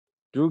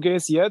du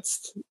gehst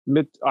jetzt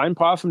mit ein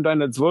paar von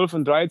deiner 12-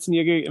 und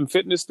 13-Jährigen im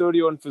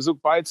Fitnessstudio und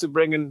versuchst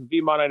beizubringen,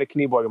 wie man eine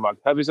Kniebeuge macht.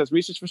 Habe ich das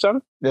richtig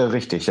verstanden? Ja,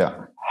 richtig,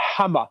 ja.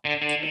 Hammer.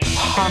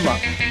 Hammer.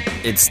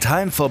 It's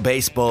time for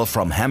baseball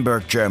from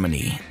Hamburg,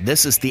 Germany.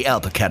 This is the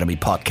Alp Academy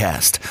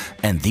podcast.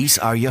 And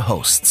these are your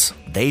hosts,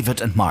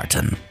 David and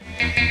Martin.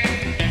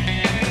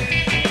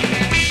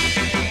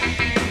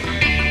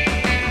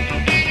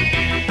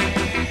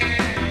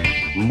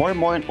 Moin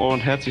Moin und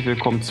herzlich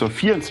willkommen zur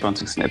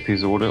 24.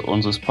 Episode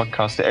unseres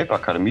Podcasts der Alp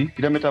Akademie.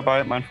 Wieder mit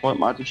dabei mein Freund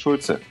Martin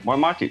Schulze. Moin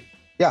Martin.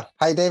 Ja,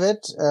 hi David,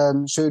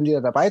 schön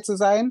wieder dabei zu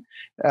sein.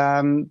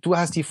 Du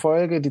hast die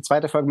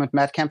zweite Folge mit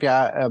Matt Kemp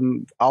ja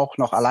auch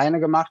noch alleine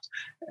gemacht.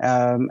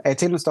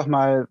 Erzähl uns doch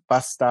mal,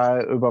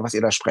 über was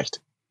ihr da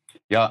sprecht.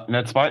 Ja, in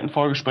der zweiten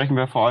Folge sprechen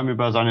wir vor allem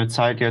über seine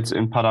Zeit jetzt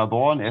in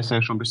Paderborn. Er ist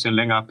ja schon ein bisschen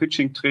länger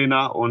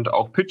Pitching-Trainer und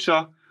auch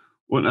Pitcher.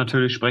 Und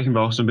natürlich sprechen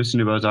wir auch so ein bisschen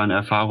über seine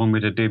Erfahrungen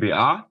mit der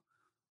DBA.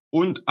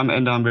 Und am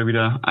Ende haben wir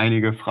wieder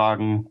einige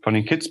Fragen von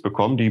den Kids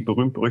bekommen, die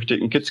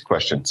berühmt-berüchtigten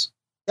Kids-Questions.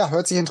 Ja,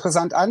 hört sich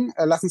interessant an.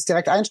 Lass uns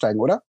direkt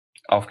einsteigen, oder?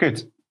 Auf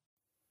geht's.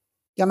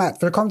 Ja,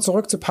 Matt, willkommen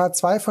zurück zu Part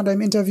 2 von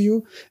deinem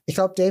Interview. Ich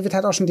glaube, David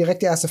hat auch schon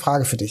direkt die erste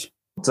Frage für dich.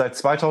 Seit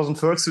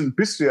 2014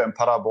 bist du ja in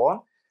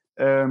Paderborn.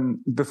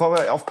 Bevor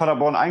wir auf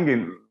Paderborn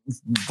eingehen,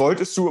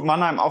 wolltest du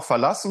Mannheim auch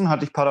verlassen?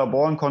 Hat dich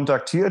Paderborn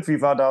kontaktiert?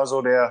 Wie war da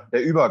so der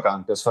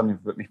Übergang? Das würde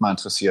mich mal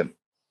interessieren.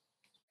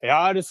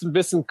 Ja, das ist ein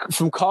bisschen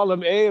vom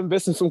Column A, ein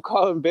bisschen vom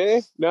Column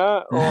B.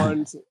 Ne?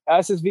 Und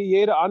es ist wie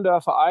jeder andere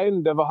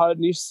Verein, der war halt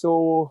nicht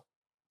so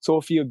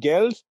viel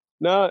Geld.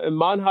 Ne? In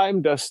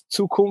Mannheim, das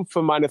Zukunft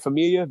für meine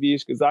Familie, wie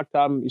ich gesagt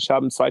habe, ich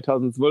habe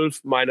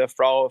 2012 meine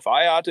Frau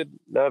verheiratet.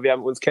 Ne? Wir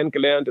haben uns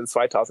kennengelernt in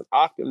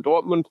 2008 in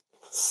Dortmund.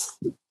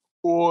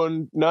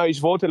 Und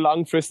ich wollte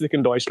langfristig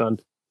in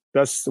Deutschland.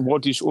 Das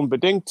wollte ich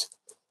unbedingt.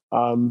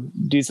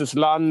 Dieses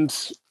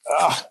Land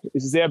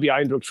ist sehr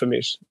beeindruckt für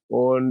mich.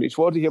 Und ich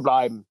wollte hier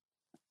bleiben.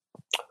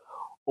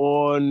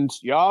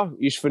 Und ja,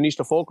 ich bin nicht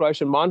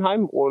erfolgreich in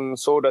Mannheim. Und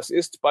so, das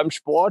ist beim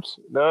Sport.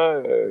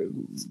 Ne?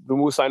 Du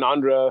musst eine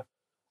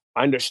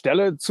andere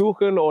Stelle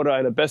suchen oder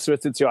eine bessere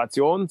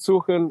Situation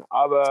suchen.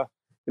 Aber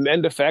im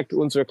Endeffekt,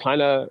 unsere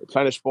kleine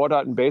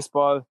Sportart im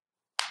Baseball,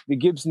 die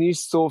gibt es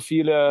nicht so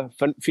viele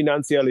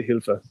finanzielle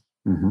Hilfe.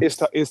 Mhm.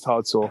 Ist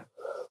halt so.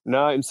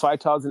 Im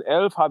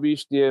 2011 habe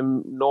ich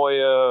den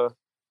neuen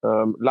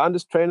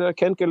Landestrainer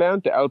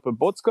kennengelernt, der Alper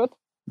Botzkott.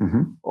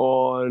 Mhm.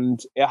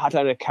 Und er hat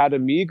eine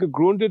Akademie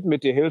gegründet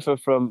mit der Hilfe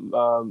von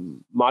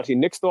Martin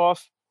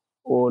Nixdorf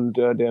und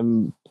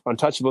dem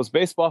Untouchables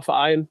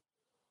Baseballverein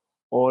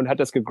und hat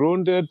das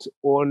gegründet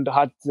und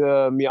hat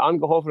mir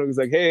angerufen und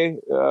gesagt,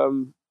 hey,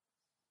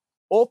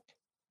 ob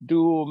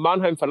du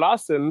Mannheim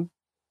verlassen,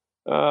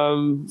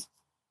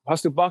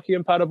 hast du Bock hier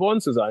in Paderborn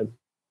zu sein?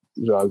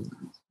 Ich sage,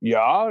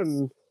 ja,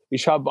 und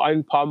ich habe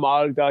ein paar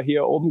Mal da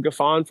hier oben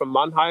gefahren von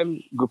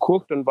Mannheim,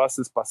 geguckt und was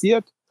ist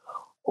passiert.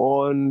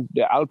 Und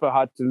der Alper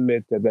hat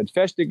mit der Bert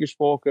Feste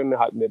gesprochen,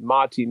 hat mit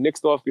Martin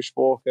Nixdorf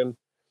gesprochen.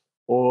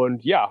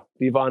 Und ja,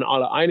 die waren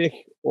alle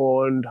einig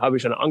und habe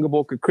ich ein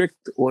Angebot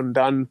gekriegt. Und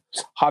dann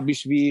habe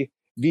ich wie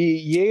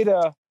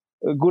jeder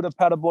gute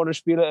Paderborner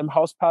Spieler im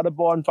Haus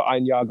Paderborn für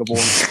ein Jahr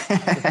gewohnt.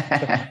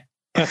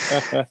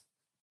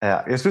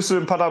 Ja, jetzt bist du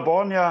in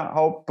Paderborn ja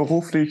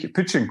hauptberuflich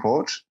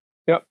Pitching-Coach.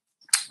 Ja.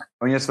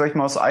 Und jetzt würde ich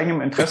mal aus eigenem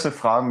Interesse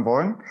fragen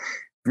wollen,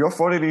 wie oft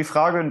wurde die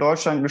Frage in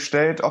Deutschland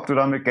gestellt, ob du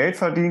damit Geld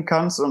verdienen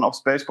kannst und ob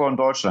es Baseball in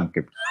Deutschland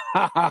gibt?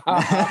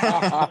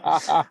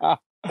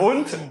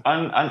 Und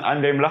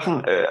an dem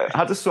Lachen,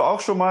 hattest du auch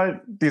schon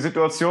mal die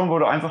Situation, wo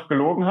du einfach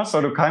gelogen hast,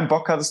 weil du keinen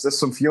Bock hattest, das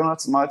zum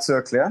 400. Mal zu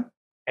erklären?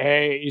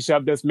 Hey, ich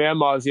habe das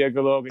mehrmals hier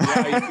gelogen.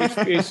 Ja,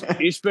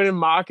 ich bin im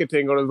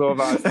Marketing oder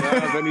sowas. Ja,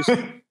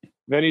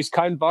 wenn ich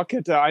keinen Bock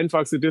hätte,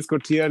 einfach zu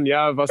diskutieren,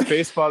 ja, was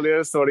Baseball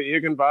ist oder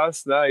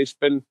irgendwas. Na, ich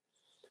bin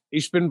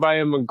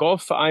bei einem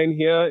Golfverein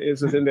hier,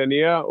 ist es in der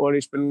Nähe,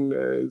 und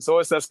so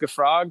ist das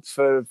gefragt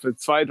für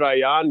 2-3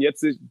 Jahren.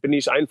 Jetzt bin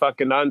ich einfach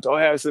genannt,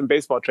 er ist ein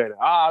Baseballtrainer.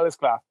 Alles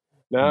klar.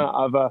 Na,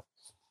 aber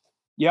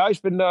ja,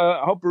 ich bin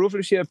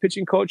hauptberuflich hier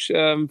Pitching Coach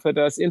für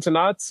das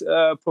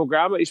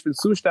Internatsprogramm. Ich bin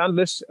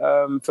zuständig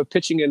für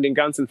Pitching in den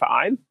ganzen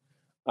Verein.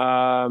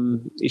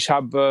 Ich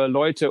habe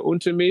Leute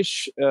unter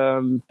mich,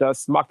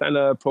 das macht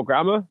eine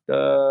Programme,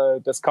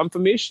 das kommt für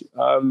mich.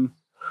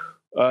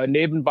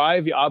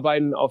 Nebenbei, wir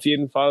arbeiten auf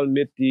jeden Fall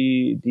mit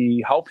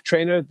die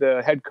Haupttrainer,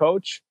 der Head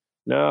Coach,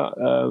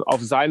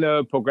 auf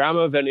seine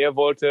Programme, wenn er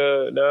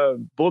wollte,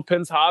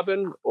 Bullpens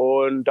haben,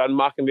 und dann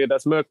machen wir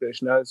das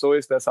möglich. So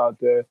ist das halt.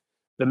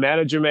 The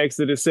manager makes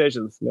the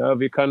decisions.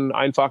 Wir können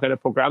einfach eine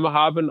Programme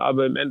haben,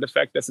 aber im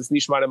Endeffekt, das ist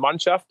nicht meine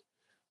Mannschaft.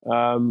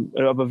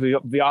 Aber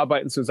wir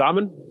arbeiten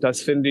zusammen.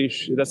 Das finde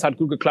ich, das hat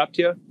gut geklappt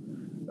hier,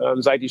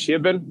 seit ich hier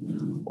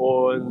bin.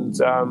 Und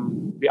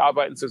wir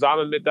arbeiten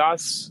zusammen mit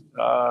das.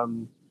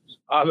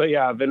 Aber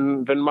ja,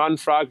 wenn man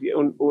fragt,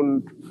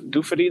 und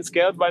du verdienst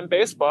Geld beim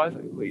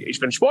Baseball, ich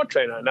bin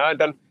Sporttrainer,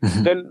 dann,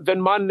 wenn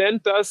man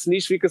nennt das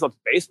nicht wie gesagt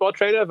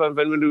Baseballtrainer,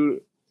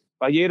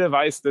 weil jeder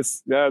weiß,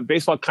 dass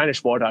Baseball keine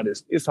Sportart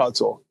ist halt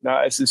so.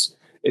 Es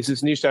Es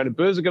ist nicht eine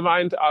böse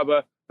gemeint,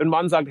 aber wenn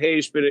man sagt, hey,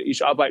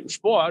 ich arbeite im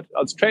Sport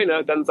als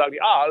Trainer, dann sage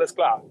ich, alles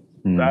klar.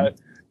 Weil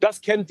das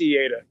kennt die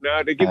jeder.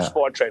 Ne? Da gibt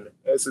Sporttrainer.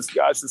 Das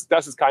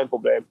ist kein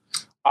Problem.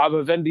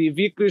 Aber wenn die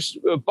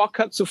wirklich Bock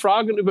hat zu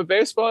fragen über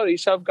Baseball,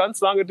 ich habe ganz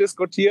lange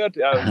diskutiert,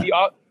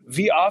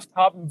 wie oft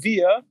haben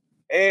wir,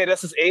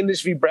 das ist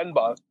ähnlich wie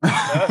Brennball.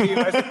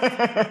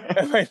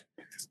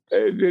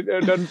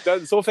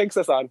 Dann so fängt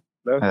das an.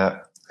 Ne?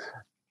 Ja.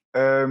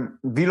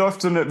 Wie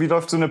läuft so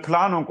eine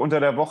Planung unter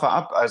der Woche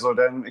ab? Also,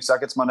 denn ich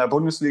sage jetzt mal, in der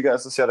Bundesliga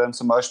ist es ja dann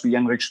zum Beispiel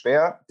Henrik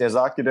Speer, der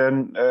sagt dir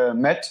dann,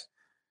 Matt,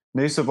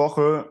 nächste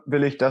Woche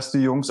will ich, dass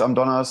die Jungs am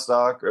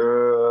Donnerstag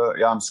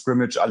am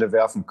Scrimmage alle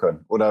werfen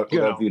können. Oder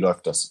wie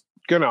läuft das?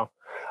 Genau.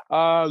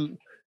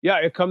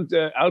 Er kommt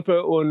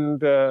Alpe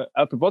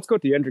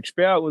Botzkot, die Hendrik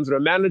Speer,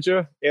 unsere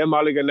Manager,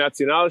 ehemaliger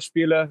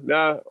Nationalspieler.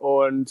 Ne?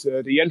 Und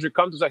die Hendrik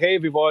kommt und sagt,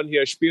 hey, wir wollen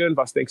hier spielen,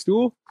 was denkst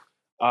du?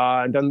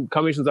 Und dann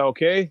komme ich und sage,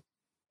 okay,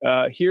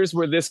 here's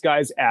where this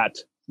guy's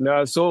at.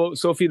 Na, so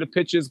viele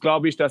Pitches,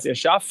 glaube ich, dass er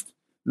schafft.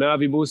 Na,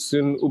 wir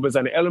mussten über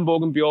seine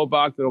Ellenbogen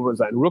beobachten, über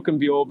seinen Rücken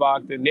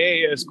beobachten.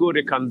 Nee, er ist gut,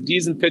 er kann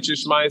diesen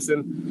Pitches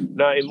schmeißen.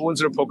 Na, in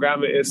unseren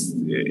Programmen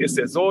ist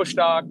er so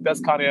stark,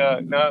 das kann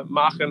er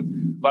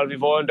machen, weil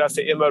wir wollen, dass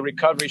er immer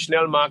Recovery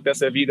schnell macht,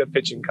 dass er wieder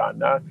pitchen kann.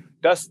 Na.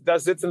 Das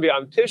sitzen wir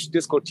am Tisch,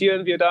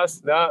 diskutieren wir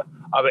das. Na.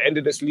 Aber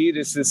Ende des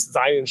Liedes ist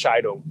seine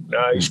Entscheidung.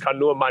 Na. Ich kann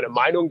nur meine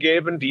Meinung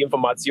geben, die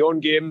Information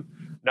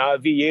geben.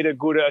 Na, wie jeder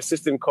gute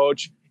Assistant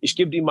Coach. Ich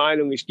gebe die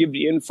Meinung, ich gebe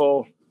die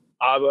Info.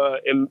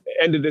 Aber im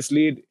Ende des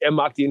Lied, er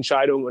macht die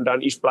Entscheidung und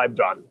dann ich bleibe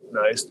dran.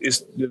 Na,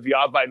 wir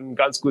arbeiten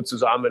ganz gut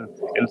zusammen,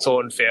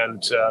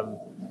 insofern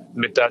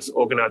mit der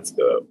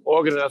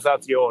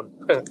Organisation.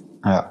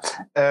 Ja.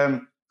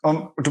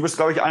 Und du bist,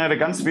 glaube ich, einer der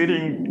ganz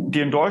wenigen,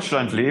 die in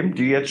Deutschland leben,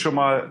 die jetzt schon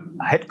mal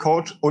Head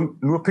Coach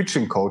und nur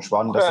Pitching Coach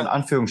waren. Das in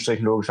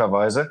Anführungsstrichen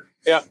logischerweise.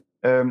 Ja.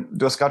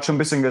 Du hast gerade schon ein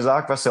bisschen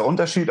gesagt, was der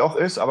Unterschied auch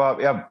ist.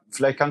 Aber ja,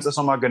 vielleicht kannst du es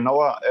nochmal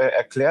genauer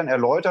erklären,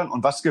 erläutern.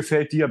 Und was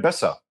gefällt dir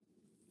besser?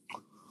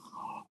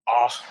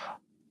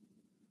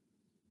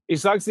 Ich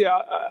sage es dir,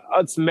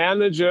 als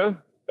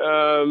Manager,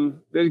 da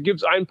gibt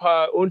es ein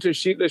paar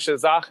unterschiedliche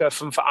Sachen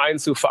von Verein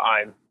zu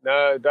Verein.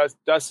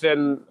 Das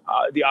wären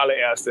die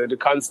allererste. Du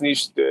kannst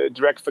nicht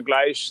direkt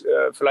vergleichen,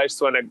 vielleicht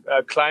zu einem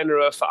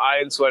kleineren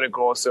Verein zu einem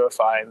größeren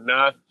Verein.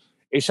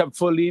 Ich habe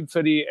voll lieb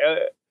für die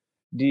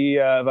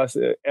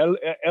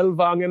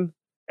Ellwangen,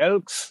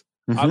 Elks,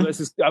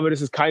 aber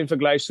das ist kein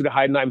Vergleich zu der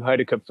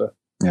Heidenheim-Heideköpfe.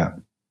 Ja.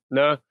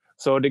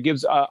 So, da gibt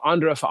es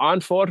andere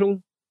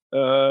Verantwortung,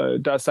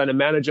 dass seine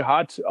Manager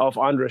hat auf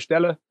anderer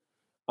Stelle.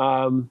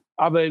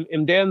 Aber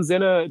in dem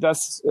Sinne,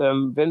 dass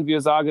wenn wir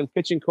sagen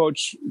Pitching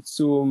Coach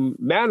zum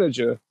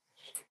Manager,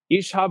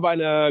 ich habe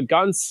eine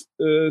ganz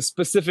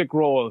specific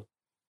Role.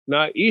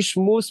 Ich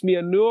muss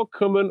mir nur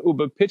kümmern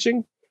über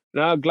Pitching.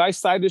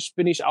 Gleichzeitig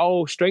bin ich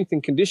auch Strength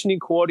and Conditioning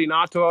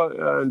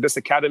Koordinator des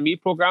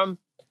Academy-Programms.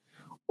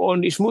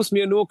 Und ich muss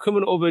mir nur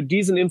kümmern über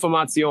diese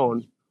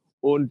Informationen.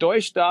 Und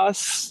durch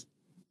das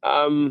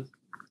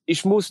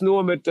ich muss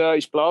nur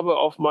ich glaube,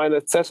 auf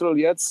meine Zettel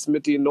jetzt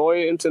mit den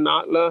neuen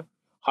Internatler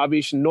habe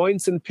ich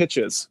 19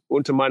 Pitches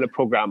unter meine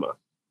Programme.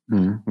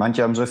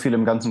 Manche haben so viel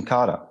im ganzen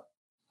Kader.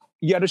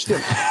 Ja, das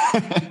stimmt.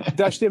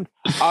 Das stimmt.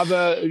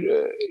 Aber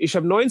ich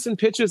habe 19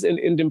 Pitches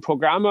in dem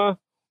Programm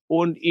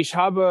und ich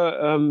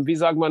habe, wie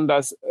sagt man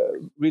das,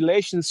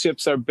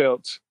 Relationships are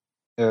built.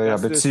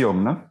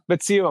 Beziehung, ne?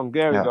 Beziehung,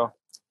 there we go.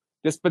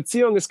 Das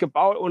Beziehung ist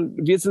gebaut und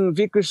wir sind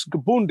wirklich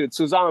gebunden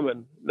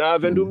zusammen.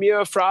 Wenn du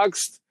mir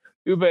fragst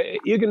über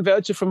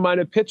irgendwelche von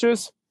meinen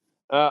Pitches,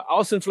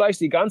 außer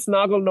vielleicht die ganz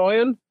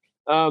nagelneuen,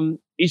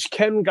 ich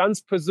kenne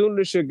ganz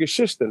persönliche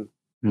Geschichten.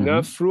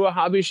 Früher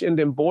habe ich in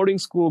dem Boarding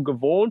School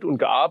gewohnt und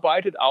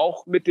gearbeitet,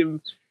 auch mit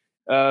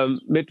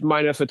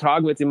meiner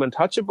Vertrag mit den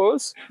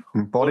Untouchables.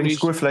 Boarding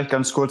School, vielleicht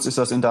ganz kurz, ist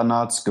das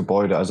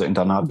Internatsgebäude, also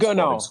Internat.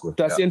 Genau,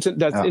 das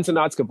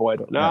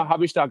Internatsgebäude.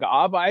 Habe ich da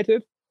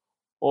gearbeitet.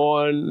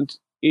 Und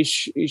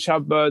ich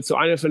habe zu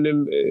einer von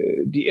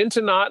die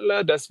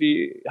Internatler, das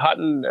wir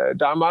hatten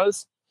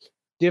damals,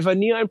 der war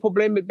nie ein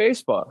Problem mit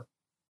Baseball.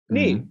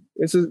 Nie.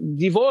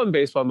 Die wollen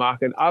Baseball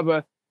machen,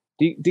 aber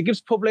die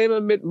gibt's Probleme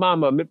mit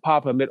Mama, mit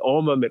Papa, mit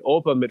Oma, mit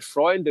Opa, mit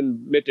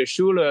Freunden, mit der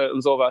Schule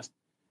und sowas.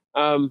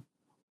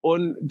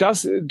 Und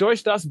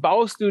durch das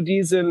baust du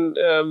diesen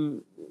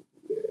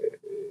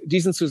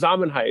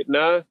Zusammenhalt,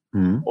 ne?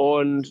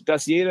 Und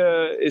dass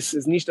jeder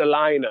ist nicht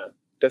alleine.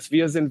 Dass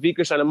wir sind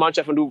wirklich eine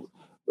Mannschaft und du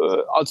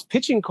als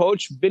Pitching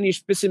Coach bin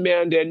ich ein bisschen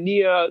mehr in der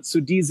Nähe zu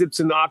die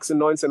 17, 18,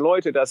 19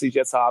 Leute, das ich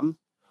jetzt habe,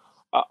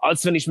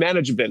 als wenn ich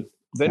Manager bin.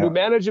 Wenn du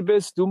Manager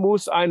bist, du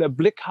musst einen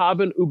Blick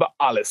haben über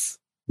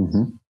alles.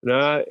 Und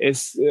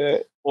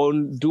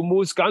du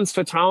musst ganz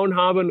Vertrauen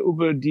haben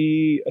über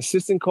die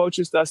Assistant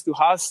Coaches, das du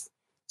hast,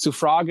 zu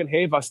fragen,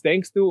 hey, was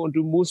denkst du? Und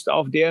du musst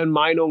auf deren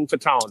Meinung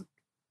vertrauen.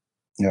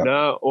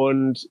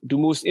 Und du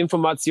musst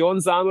Informationen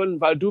sammeln,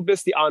 weil du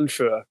bist die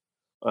Anführer.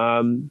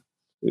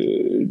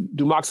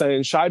 Du machst eine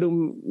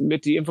Entscheidung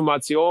mit die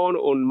Information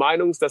und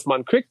Meinung, dass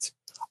man kriegt,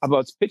 aber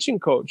als Pitching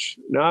Coach,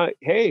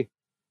 hey,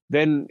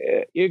 wenn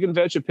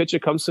irgendwelche Pitcher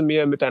kommen zu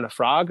mir mit einer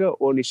Frage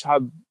und ich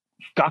habe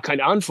gar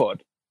keine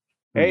Antwort.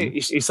 Hey,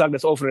 ich sage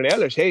das offen und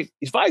ehrlich. Hey,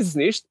 ich weiß es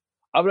nicht,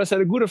 aber das ist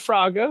eine gute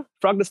Frage.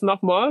 Frag das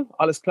nochmal,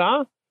 alles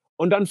klar.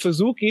 Und dann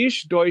versuche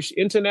ich durch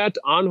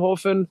Internet,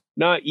 Anrufen,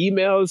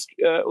 E-Mails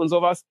und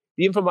sowas,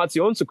 die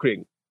Informationen zu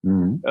kriegen.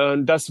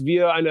 Dass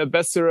wir eine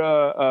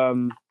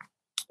bessere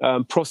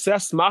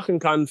Prozess machen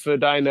kann für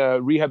deine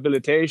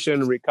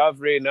Rehabilitation,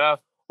 Recovery,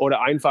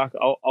 oder einfach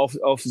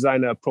auf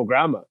seine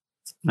Programme.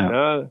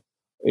 Ja.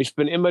 Ich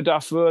bin immer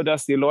dafür,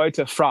 dass die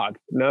Leute fragen.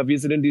 Wir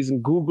sind in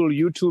diesen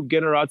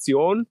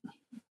Google-YouTube-Generation.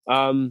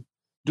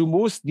 Du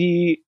musst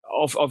die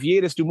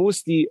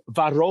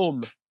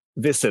Warum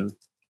wissen.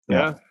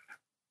 Ja.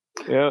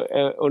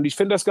 Und ich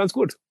finde das ganz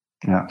gut.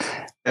 Ja.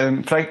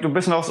 Vielleicht ein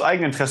bisschen aus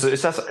Eigeninteresse.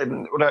 Ist das,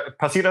 oder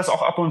passiert das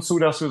auch ab und zu,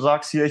 dass du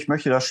sagst, hier, ich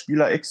möchte, dass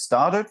Spieler X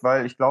startet,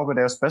 weil ich glaube,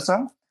 der ist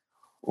besser?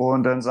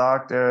 Und dann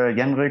sagt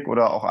Jenrik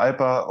oder auch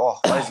Alper,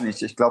 weiß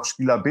nicht, ich glaube,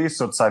 Spieler B ist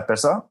zurzeit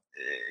besser.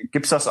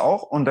 Gibt's das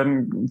auch? Und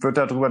dann wird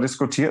darüber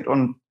diskutiert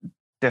und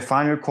der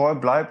Final Call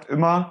bleibt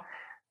immer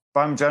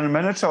beim General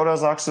Manager, oder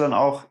sagst du dann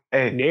auch,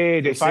 ich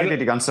sehe dir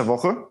die ganze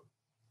Woche?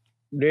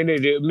 Nee,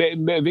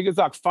 wie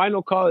gesagt,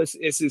 Final Call es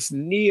ist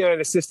nie ein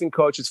Assistant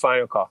Coach's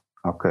Final Call.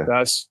 Okay.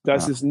 Das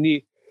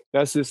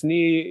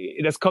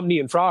kommt nie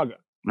in Frage.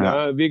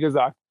 Ja. Wie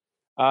gesagt,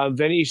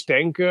 wenn ich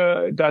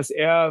denke, dass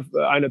er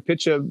eine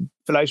Pitcher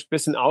vielleicht ein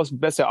bisschen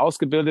besser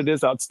ausgebildet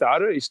ist als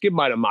Starter, ich gebe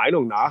meine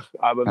Meinung nach.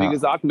 Aber wie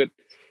gesagt, mit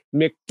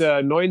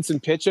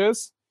 19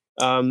 Pitchers,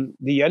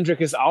 die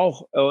Jendrik ist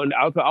auch und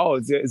Alpe auch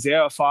sehr,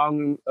 sehr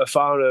erfahrene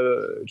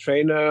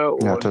Trainer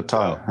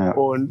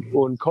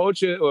und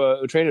Coaches,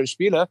 Trainer und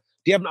Spieler,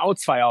 die haben auch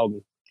 2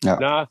 Augen.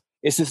 Ja.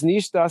 Es ist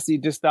nicht, dass die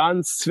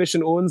Distanz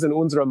zwischen uns und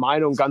unserer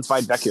Meinung ganz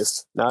weit weg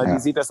ist. Die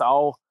sieht das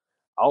auch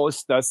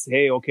aus, dass,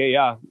 hey, okay,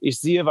 ich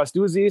sehe, was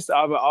du siehst,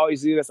 aber auch ich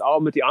sehe das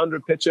auch mit den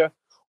anderen Pitcher.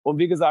 Und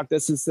wie gesagt,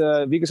 das ist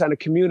wirklich eine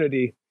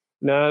Community.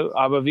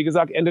 Aber wie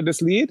gesagt, Ende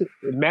des Lied,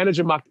 der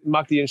Manager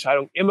macht die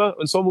Entscheidung immer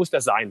und so muss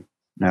das sein.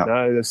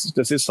 Ja. Das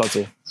ist halt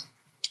so.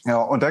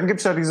 Ja, und dann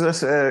gibt's ja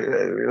dieses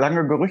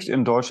lange Gerücht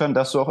in Deutschland,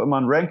 dass du auch immer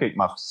ein Ranking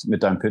machst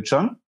mit deinen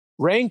Pitchern.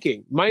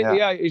 Ranking?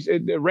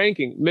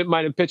 Ranking mit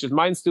meinen Pitchers.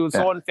 Meinst du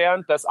so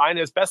entfernt, das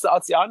eine ist besser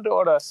als die andere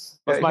oder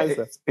was meinst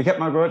du? Ich habe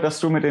mal gehört,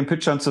 dass du mit den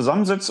Pitchern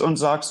zusammensitzt und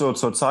sagst, so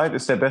zurzeit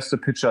ist der beste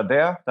Pitcher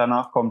der,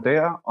 danach kommt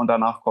der und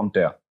danach kommt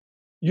der.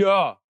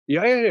 Ja.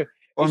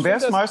 Und wer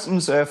ist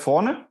meistens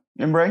vorne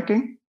im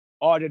Ranking?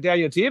 Oh, der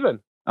jetzt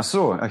eben. Ach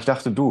so, ich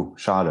dachte du.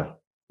 Schade.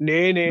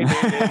 Nee.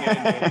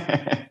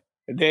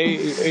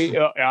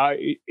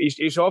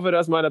 Ich hoffe,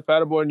 dass meine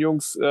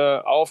Paderborn-Jungs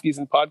auf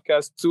diesen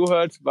Podcast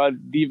zuhört, weil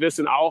die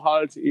wissen auch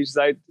halt,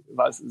 seit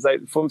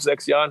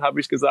 5-6 Jahren habe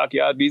ich gesagt,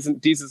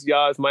 dieses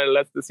Jahr ist mein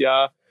letztes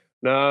Jahr.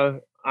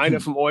 Einer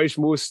von euch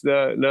muss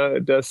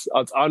das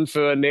als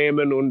Anführer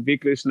nehmen und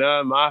wirklich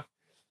macht.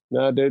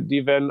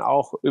 Die werden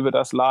auch über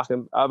das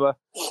lachen. Aber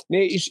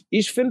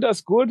ich finde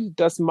das gut,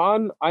 dass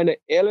man eine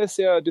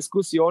ehrliche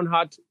Diskussion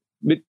hat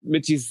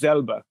mit sich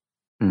selber.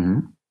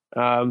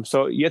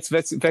 So jetzt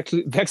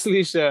wechsle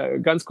ich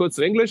ganz kurz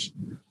zu English.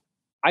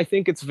 I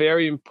think it's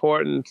very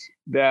important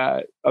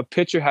that a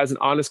pitcher has an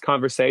honest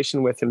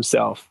conversation with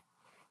himself,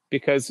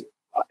 because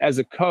as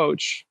a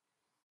coach,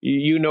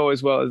 you know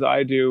as well as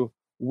I do,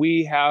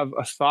 we have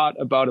a thought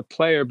about a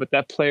player, but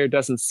that player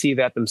doesn't see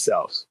that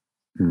themselves.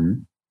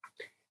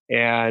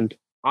 And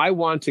I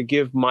want to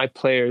give my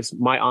players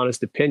my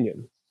honest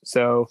opinion.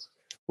 So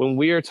when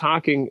we are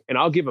talking, and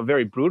I'll give a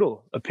very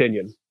brutal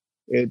opinion,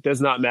 it does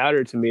not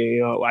matter to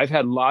me. I've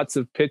had lots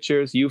of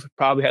pitchers. You've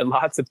probably had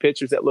lots of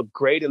pitchers that look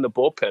great in the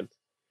bullpen.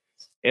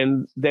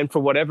 And then for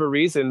whatever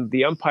reason,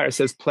 the umpire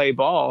says play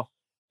ball,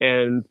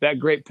 and that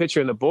great pitcher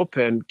in the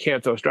bullpen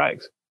can't throw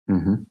strikes.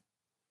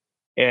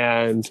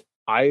 And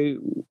I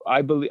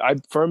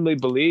firmly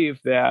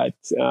believe that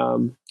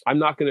I'm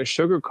not going to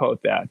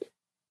sugarcoat that.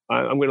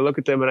 I'm going to look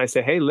at them and I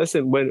say, hey,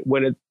 listen,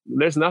 when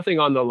there's nothing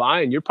on the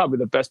line, you're probably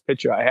the best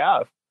pitcher I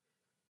have.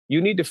 You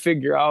need to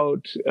figure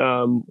out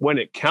when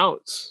it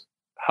counts,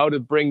 how to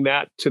bring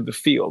that to the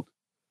field.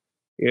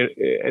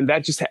 And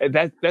that's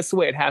the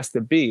way it has to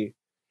be,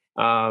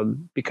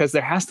 because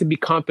there has to be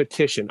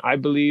competition. I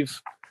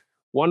believe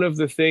one of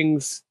the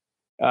things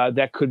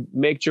that could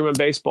make German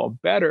baseball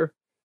better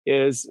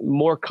is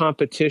more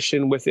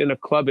competition within a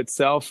club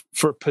itself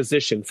for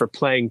position, for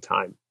playing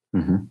time.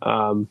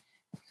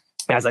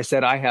 As I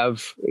said, I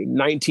have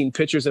 19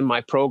 pitchers in my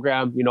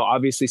program.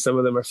 Obviously some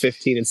of them are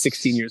 15 and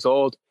 16 years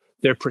old.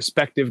 They're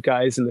prospective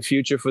guys in the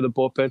future for the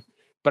bullpen.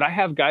 But I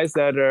have guys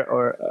that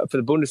are for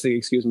the Bundesliga,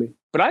 excuse me.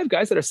 But I have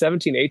guys that are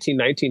 17, 18,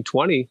 19,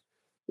 20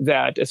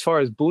 that, as far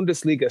as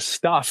Bundesliga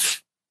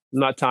stuff, I'm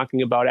not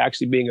talking about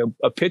actually being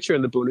a pitcher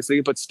in the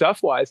Bundesliga, but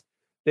stuff-wise,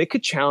 they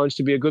could challenge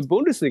to be a good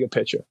Bundesliga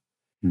pitcher.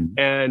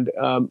 And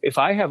if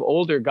I have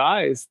older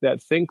guys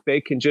that think they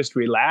can just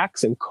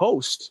relax and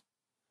coast,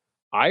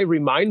 I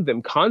remind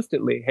them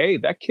constantly, hey,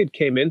 that kid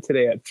came in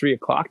today at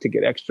 3:00 to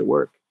get extra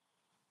work.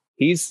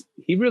 He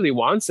really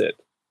wants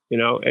it,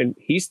 and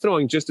he's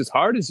throwing just as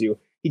hard as you.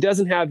 He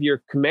doesn't have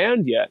your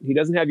command yet. He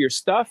doesn't have your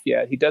stuff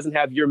yet. He doesn't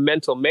have your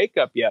mental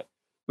makeup yet.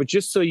 But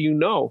just so you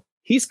know,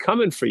 he's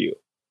coming for you.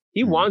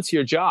 He wants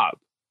your job,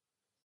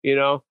 you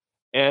know?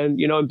 And,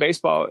 you know, in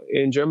baseball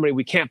in Germany,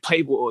 we can't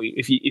pay.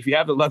 If you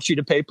have the luxury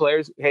to pay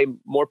players, hey,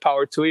 more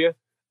power to you.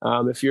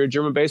 If you're a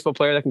German baseball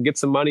player that can get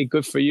some money,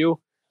 good for you.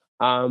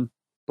 But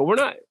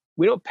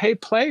we don't pay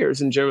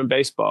players in German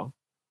baseball.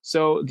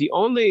 So the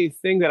only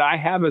thing that I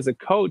have as a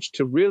coach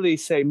to really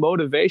say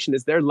motivation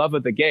is their love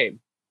of the game.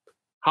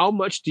 How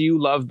much do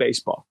you love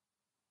baseball?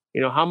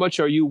 You know, how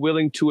much are you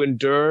willing to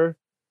endure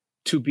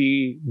to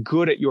be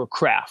good at your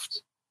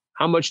craft?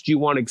 How much do you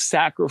want to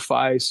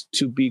sacrifice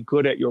to be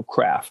good at your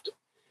craft?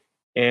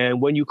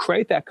 And when you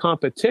create that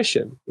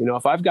competition, you know,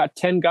 if I've got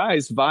 10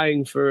 guys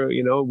vying for,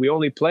 you know, we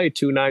only play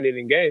 2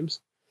 9-inning games.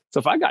 So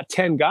if I got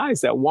 10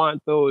 guys that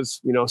want those,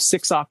 you know,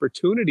 6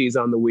 opportunities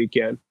on the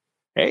weekend,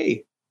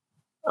 hey,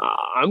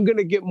 I'm going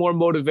to get more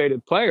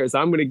motivated players.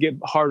 I'm going to get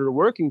harder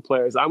working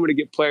players. I'm going to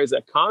get players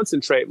that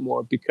concentrate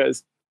more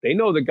because they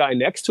know the guy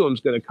next to him is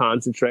going to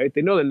concentrate.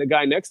 They know that the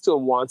guy next to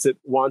him wants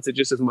it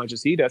just as much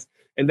as he does.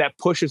 And that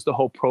pushes the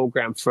whole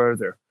program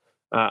further.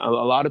 A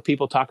lot of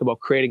people talk about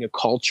creating a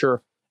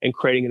culture and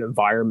creating an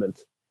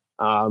environment.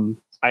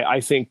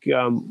 I think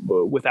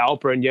with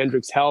Alper and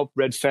Jendrik's help,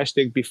 Red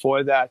Festig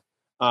before that,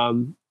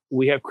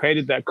 we have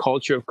created that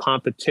culture of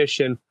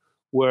competition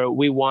where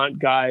we want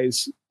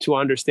guys to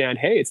understand,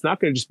 hey, it's not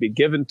going to just be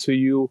given to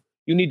you.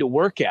 You need to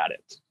work at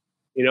it,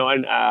 you know.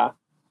 And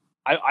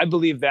I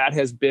believe that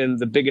has been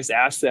the biggest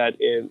asset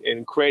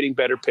in creating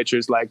better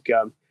pitchers like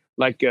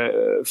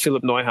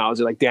Philip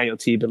Neuhauser, like Daniel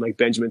Thieben, like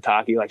Benjamin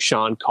Taki, like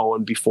Sean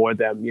Cohen before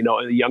them, you know,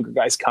 and the younger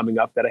guys coming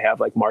up that I have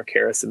like Mark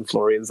Harrison,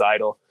 Florian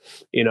Seidel,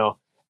 you know,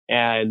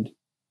 and,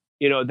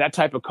 you know, that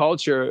type of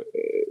culture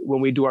when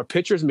we do our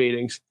pitchers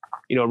meetings,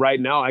 you know, right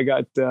now I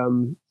got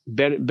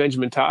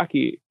Benjamin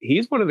Taki.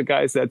 He's one of the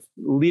guys that's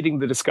leading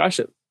the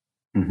discussion.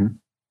 Mm-hmm.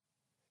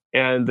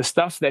 And the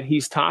stuff that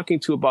he's talking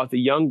to about the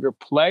younger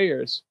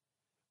players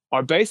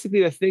are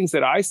basically the things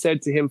that I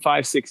said to him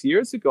 5-6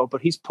 years ago,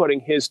 but he's putting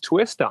his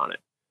twist on it,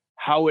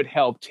 how it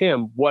helped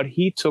him, what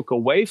he took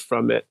away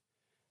from it.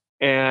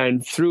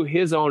 And through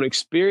his own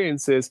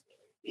experiences,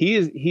 he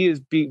is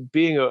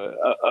being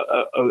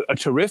a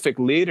terrific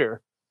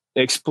leader,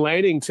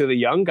 explaining to the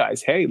young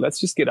guys, hey, let's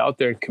just get out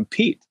there and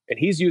compete. And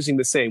he's using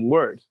the same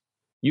word.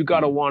 You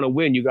got to want to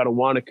win. You got to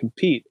want to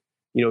compete.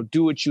 You know,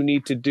 do what you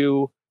need to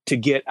do to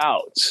get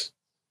out.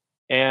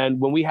 And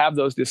when we have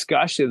those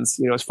discussions,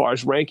 you know, as far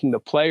as ranking the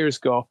players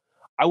go,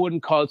 I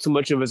wouldn't call it so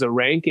much of as a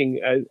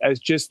ranking as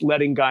just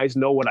letting guys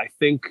know what I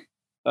think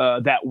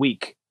that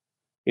week.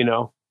 You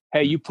know,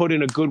 hey, you put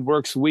in a good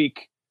works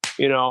week.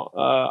 You know,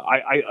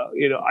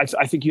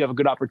 I think you have a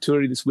good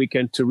opportunity this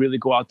weekend to really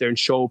go out there and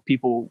show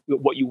people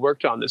what you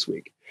worked on this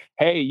week.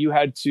 Hey, you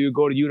had to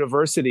go to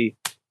university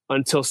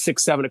until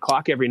 6-7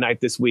 o'clock every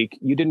night this week.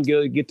 You didn't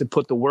get to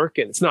put the work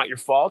in. It's not your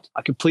fault.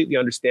 I completely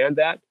understand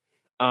that.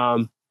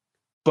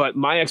 But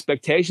my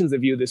expectations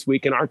of you this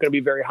weekend aren't going to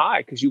be very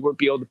high because you won't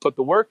be able to put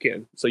the work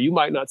in. So you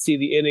might not see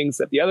the innings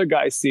that the other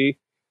guys see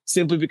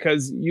simply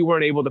because you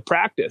weren't able to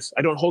practice.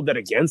 I don't hold that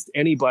against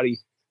anybody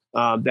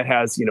that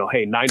has, you know,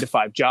 hey,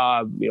 9-to-5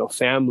 job, you know,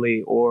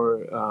 family,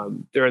 or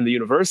they're in the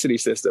university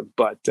system.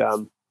 But,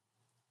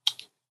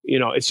 you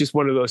know, it's just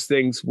one of those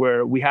things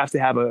where we have to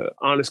have an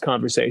honest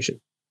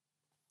conversation.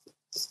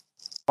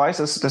 Ich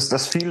weiß,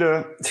 dass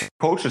viele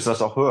Coaches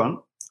das auch hören.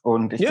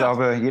 Und ich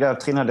glaube, jeder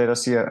Trainer, der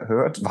das hier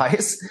hört,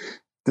 weiß,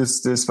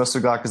 dass das, was du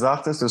gerade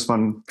gesagt hast, dass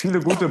man viele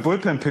gute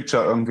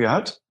Bullpen-Pitcher irgendwie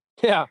hat.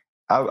 Ja.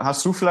 Aber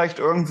hast du vielleicht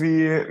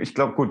irgendwie, ich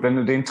glaube, gut, wenn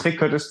du den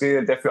Trick hättest,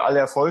 der für alle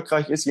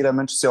erfolgreich ist, jeder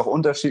Mensch ist ja auch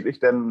unterschiedlich,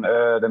 dann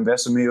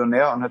wärst du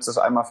Millionär und hättest das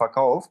einmal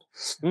verkauft.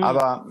 Mhm.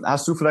 Aber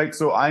hast du vielleicht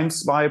so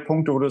 1-2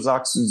 Punkte, wo du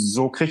sagst,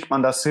 so kriegt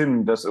man das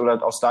hin,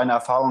 oder aus deiner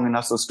Erfahrung hin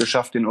hast du es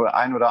geschafft, den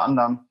einen oder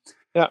anderen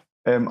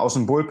aus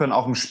dem Bullpen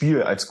auch im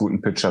Spiel als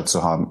guten Pitcher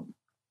zu haben?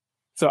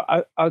 So,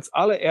 als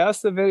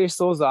allererste will ich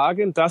so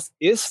sagen, das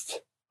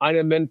ist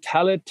eine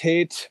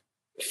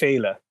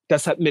Mentalität-Fehler.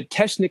 Das hat mit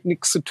Technik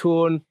nichts zu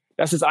tun.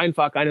 Das ist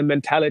einfach eine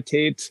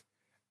Mentalität,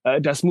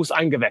 das muss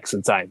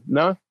eingewechselt sein.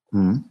 Ne?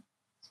 Mhm.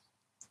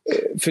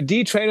 Für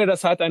die Trainer,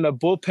 das hat eine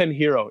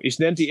Bullpen-Hero. Ich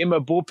nenne die immer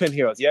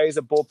Bullpen-Heroes. Ja, ist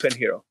ein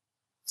Bullpen-Hero.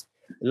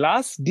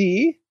 Lass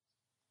die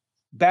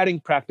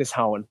Batting Practice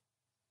hauen.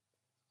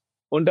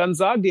 Und dann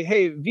sagen die,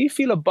 hey, wie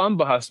viele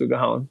Bomber hast du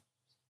gehauen?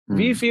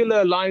 Wie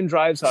viele Line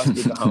Drives hast du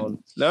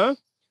gehauen? Ne?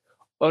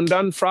 Und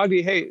dann frag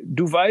die, hey,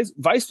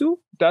 weißt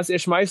du, dass er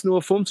schmeißt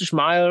nur 50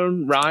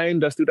 Meilen rein,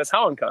 dass du das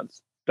hauen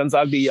kannst? Dann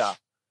sagen die ja.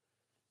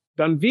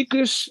 Dann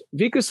wirklich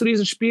zu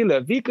diesen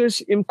Spieler,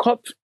 wirklich im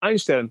Kopf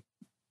einstellen.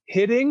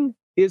 Hitting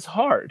is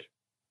hard.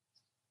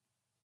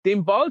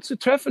 Den Ball zu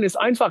treffen ist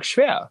einfach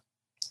schwer.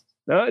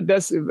 Ne?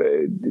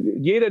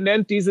 Jeder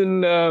nennt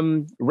diesen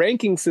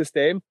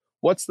Ranking-System,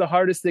 what's the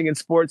hardest thing in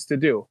sports to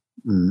do?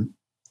 Mhm.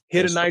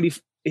 Hit a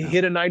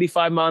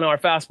 95-mile-an-hour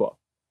Fastball.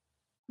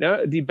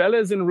 Ja, die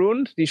Bälle sind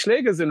rund, die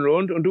Schläge sind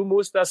rund und du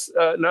musst das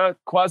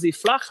quasi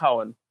flach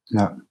hauen.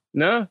 Ja.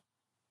 Ne?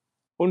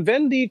 Und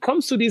wenn die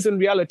kommst zu dieser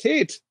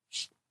Realität,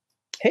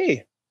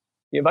 hey,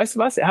 weißt du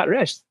was, er hat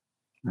recht.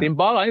 Den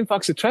Ball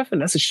einfach zu treffen,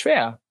 das ist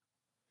schwer.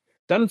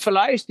 Dann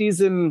vielleicht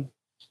diesen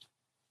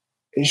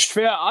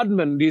schwer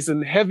atmen,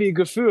 diesen heavy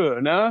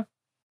Gefühl, ne?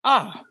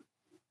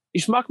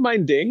 Ich mach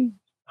mein Ding,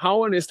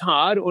 hauen ist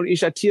hart und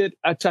ich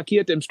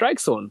attackiert im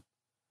Strike Zone.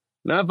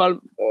 Ne? Weil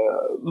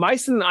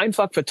meistens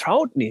einfach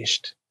vertraut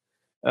nicht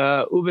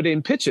über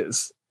den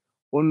Pitches.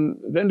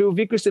 Und wenn du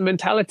wirklich die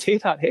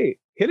Mentalität hast,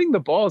 hey, hitting the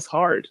ball is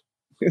hard.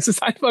 Es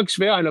ist einfach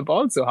schwer, einen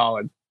Ball zu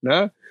hauen.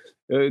 Ne?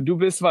 Du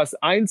bist 30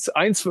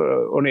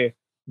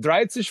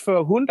 für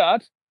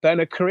 100,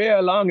 deine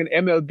Karriere lang in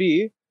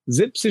MLB,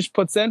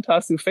 70%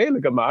 hast du Fehler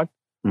gemacht.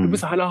 Du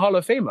bist eine Hall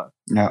of Famer.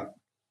 Ja.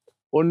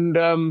 Und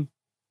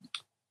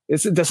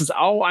das ist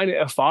auch eine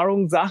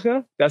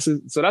Erfahrungssache. Das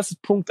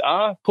ist Punkt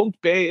A.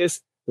 Punkt B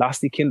ist, lass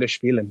die Kinder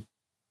spielen.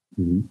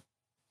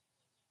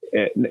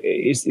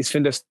 Ich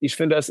finde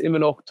das immer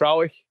noch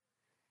traurig.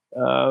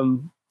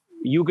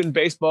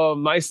 Jugendbaseball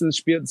meistens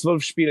spielt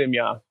 12 Spiele im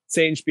Jahr,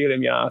 10 Spiele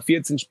im Jahr,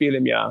 14 Spiele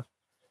im Jahr.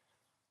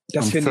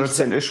 Das und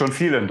 14 ist schon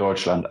viel in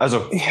Deutschland.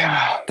 Also,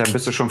 dann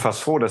bist du schon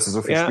fast froh, dass du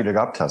so viele Spiele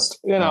gehabt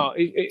hast. Genau.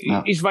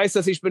 Ich weiß,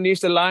 dass ich bin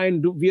nicht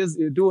allein. Du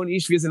und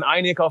ich, wir sind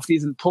einig auf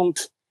diesen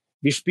Punkt.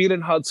 Wir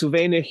spielen halt zu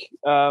wenig.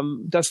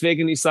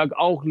 Deswegen, ich sage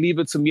auch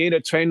Liebe zum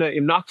jeder Trainer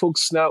im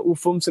Nachwuchs,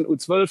 U15,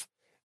 U12.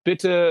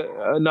 Bitte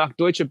nach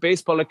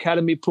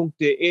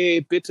deutschebaseballacademy.de,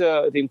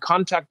 bitte den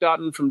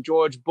Kontaktdaten von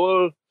George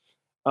Bull,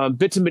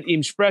 bitte mit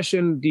ihm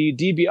sprechen. Die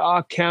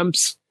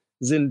DBA-Camps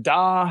sind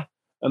da,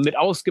 mit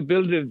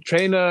ausgebildeten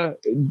Trainer,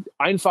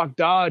 einfach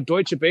da,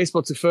 deutsche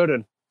Baseball zu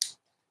fördern.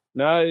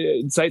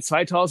 Seit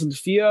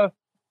 2004,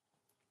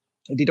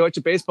 die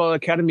Deutsche Baseball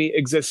Academy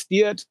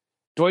existiert,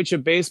 deutsche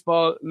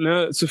Baseball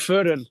zu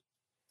fördern.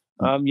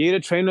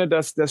 Jeder Trainer,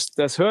 das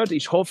hört,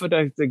 ich hoffe,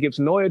 da gibt es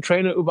neue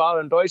Trainer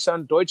überall in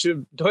Deutschland,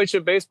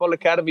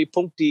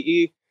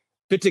 deutschebaseballacademy.de.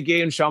 Bitte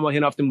geh und schau mal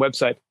hin auf dem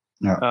Website.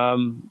 Ja.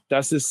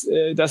 Das ist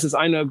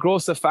ein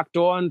großer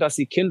Faktor, dass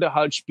die Kinder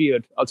halt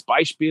spielt. Als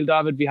Beispiel,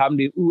 David, wir haben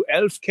die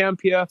U11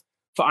 Camp hier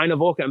für eine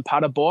Woche in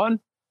Paderborn.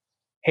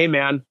 Hey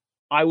man,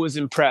 I was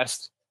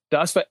impressed.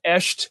 Das war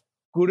echt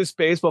gutes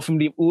Baseball von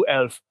dem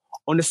U11.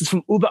 Und es ist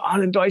von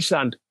überall in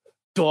Deutschland.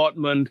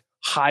 Dortmund,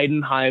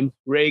 Heidenheim,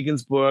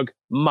 Regensburg,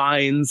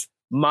 Mainz,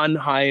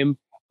 Mannheim,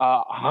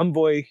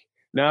 Hamburg,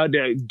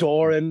 der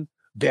Doren,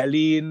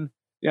 Berlin.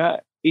 Ja,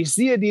 ich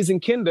sehe diesen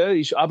Kinder,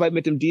 ich arbeite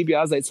mit dem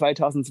DBA seit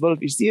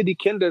 2012, ich sehe die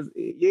Kinder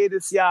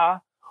jedes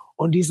Jahr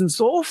und die sind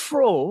so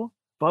froh,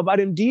 weil bei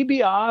dem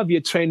DBA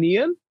wir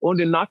trainieren und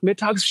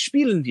nachmittags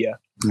spielen wir.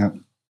 Ja.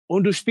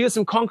 Und du spielst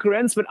in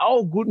Konkurrenz mit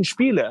auch guten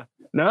Spielern.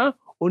 Ne?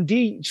 Und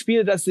die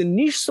Spieler, das sind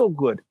nicht so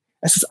gut.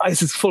 Es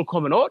ist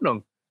vollkommen in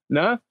Ordnung.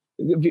 Ne?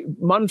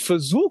 Man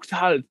versucht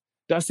halt,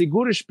 dass die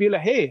guten Spieler,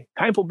 hey,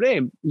 kein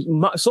Problem,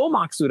 so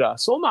magst du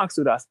das.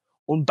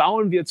 Und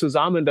bauen wir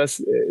zusammen,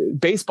 dass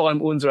Baseball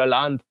in unserem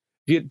Land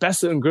wird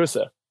besser und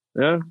größer.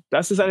 Ja?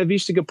 Das ist ein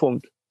wichtiger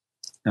Punkt.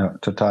 Ja,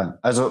 total.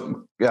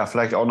 Also ja,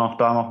 vielleicht auch noch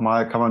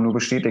mal kann man nur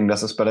bestätigen,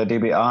 dass es bei der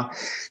DBA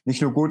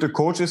nicht nur gute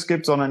Coaches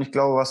gibt, sondern ich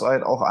glaube, was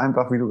halt auch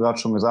einfach, wie du gerade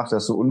schon gesagt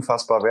hast, so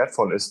unfassbar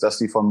wertvoll ist, dass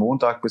die von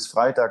Montag bis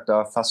Freitag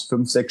da fast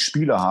 5, 6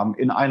 Spiele haben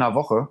in einer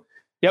Woche.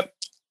 Ja.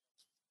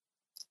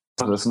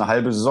 Das ist eine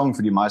halbe Saison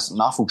für die meisten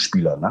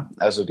Nachwuchsspieler. Ne?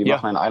 Also die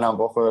machen in einer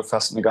Woche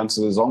fast eine ganze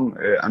Saison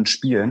an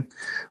Spielen.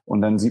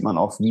 Und dann sieht man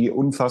auch, wie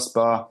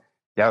unfassbar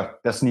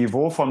das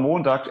Niveau von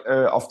Montag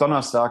auf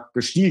Donnerstag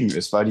gestiegen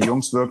ist, weil die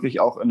Jungs wirklich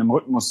auch in einem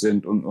Rhythmus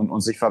sind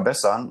und sich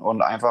verbessern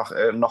und einfach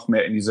noch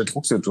mehr in diese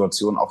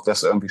Drucksituation auch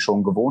das irgendwie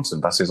schon gewohnt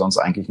sind, was sie sonst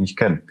eigentlich nicht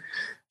kennen.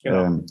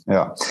 Genau.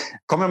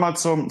 Kommen wir mal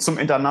zum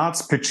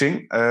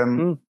Internatspitching.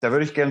 Da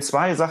würde ich gerne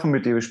 2 Sachen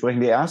mit dir besprechen.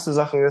 Die erste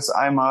Sache ist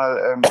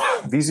einmal,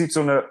 wie sieht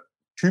so eine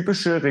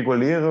typische,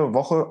 reguläre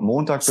Woche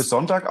Montag bis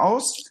Sonntag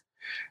aus?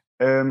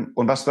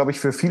 Und was, glaube ich,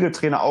 für viele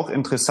Trainer auch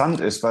interessant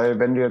ist, weil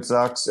wenn du jetzt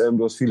sagst,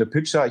 du hast viele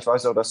Pitcher, ich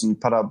weiß auch, dass in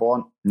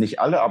Paderborn nicht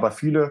alle, aber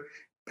viele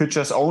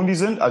Pitchers only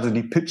sind, also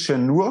die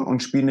pitchen nur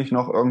und spielen nicht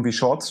noch irgendwie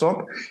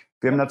Shortstop.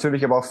 Wir haben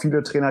natürlich aber auch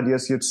viele Trainer, die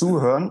jetzt hier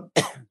zuhören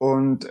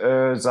und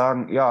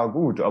sagen, ja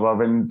gut, aber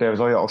der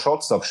soll ja auch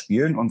Shortstop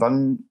spielen und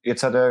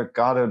jetzt hat er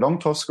gerade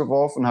Longtoss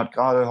geworfen, hat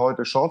gerade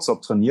heute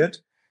Shortstop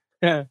trainiert.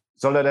 Ja.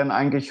 Soll er denn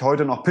eigentlich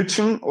heute noch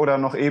pitchen oder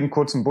noch eben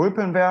kurz einen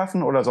Bullpen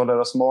werfen oder soll er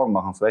das morgen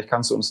machen? Vielleicht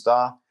kannst du uns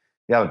da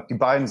die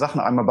beiden Sachen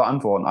einmal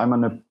beantworten.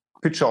 Einmal eine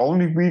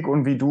Pitcher-Only-Week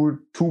und wie du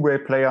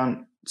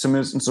Two-Way-Playern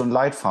zumindest so einen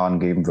Leitfaden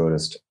geben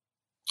würdest.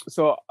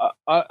 So,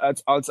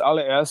 als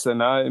allererste,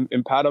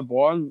 im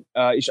Paderborn,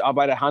 ich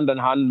arbeite Hand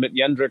in Hand mit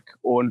Jendrik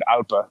und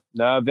Alpe.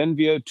 Wenn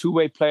wir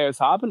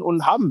Two-Way-Players haben,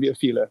 und haben wir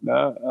viele,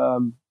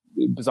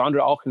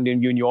 besonders auch in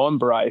dem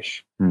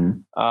Juniorenbereich,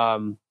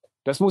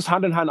 das muss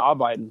Hand in Hand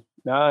arbeiten.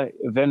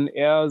 Wenn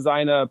er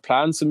seinen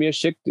Plan zu mir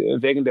schickt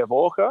wegen der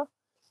Woche,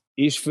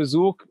 ich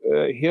versuche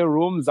hier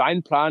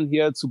seinen Plan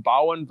hier zu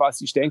bauen,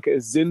 was ich denke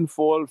ist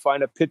sinnvoll für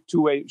eine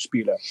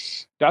Pit-Two-Way-Spieler.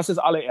 Das ist das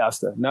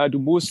allererste. Du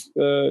musst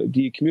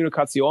die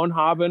Kommunikation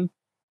haben,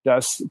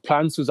 das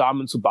Plan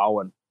zusammen zu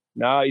bauen.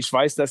 Na, ich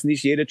weiß, dass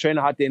nicht jeder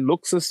Trainer hat den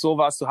Luxus,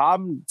 sowas zu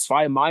haben,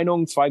 2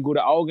 Meinungen, 2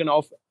 gute Augen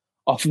auf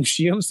dem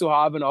Schirm zu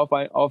haben,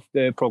 auf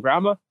die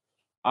Programme.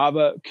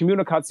 Aber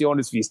Kommunikation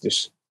ist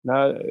wichtig.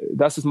 Na,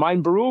 das ist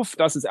mein Beruf,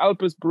 das ist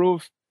Alpes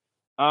Beruf.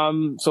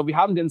 So, wir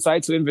haben den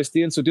Zeit zu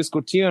investieren, zu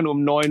diskutieren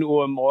um 9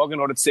 Uhr morgen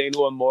oder 10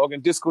 Uhr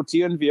morgen.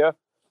 Diskutieren wir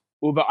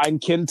über ein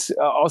Kind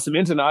aus dem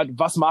Internat,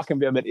 was machen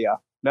wir mit ihr?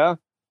 Ne?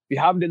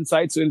 Wir haben den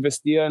Zeit zu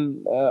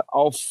investieren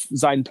auf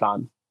seinen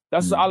Plan.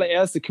 Das ist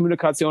allererste,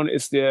 Kommunikation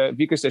ist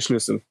wirklich der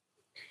Schlüssel.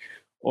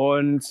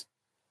 Und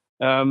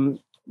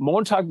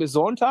Montag bis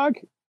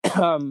Sonntag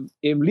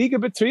im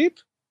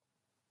Ligabetrieb,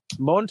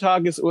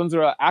 Montag ist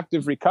unsere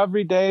Active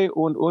Recovery Day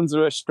und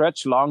unsere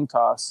Stretch Long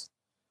Toss.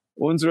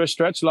 Unsere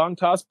Stretch Long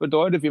Toss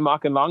bedeutet, wir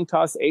machen Long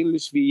Toss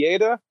ähnlich wie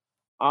jeder,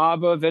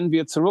 aber wenn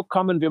wir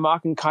zurückkommen, wir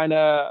machen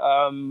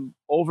keine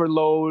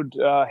Overload,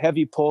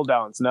 Heavy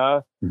Pull-Downs.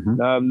 Ne?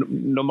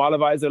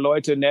 Normalerweise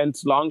Leute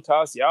nennt Long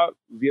Toss, ja,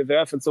 wir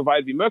werfen so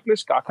weit wie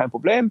möglich, gar kein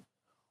Problem.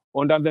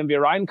 Und dann, wenn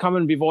wir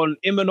reinkommen, wir wollen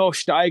immer noch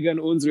steigern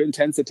unsere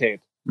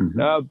Intensität.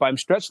 Beim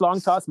Stretch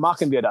Long Toss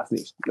machen wir das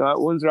nicht.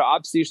 Unsere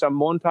Absicht am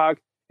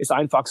Montag ist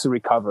einfach zu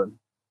recovern.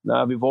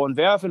 Wir wollen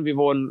werfen, wir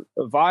wollen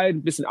weit,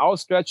 ein bisschen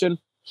ausstretchen.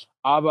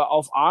 Aber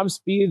auf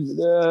Armspeed,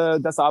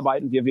 das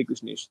arbeiten wir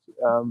wirklich nicht.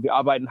 Wir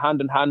arbeiten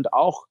Hand in Hand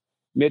auch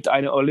mit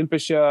einem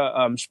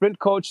olympischen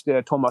Sprintcoach,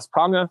 der Thomas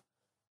Prange.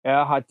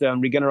 Er hat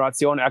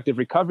Regeneration Active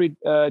Recovery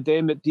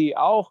Day mit die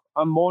auch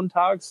am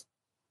Montags.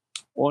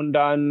 Und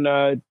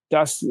dann,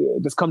 das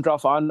kommt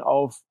drauf an,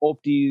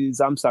 ob die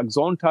Samstag,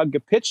 Sonntag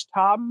gepitcht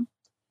haben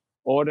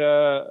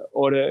oder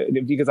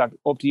wie gesagt,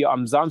 ob die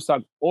am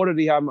Samstag oder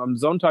die haben am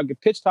Sonntag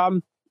gepitcht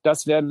haben.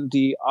 Das werden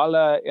die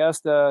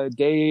allererste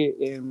Day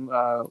im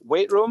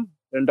Weight Room,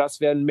 und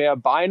das werden mehr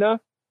Beine,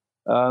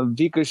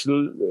 wirklich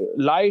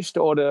leicht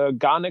oder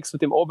gar nichts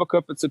mit dem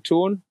Oberkörper zu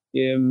tun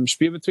im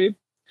Spielbetrieb.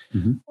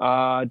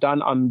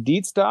 Dann am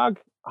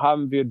Dienstag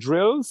haben wir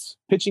Drills,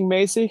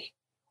 pitching-mäßig,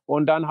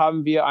 und dann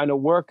haben wir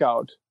eine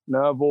Workout,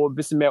 ne, wo ein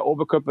bisschen mehr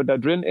Oberkörper da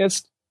drin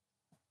ist.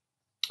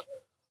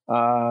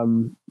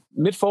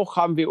 Mittwoch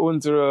haben wir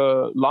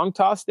unsere Long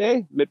Toss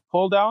Day mit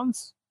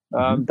Pull-Downs.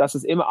 Das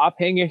ist immer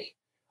abhängig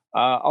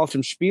auf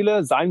dem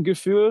Spieler, sein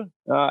Gefühl.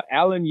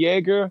 Alan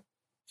Jäger,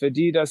 für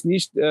die das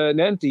nicht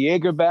nennt, die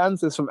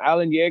Jäger-Bands ist von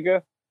Alan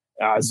Jäger.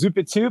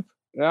 Super Typ.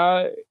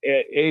 Ja,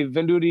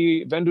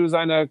 wenn du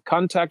seine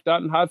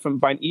Kontaktdaten hast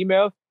bei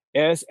E-Mail,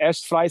 er ist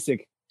echt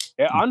fleißig.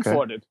 Er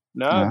antwortet,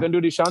 wenn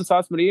du die Chance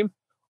hast mit ihm.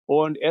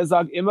 Und er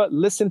sagt immer,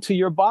 listen to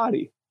your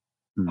body.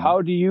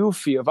 How do you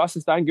feel? Was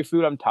ist dein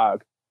Gefühl am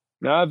Tag?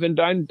 Na, wenn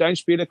dein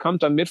Spieler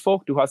kommt am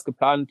Mittwoch, du hast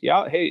geplant,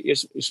 ja, hey, ihr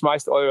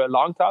schmeißt eure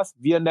Long Toss.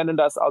 Wir nennen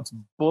das als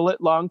Bullet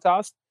Long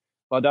Toss,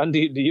 weil dann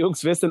die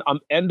Jungs wissen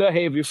am Ende,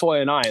 hey, wir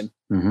feuern ein.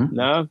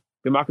 Na,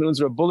 wir machen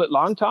unsere Bullet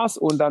Long Toss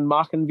und dann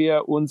machen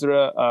wir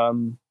unsere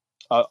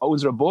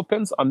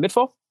Bullpens am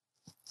Mittwoch.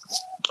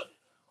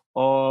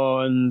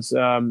 Und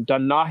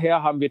dann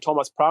nachher haben wir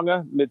Thomas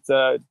Prange mit,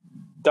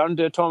 dann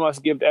der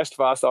Thomas gibt echt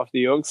was auf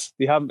die Jungs.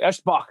 Die haben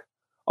echt Bock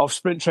auf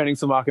Sprinttraining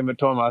zu machen mit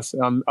Thomas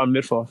am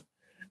Mittwoch.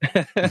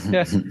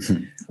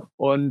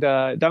 Und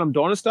dann am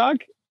Donnerstag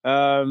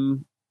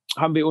haben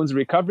wir unsere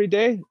Recovery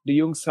Day. Die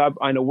Jungs haben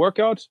eine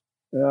Workout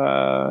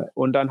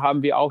und dann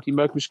haben wir auch die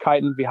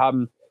Möglichkeiten, wir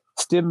haben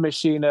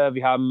Stimmaschine,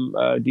 wir haben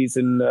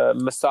diesen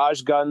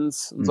Massage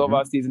Guns und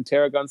sowas, diesen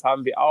Terra Guns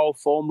haben wir auch,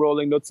 Foam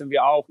Rolling nutzen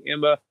wir auch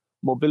immer,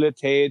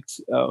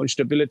 Mobilität und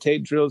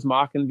Stabilität Drills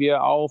machen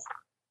wir auch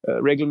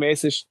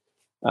regelmäßig.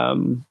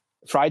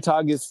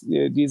 Freitag ist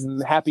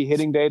diesen Happy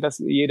Hitting Day, das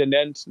jeder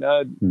nennt.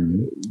 Ne?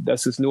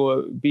 Das ist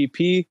nur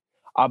BP,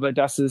 aber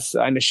das ist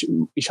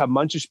ich habe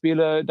manche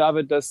Spieler,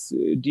 David,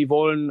 die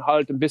wollen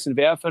halt ein bisschen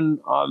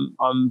werfen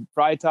am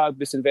Freitag, ein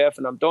bisschen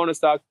werfen am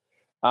Donnerstag.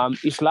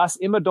 Ich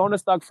lasse immer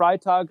Donnerstag,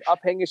 Freitag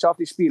abhängig auf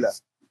die Spieler.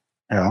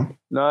 Ja.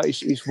 Na,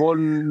 ich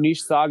wollte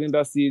nicht sagen,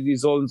 dass die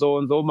sollen so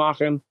und so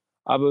machen,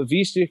 aber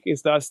wichtig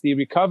ist, dass die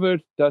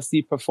recovered, dass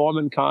die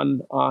performen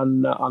kann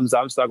am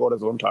Samstag oder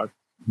Sonntag.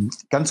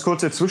 Ganz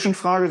kurze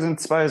Zwischenfrage sind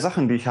 2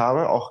 Sachen, die ich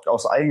habe, auch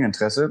aus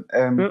Eigeninteresse.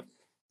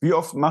 Wie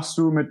oft machst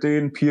du mit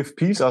den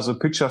PFPs, also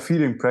Pitcher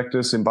Feeding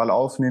Practice, den Ball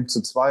aufnehmen,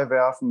 zu 2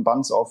 werfen,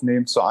 Bunts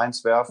aufnehmen, zu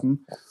 1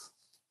 werfen?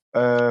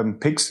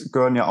 Picks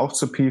gehören ja auch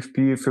zu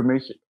PFP für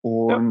mich.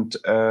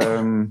 Und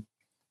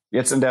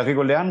jetzt in der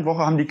regulären Woche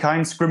haben die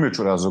keinen Scrimmage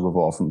oder so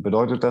geworfen.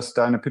 Bedeutet das,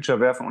 deine Pitcher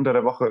werfen unter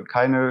der Woche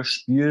keine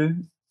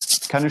Spiele?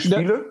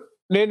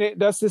 Nee,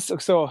 das ist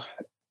so.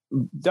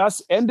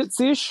 Das ändert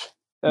sich.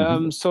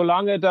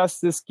 Solange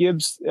es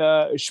gibt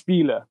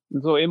Spiele.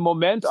 So im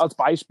Moment als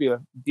Beispiel.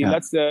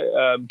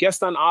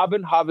 Gestern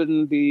Abend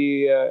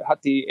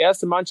hat die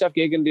erste Mannschaft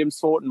gegen die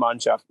zweite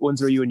Mannschaft,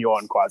 unsere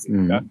Junioren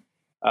quasi,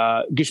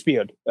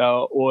 gespielt.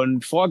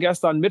 Und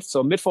vorgestern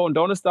Mittwoch und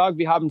Donnerstag,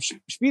 wir haben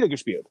Spiele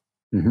gespielt.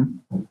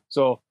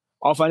 So,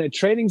 auf eine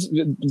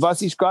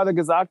was ich gerade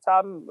gesagt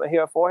habe,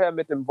 hier vorher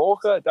mit dem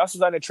Woche, das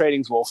ist eine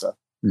Trainingswoche.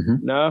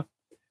 Ne?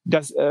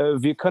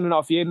 Wir können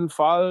auf jeden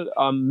Fall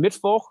am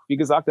Mittwoch, wie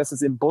gesagt, das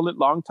ist im Bullet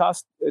Long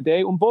Toss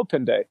Day und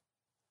Bullpen Day.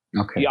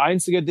 Okay. Die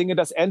einzige Dinge,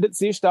 das endet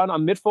sich dann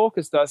am Mittwoch,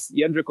 ist, dass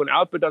Jendrik und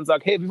Alpe dann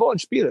sagen, hey, wir wollen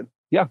spielen.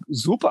 Ja,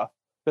 super.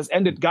 Das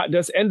endet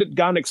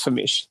gar nichts für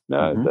mich,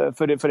 ne,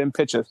 für den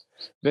Pitches.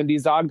 Wenn die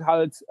sagen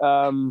halt,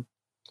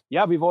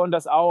 ja, wir wollen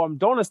das auch am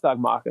Donnerstag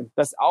machen,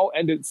 das auch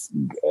endet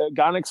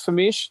gar nichts für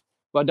mich,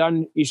 weil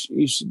dann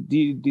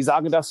die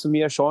sagen das zu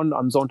mir schon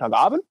am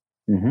Sonntagabend,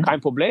 kein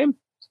Problem.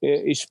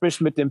 Ich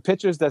sprich mit den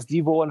Pitchers, dass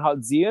die wollen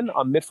halt sehen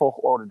am Mittwoch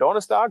oder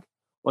Donnerstag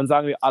und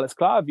sagen wir, alles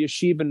klar, wir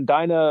schieben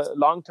deine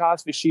Long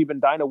Task, wir schieben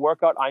deine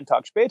Workout einen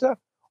Tag später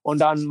und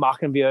dann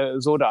machen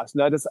wir so das.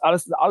 Ne? Das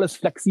ist alles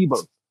flexibel.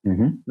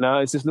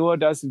 Na, es ist nur,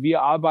 dass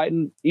wir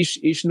arbeiten,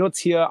 ich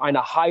nutze hier ein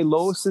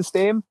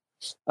High-Low-System,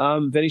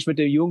 wenn ich mit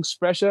den Jungs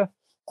spreche.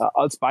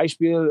 Als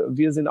Beispiel,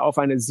 wir sind auf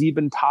eine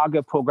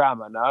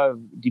 7-Tage-Programme.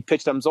 Die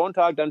pitcht am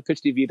Sonntag, dann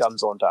pitcht die wieder am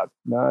Sonntag.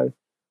 Na,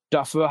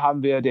 dafür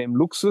haben wir den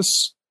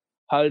Luxus,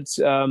 halt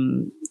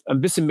ein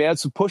bisschen mehr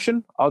zu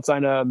pushen als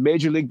eine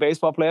Major League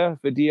Baseball Player.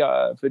 Für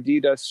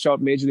die das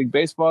schaut Major League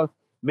Baseball.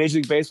 Major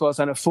League Baseball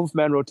ist eine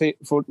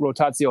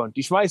 5-Man-Rotation.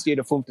 Die schmeißt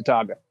jede 5.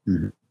 Tage.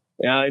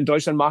 Ja, in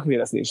Deutschland machen wir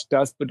das nicht.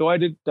 Das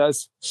bedeutet,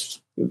 dass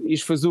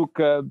ich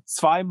versuche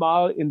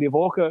 2-mal in die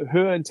Woche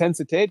höhere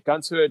Intensität,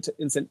 ganz höhere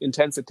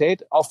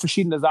Intensität auf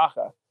verschiedene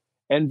Sachen.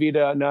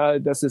 Entweder,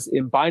 das ist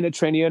im Beine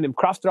trainieren, im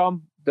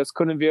Kraftraum, das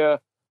können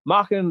wir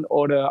machen,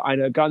 oder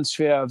eine ganz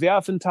schwer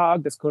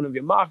Werfentag, das können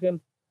wir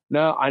machen.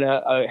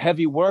 Eine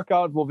Heavy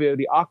Workout, wo wir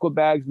die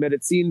Aquabags,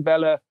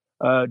 Medizinbälle,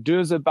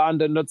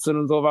 Dösebande nutzen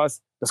und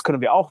sowas, das können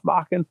wir auch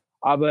machen.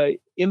 Aber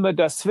immer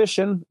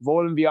dazwischen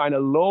wollen wir eine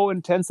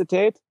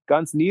Low-Intensität,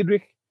 ganz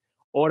niedrig,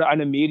 oder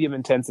eine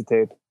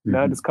Medium-Intensität.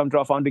 Das kommt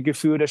drauf an, das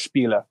Gefühl der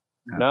Spieler.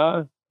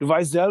 Ja. Du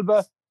weißt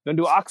selber, wenn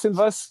du 18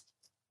 warst,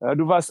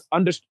 du warst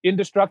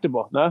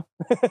indestructible. Ne?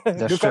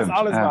 Du kannst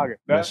alles machen. Ne?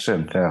 Das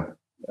stimmt, ja.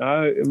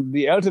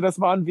 Je älter das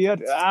man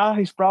wird,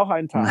 ich brauche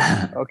einen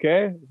Tag.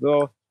 Okay,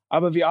 so.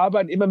 Aber wir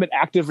arbeiten immer mit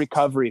Active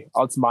Recovery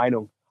als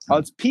Meinung.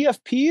 Als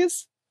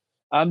PFPs,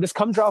 das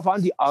kommt drauf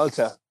an, die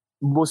Alter,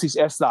 muss ich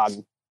erst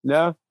sagen.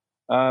 Ne?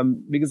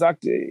 Wie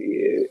gesagt,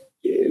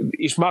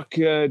 ich mag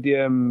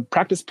die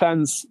Practice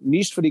Plans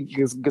nicht für die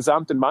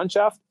gesamte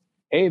Mannschaft.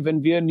 Hey,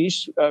 wenn wir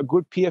nicht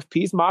gut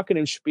PFPs machen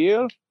im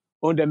Spiel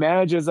und der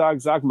Manager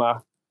sagt, sag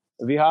mal,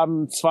 wir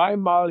haben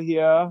 2-mal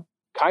hier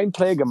kein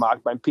Play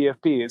gemacht beim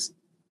PFPs.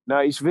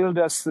 Na, ich will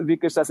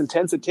wirklich das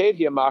Intensität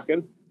hier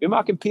machen. Wir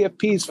machen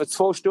PFPs für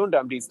 2 Stunden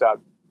am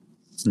Dienstag.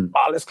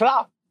 Alles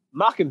klar,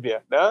 machen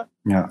wir. Ne?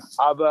 Ja.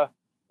 Aber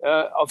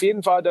auf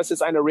jeden Fall, das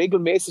ist eine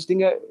regelmäßige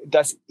Dinge,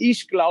 dass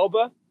ich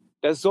glaube,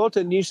 das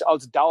sollte nicht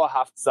als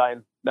dauerhaft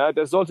sein. Ne?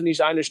 Das sollte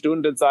nicht 1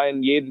 Stunde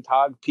sein, jeden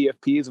Tag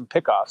PFPs und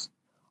Pickoffs.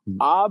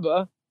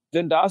 Aber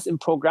wenn das im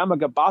Programm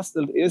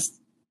gebastelt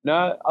ist,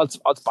 ne, als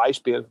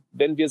Beispiel,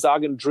 wenn wir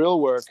sagen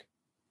Drillwork,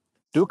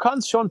 du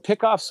kannst schon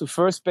Pickoffs zu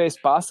First Base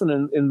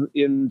basteln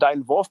in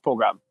dein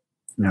Wurfprogramm.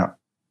 Ja.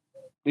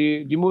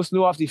 Die muss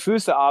nur auf die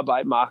Füße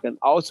Arbeit machen,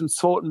 aus dem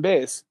 2.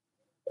 Base.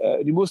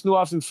 Die muss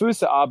nur auf den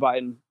Füßen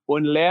arbeiten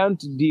und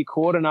lernt die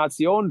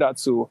Koordination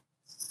dazu.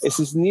 Es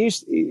ist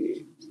nicht,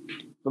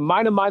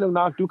 meiner Meinung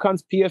nach, du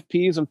kannst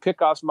PFPs und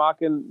Pickoffs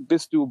machen,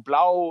 bist du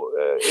blau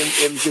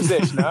im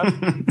Gesicht.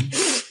 Ne?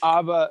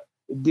 Aber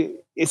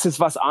es ist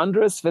was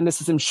anderes, wenn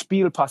es im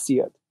Spiel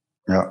passiert.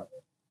 Ja.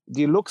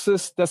 Die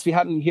Luxus, dass wir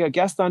hatten hier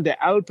gestern,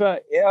 der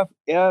Alpe,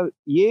 er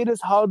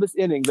jedes halbes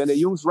Inning, wenn der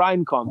Jungs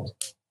reinkommt,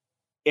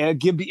 er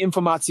gibt die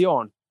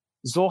Information.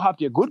 So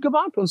habt ihr gut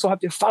gemacht und so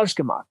habt ihr falsch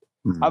gemacht.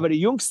 Aber die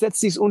Jungs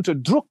setzen sich unter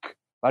Druck,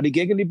 weil die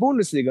gegen die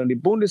Bundesliga, und die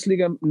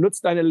Bundesliga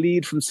nutzt eine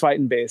Lead vom 2.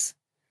 Base.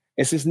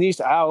 Es ist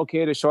nicht,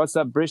 okay, der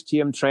Shortstop bricht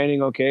hier im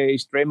Training, okay,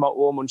 ich drehe mal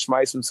um und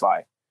schmeiße um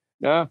 2.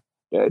 Ja?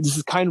 Das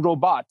ist kein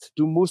Robot.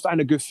 Du musst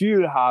ein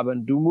Gefühl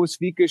haben. Du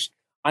musst wirklich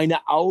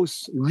eine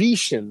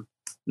Ausriechen.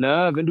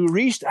 Ne? Wenn du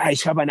riechst,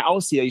 ich habe eine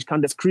Aus hier, ich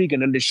kann das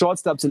kriegen, und die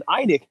Shortstops sind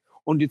einig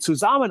und die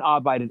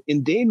zusammenarbeiten,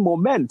 in dem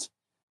Moment,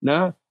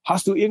 ne,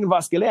 hast du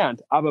irgendwas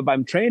gelernt. Aber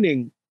beim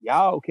Training,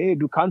 ja, okay,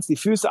 du kannst die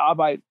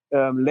Füßearbeit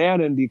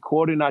lernen, die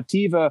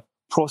koordinative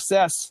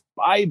Prozess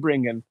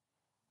beibringen.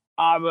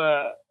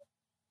 Aber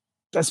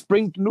das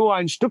bringt nur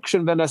ein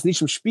Stückchen, wenn das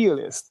nicht im Spiel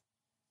ist.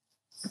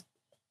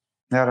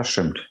 Ja, das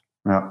stimmt.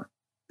 Ja.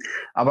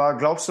 Aber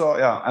glaubst du,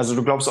 also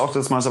du glaubst auch,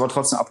 dass man es aber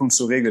trotzdem ab und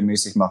zu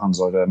regelmäßig machen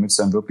sollte, damit es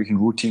dann wirklich ein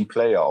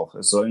Routine-Play auch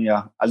ist. Es sollen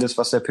ja, alles,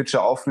 was der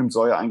Pitcher aufnimmt,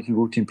 soll ja eigentlich ein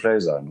Routine-Play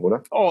sein,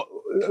 oder? Oh,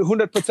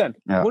 100%.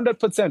 Ja.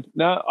 100%.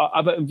 Ne?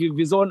 Aber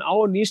wir sollen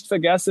auch nicht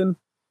vergessen,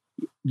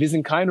 wir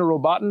sind keine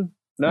Roboten,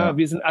 ne? Ja.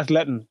 Wir sind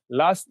Athleten.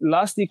 Lass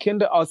die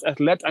Kinder als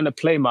Athlet eine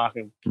Play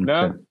machen. Okay.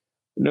 Ne?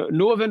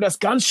 Nur wenn das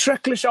ganz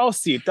schrecklich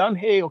aussieht, dann,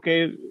 hey,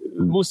 okay,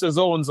 muss er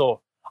so und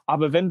so.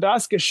 Aber wenn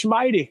das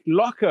geschmeidig,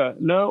 locker,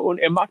 ne, und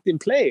er macht den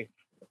Play,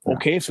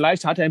 okay,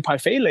 vielleicht hat er ein paar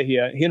Fehler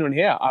hier, hin und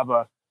her,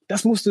 aber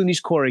das musst du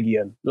nicht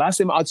korrigieren. Lass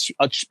ihn als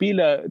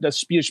Spieler das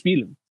Spiel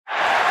spielen.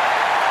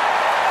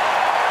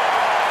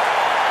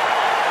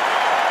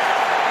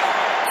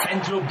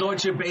 Fanclub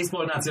Deutsche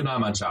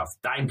Baseball-Nationalmannschaft.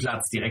 Dein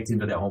Platz direkt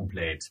hinter der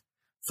Homeplate.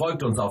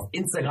 Folgt uns auf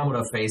Instagram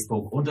oder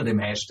Facebook unter dem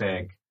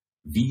Hashtag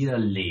Wir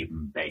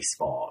leben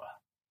Baseball.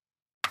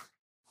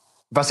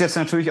 Was jetzt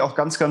natürlich auch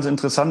ganz, ganz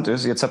interessant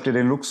ist, jetzt habt ihr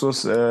den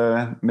Luxus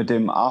mit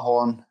dem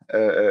Ahorn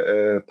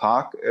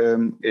Park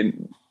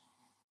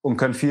und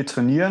könnt viel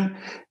trainieren.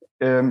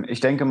 Ich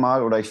denke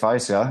mal, oder ich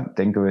weiß ja,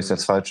 denke ist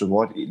das falsche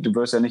Wort, du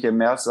wirst ja nicht im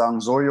März sagen,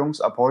 so Jungs,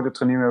 ab heute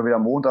trainieren wir wieder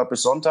Montag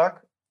bis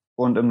Sonntag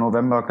und im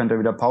November könnt ihr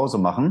wieder Pause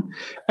machen.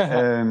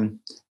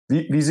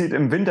 Wie sieht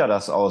im Winter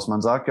das aus?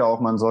 Man sagt ja auch,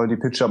 man soll die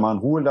Pitcher mal in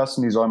Ruhe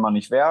lassen, die soll man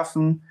nicht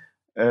werfen.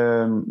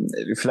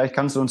 Vielleicht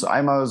kannst du uns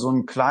einmal so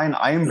einen kleinen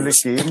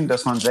Einblick geben,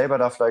 dass man selber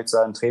da vielleicht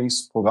sein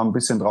Trainingsprogramm ein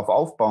bisschen drauf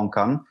aufbauen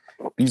kann.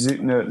 Wie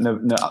sieht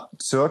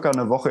circa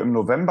eine Woche im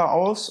November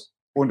aus?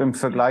 Und im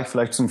Vergleich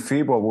vielleicht zum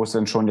Februar, wo es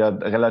dann schon ja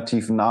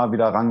relativ nah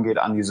wieder rangeht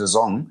an die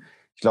Saison.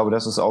 Ich glaube,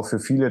 das ist auch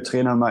für viele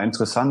Trainer mal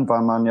interessant,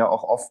 weil man ja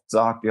auch oft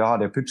sagt, ja,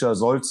 der Pitcher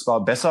soll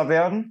zwar besser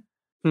werden,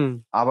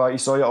 aber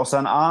ich soll ja auch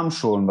seinen Arm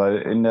schonen,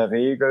 weil in der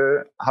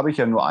Regel habe ich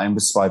ja nur 1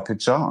 bis 2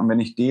 Pitcher und wenn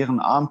ich deren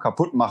Arm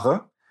kaputt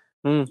mache,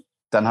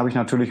 dann habe ich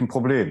natürlich ein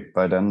Problem,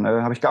 weil dann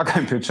habe ich gar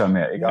keinen Pitcher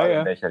mehr, egal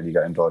in welcher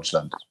Liga in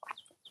Deutschland.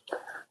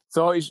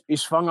 So,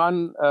 ich fange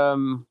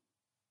an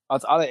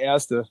als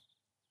allererste.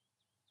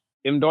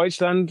 In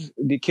Deutschland,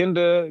 die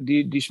Kinder,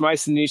 die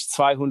schmeißen nicht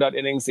 200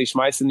 Innings, die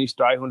schmeißen nicht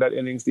 300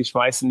 Innings, die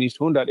schmeißen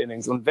nicht 100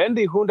 Innings. Und wenn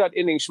die 100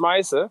 Innings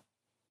schmeißen,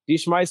 die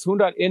schmeißt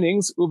 100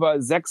 Innings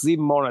über 6,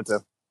 7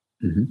 Monate.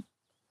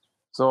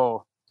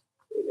 So,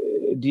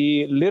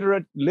 die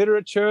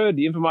Literature,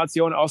 die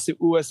Informationen aus den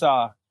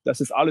USA, das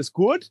ist alles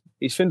gut.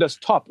 Ich finde das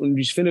top. Und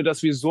ich finde,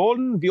 dass wir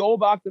sollten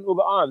beobachten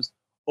über Arms.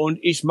 Und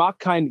ich mag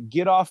kein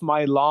Get off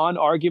my lawn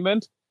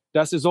Argument,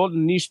 dass wir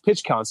sollten nicht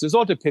Pitch Counts. Es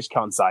sollte Pitch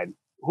Counts sein.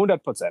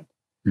 100%.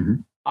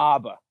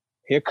 Aber,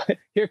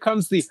 here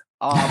comes the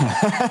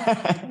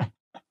Aber.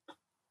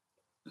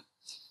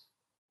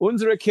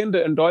 Unsere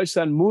Kinder in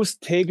Deutschland muss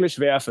täglich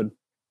werfen.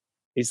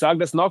 Ich sage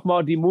das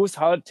nochmal, die muss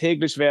halt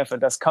täglich werfen.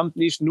 Das kommt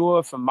nicht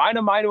nur von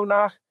meiner Meinung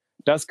nach,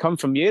 das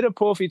kommt von jedem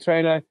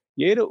Profi-Trainer,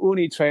 jeder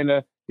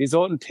Uni-Trainer, die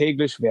sollten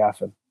täglich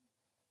werfen.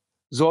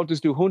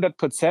 Solltest du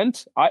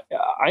 100%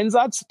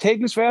 Einsatz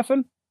täglich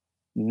werfen?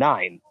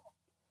 Nein.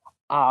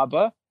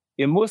 Aber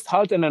ihr müsst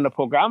halt in einem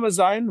Programm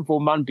sein, wo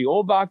man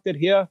beobachtet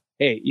hier,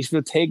 hey, ich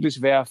will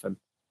täglich werfen.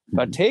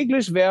 Weil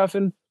täglich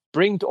werfen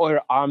bringt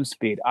euer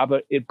Armspeed.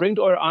 Aber ihr bringt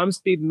euer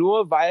Armspeed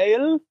nur,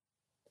 weil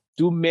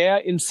du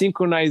mehr in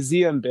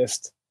Synchronisieren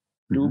bist.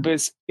 Du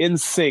bist in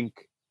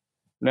Sync.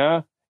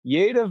 Ne?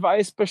 Jeder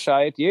weiß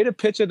Bescheid, jeder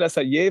Pitcher, das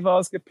hat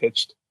jeweils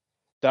gepitcht,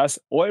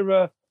 dass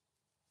eure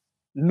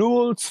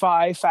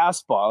 0-2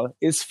 Fastball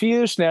ist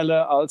viel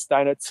schneller als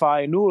deine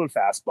 2-0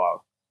 Fastball.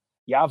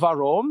 Ja,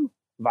 warum?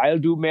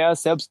 Weil du mehr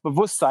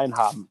Selbstbewusstsein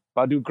haben,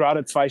 weil du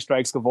gerade 2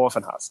 Strikes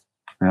geworfen hast.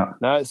 Ja.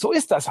 Na, so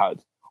ist das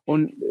halt.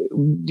 Und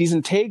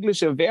diesen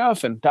täglichen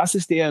Werfen, das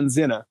ist deren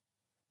Sinne,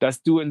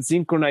 dass du in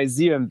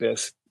Synchronisieren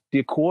bist.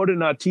 Der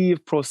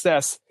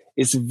Koordinativprozess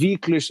ist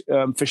wirklich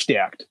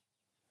verstärkt.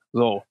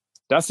 So,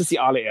 das ist die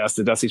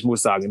allererste, dass ich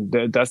muss sagen,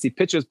 dass die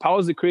Pitchers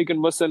Pause kriegen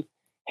müssen.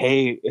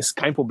 Hey, ist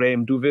kein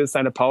Problem. Du willst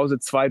eine Pause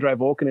 2-3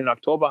 Wochen in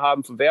Oktober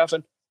haben vom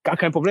Werfen? Gar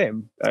kein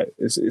Problem.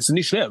 Es ist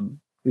nicht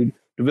schlimm.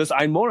 Du wirst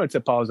 1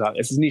 Monat Pause haben.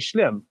 Es ist nicht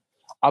schlimm.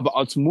 Aber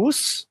als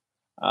Muss,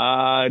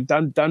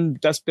 dann,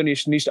 das bin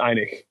ich nicht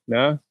einig.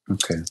 Ne?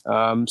 Okay.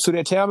 Zu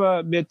der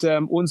Thema mit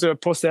unserem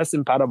Prozess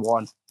in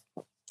Paderborn.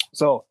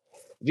 So,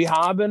 wir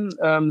haben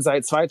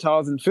seit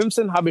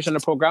 2015 habe ich ein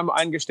Programm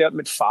eingestellt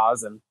mit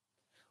Phasen.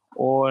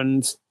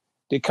 Und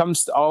du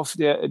kommst auf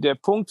der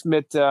Punkt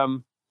mit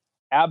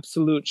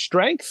Absolute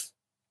Strength,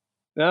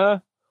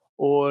 ne?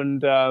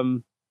 Und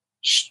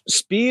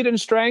Speed and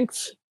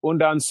Strength und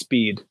dann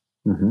Speed.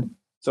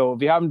 So,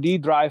 wir haben die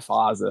 3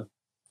 Phasen.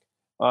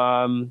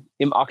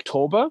 Im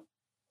Oktober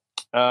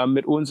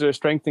mit unserem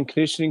Strength and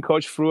Conditioning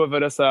Coach. Früher war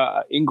das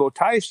Ingo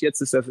Teich,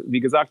 jetzt ist das, wie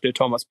gesagt, der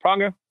Thomas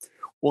Prange.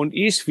 Und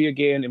wir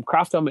gehen im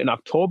Kraftraum in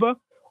Oktober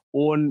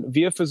und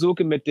wir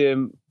versuchen mit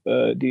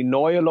die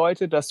neuen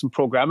Leute, dass zum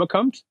Programm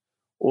kommt.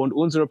 Und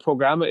unsere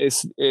Programme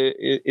ist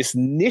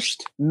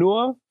nicht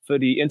nur für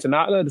die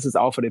Internatler, das ist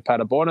auch für die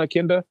Paderborner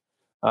Kinder.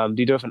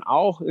 Die dürfen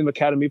auch im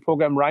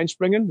Academy-Programm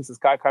reinspringen, das ist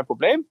gar kein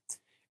Problem.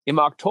 Im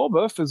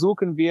Oktober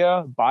versuchen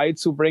wir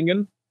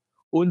beizubringen,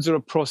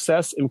 unseren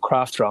Prozess im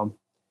Kraftraum.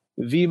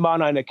 Wie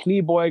man eine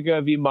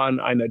Kniebeuge, wie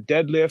man eine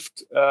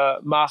Deadlift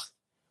macht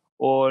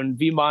und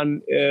wie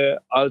man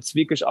als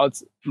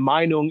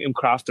Meinung im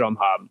Kraftraum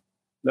haben.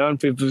 Ja,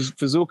 und wir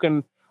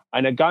versuchen,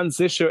 eine ganz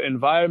sichere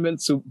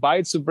Environment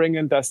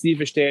beizubringen, dass die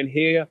verstehen,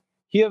 hier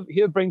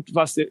bringt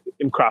was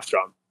im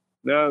Kraftraum.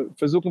 Ja,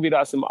 versuchen wir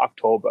das im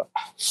Oktober.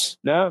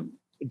 Ja,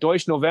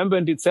 durch November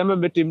und Dezember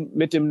mit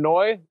dem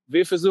Neu,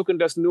 wir versuchen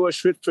das nur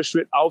Schritt für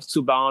Schritt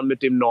aufzubauen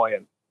mit dem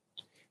Neuen.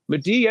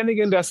 Mit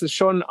diejenigen, dass es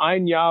schon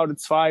 1 Jahr oder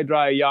 2,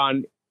 3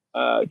 Jahren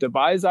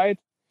dabei seid,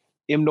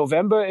 im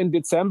November und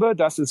Dezember,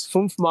 das ist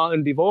 5-mal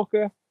in die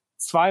Woche,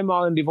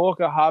 2-mal in die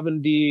Woche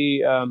haben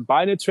die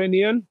Beine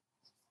trainieren,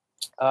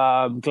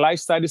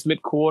 gleichzeitig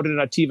mit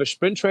koordinativer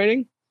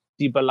Sprinttraining.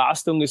 Die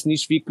Belastung ist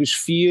nicht wirklich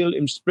viel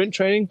im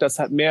Sprinttraining, das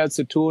hat mehr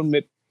zu tun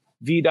mit,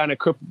 wie deine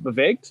Körper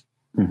bewegt.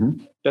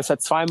 Das hat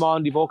 2-mal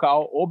in die Woche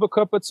auch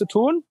Oberkörper zu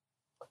tun.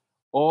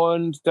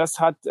 Und das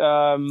hat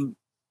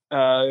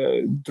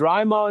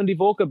 3-mal in die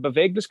Woche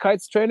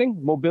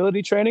Beweglichkeitstraining,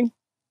 Mobility Training.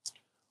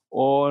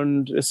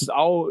 Und es ist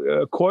auch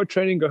Core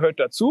Training gehört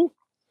dazu.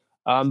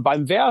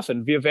 Beim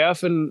Werfen, wir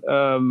werfen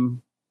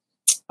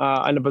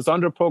eine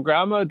besondere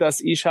Programme, das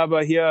ich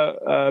habe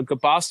hier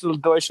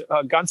gebastelt durch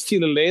ganz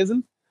viele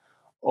Lesen.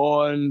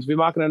 Und wir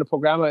machen eine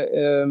Programme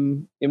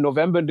im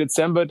November,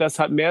 Dezember. Das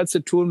hat mehr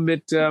zu tun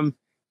mit,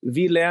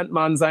 wie lernt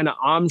man seinen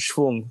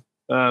Armschwung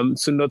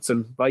zu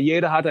nutzen. Weil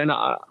jeder hat einen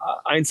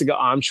einzigen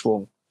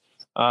Armschwung.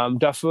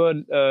 Dafür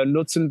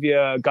nutzen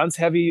wir ganz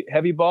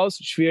Heavy Balls,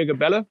 schwierige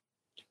Bälle.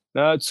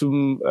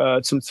 Zum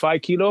 2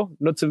 Kilo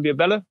nutzen wir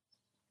Bälle.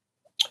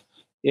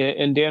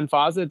 In deren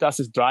Phase, das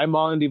ist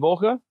 3-mal in die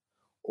Woche.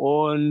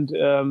 Und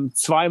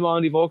 2-mal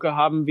in die Woche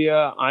haben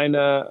wir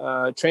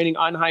eine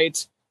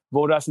Training-Einheit,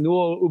 wo das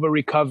nur über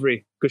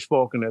Recovery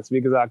gesprochen ist.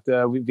 Wie gesagt,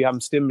 wir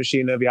haben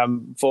Stimmaschine, wir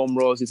haben Foam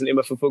Rolls, die sind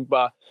immer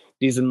verfügbar.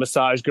 Diese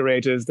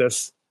Massagegeräte,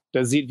 das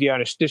sieht wie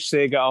eine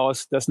Stichsäge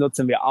aus, das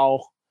nutzen wir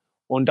auch.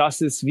 Und das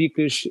ist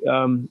wirklich,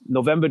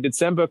 November,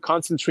 Dezember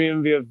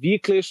konzentrieren wir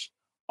wirklich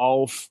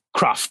auf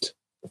Kraft.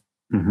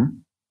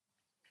 Mhm.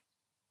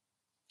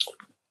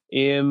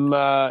 Im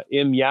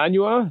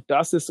Januar,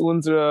 das ist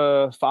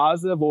unsere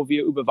Phase, wo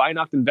wir über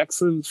Weihnachten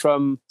wechseln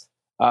von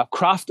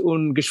Kraft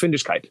und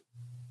Geschwindigkeit.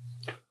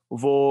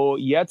 Wo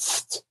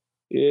jetzt,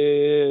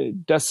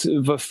 das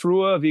war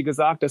früher, wie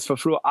gesagt, das war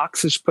früher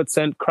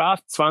 80%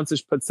 Kraft,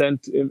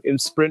 20% im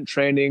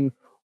Sprint-Training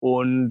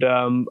und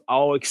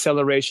auch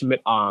Acceleration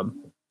mit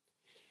Arm.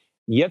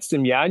 Jetzt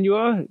im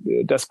Januar,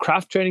 das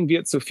Krafttraining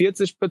wird zu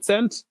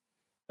 40%,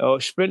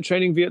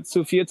 Sprinttraining wird zu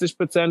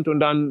 40% und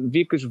dann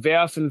wirklich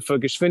Werfen für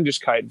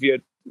Geschwindigkeit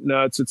wird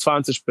zu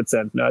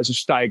 20%, also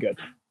steigert.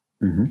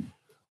 Mhm.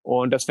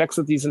 Und das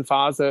wechselt diese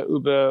Phase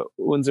über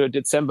unser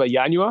Dezember,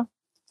 Januar.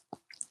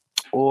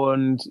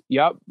 Und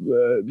ja,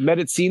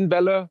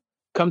 Medizinbälle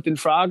kommt in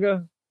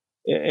Frage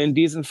in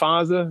dieser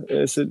Phase.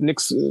 Es hat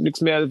nichts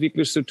mehr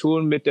wirklich zu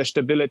tun mit der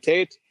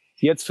Stabilität.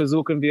 Jetzt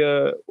versuchen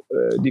wir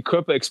die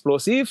Körper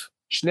explosiv,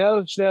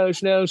 schnell,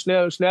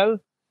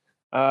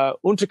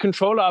 unter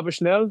Kontrolle, aber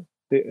schnell.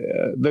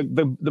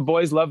 The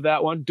boys love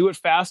that one. Do it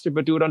faster,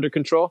 but do it under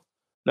control.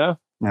 Ne?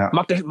 Ja.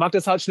 Mach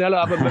das halt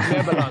schneller, aber mit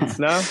mehr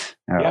Balance. Ne?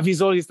 Ja, wie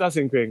soll ich das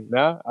hinkriegen?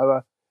 Ne?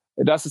 Aber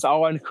das ist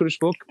auch ein cooles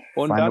Spruch.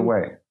 Und Find dann, a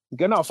way.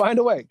 Genau, find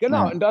a way.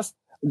 Genau. Ja. Und das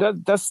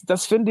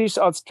finde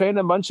ich als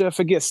Trainer manche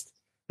vergisst.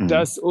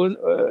 Mhm.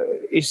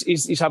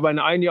 Ich habe einen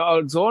 1 Jahr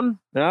alten Sohn,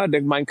 ja,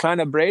 mein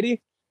kleiner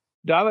Brady.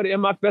 David, er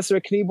macht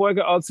bessere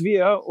Kniebeuge als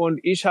wir und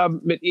ich habe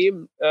mit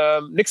ihm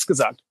nichts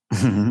gesagt.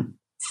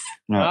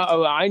 Ja,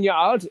 aber 1 Jahr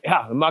alt,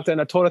 ja, macht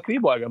eine tolle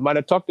Kniebeuge.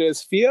 Meine Tochter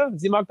ist 4,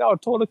 sie macht auch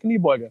tolle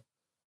Kniebeuge.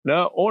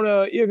 Ne,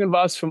 ohne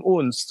irgendwas von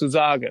uns zu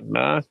sagen.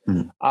 Ne?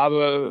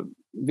 Aber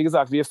wie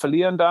gesagt, wir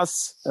verlieren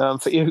das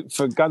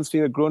für ganz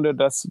viele Gründe.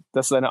 Das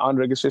ist eine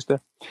andere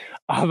Geschichte.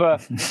 Aber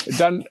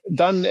dann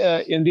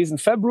in diesem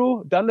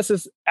Februar, dann ist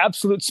es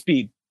absolut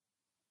Speed.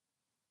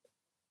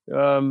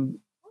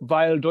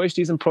 Weil durch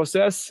diesen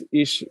Prozess,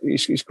 ich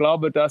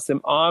glaube, dass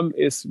im Arm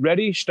ist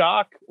ready,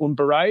 stark und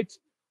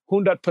bereit,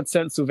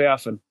 100% zu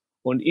werfen.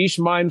 Und ich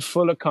meine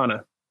volle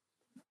Kanne.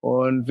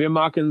 Und wir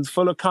machen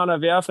volle Kanne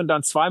werfen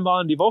dann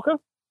 2-mal in die Woche.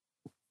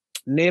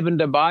 Neben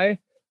dabei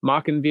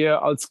machen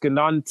wir als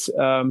genannt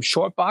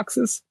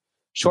Shortboxes.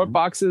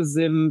 Shortboxes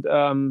sind,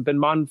 wenn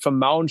man vom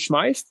Mount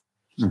schmeißt,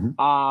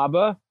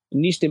 aber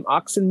nicht im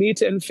 18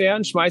 Meter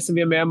entfernt, schmeißen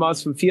wir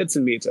mehrmals von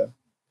 14 Meter.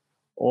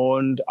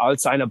 Und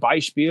als ein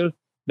Beispiel,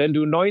 wenn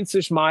du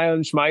 90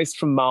 Meilen schmeißt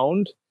vom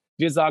Mount,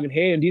 wir sagen,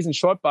 hey, in diesen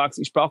Shortbox,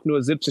 ich brauche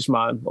nur 70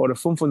 Meilen oder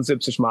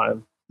 75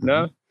 Meilen.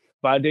 Ne?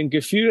 Weil den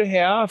Gefühl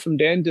her von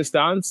der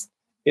Distanz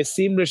ist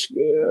ziemlich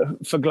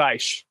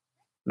Vergleich.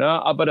 Ne?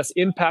 Aber das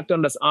Impact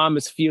an das Arm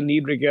ist viel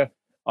niedriger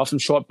auf dem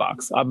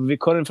Shortbox. Aber wir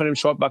können von dem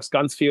Shortbox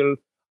ganz viel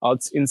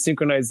als in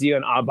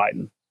Synchronisieren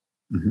arbeiten.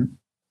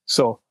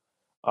 So.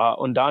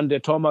 Und dann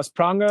der Thomas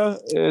Pranger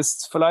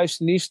ist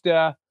vielleicht nicht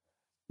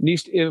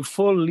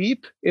voll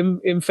lieb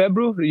im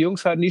Februar. Die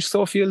Jungs haben nicht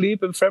so viel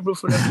lieb im Februar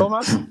von dem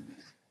Thomas.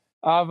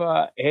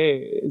 Aber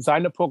hey,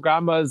 seine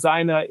Programme,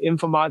 seine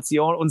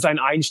Information und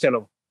seine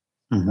Einstellung.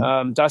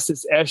 Das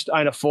ist echt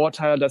ein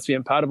Vorteil, dass wir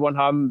in Paderborn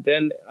haben.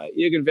 Wenn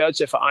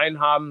irgendwelche Vereine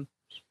haben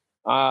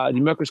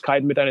die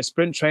Möglichkeit, mit einem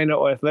Sprint-Trainer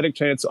oder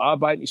Athletic-Trainer zu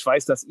arbeiten. Ich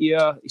weiß, dass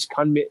ich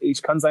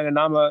kann seinen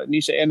Namen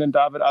nicht erinnern,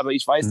 David, aber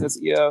ich weiß, dass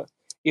ihr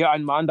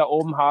einen Mann da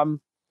oben haben.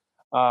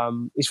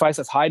 Ich weiß,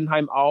 dass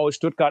Heidenheim auch,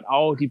 Stuttgart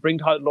auch, die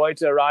bringt halt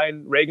Leute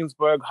rein,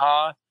 Regensburg,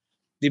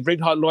 die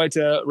bringt halt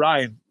Leute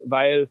rein,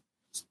 weil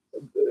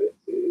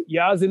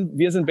ja,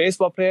 wir sind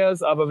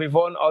Baseball-Players, aber wir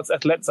wollen als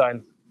Athlet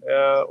sein.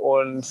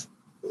 Und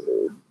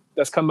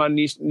das kann man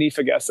nie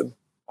vergessen.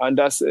 Und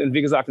das,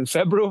 wie gesagt, im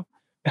Februar,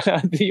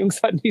 die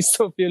Jungs hatten nicht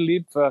so viel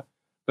lieb für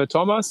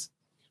Thomas.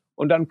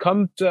 Und dann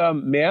kommt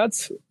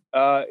März,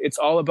 it's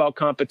all about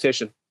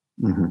competition.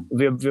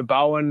 Wir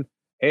bauen,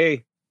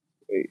 hey,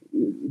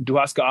 du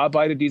hast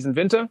gearbeitet diesen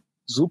Winter,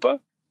 super.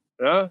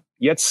 Ja,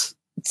 jetzt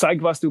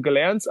zeig, was du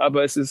gelernt hast,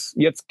 aber es ist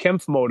jetzt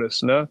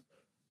Kämpfmodus. Ne?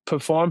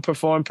 perform.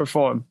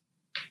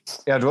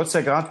 Ja, du hast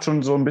ja gerade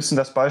schon so ein bisschen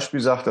das Beispiel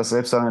gesagt, dass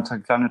selbst deine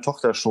kleine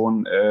Tochter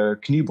schon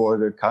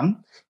Kniebeuge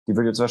kann. Die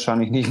wird jetzt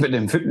wahrscheinlich nicht mit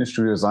im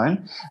Fitnessstudio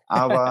sein.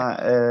 Aber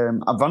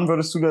ab wann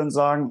würdest du denn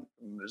sagen,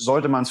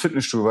 sollte man ins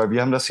Fitnessstudio? Weil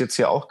wir haben das jetzt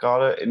hier auch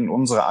gerade in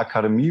unserer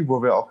Akademie,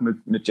 wo wir auch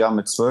mit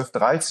 12-,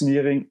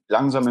 13-Jährigen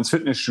langsam ins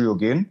Fitnessstudio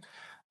gehen.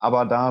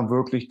 Aber da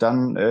wirklich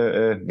dann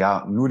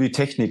nur die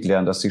Technik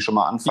lernen, dass sie schon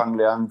mal anfangen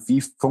lernen,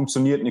 wie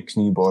funktioniert eine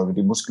Kniebeuge,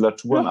 die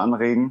Muskulaturen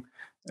anregen.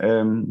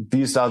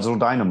 Wie ist da so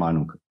deine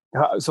Meinung?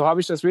 Ja, so habe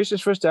ich das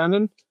richtig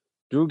verstanden.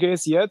 Du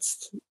gehst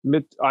jetzt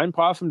mit ein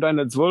paar von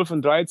deinen 12-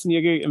 und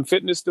 13-Jährigen im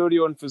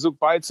Fitnessstudio und versuchst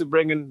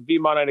beizubringen, wie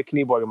man eine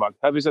Kniebeuge macht.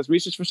 Habe ich das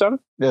richtig verstanden?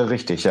 Ja,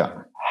 richtig,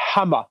 ja.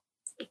 Hammer.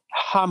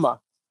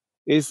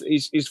 Ich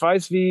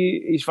weiß,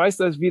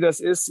 wie das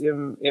ist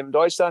in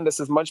Deutschland. Das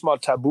ist manchmal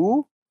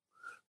tabu,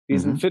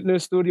 diesen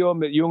Fitnessstudio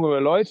mit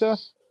jüngeren Leuten.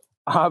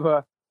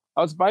 Aber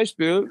als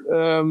Beispiel,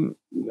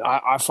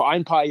 vor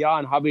ein paar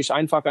Jahren habe ich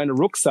einfach einen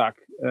Rucksack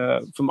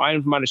von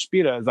einem meiner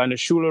Spieler, seine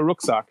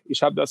Schule-Rucksack.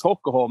 Ich habe das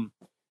hochgehoben.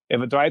 Er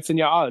war 13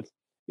 Jahre alt.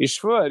 Ich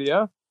schwöre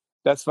dir,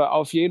 das war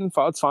auf jeden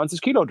Fall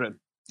 20 Kilo drin.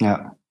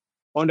 Ja.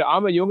 Und der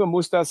arme Junge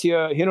muss das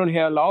hier hin und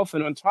her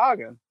laufen und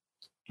tragen.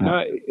 Ja.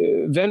 Na,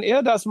 wenn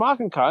er das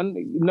machen kann,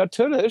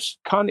 natürlich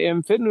kann er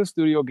im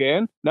Fitnessstudio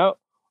gehen,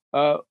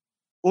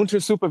 unter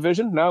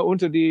Supervision,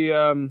 unter die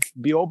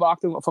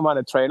Beobachtung von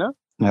meinem Trainer.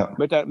 Ja.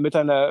 Mit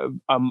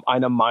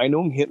einer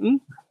Meinung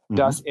hinten,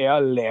 dass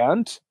er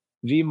lernt,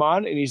 wie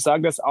man, und ich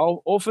sage das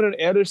auch offen und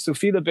ehrlich zu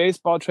viele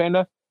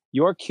Baseballtrainer,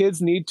 your kids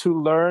need to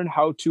learn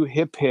how to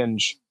hip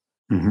hinge.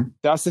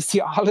 Das ist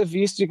die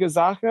allerwichtigste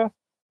Sache,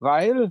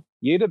 weil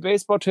jeder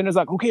Baseballtrainer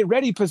sagt, okay,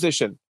 ready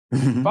position.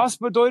 Was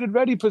bedeutet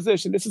ready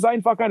position? Es ist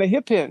einfach eine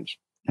hip hinge.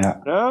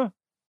 Ja?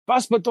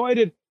 Was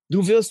bedeutet,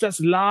 du willst das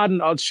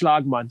laden als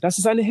Schlagmann? Das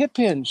ist eine hip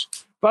hinge.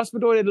 Was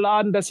bedeutet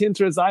laden das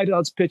hintere Seite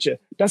als Pitcher?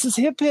 Das ist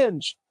hip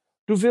hinge.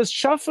 Du wirst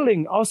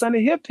Shuffling aus einer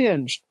hip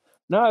hinge.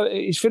 Na,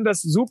 ich finde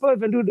das super,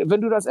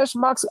 wenn du das echt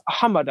magst.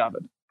 Hammer,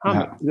 David.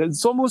 Hammer. Ja.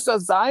 So muss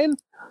das sein.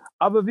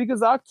 Aber wie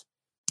gesagt,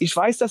 ich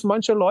weiß, dass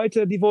manche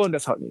Leute, die wollen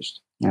das halt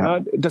nicht.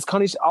 Ja. Das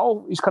kann ich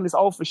kann es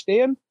auch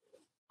verstehen.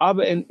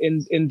 Aber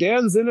in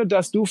deren Sinne,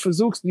 dass du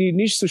versuchst, die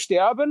nicht zu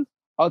sterben,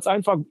 als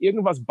einfach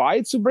irgendwas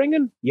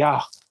beizubringen,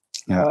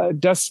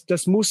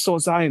 das muss so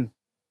sein.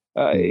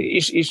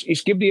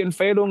 Ich gebe die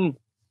Empfehlung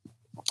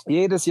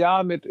jedes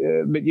Jahr mit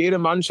jeder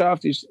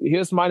Mannschaft.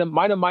 Hier ist meiner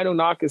Meinung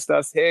nach ist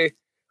das, hey,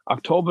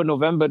 Oktober,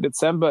 November,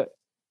 Dezember,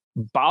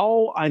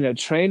 bau eine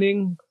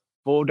Training,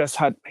 wo das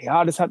hat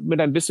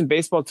mit ein bisschen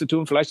Baseball zu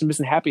tun, vielleicht ein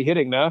bisschen Happy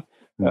Hitting,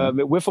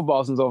 mit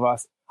Wiffleballs und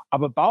sowas.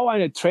 Aber bau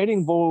eine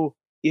Training, wo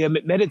ihr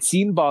mit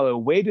Medizinball,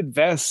 Weighted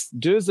Vest,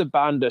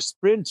 Dösebande,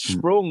 Sprint,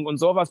 Sprung und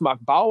sowas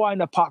macht. Bau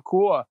eine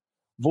Parcours,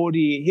 wo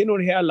die hin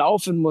und her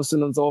laufen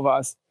müssen und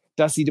sowas,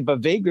 dass sie die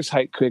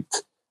Beweglichkeit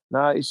kriegt.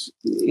 Na, ich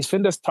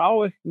finde das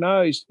traurig.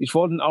 Na, ich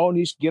wollte auch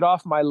nicht get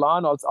off my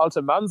lawn als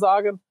alter Mann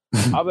sagen,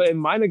 aber in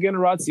meiner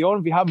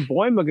Generation, wir haben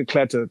Bäume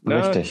geklettert.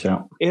 Ne? Richtig,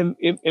 ja.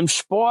 Im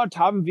Sport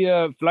haben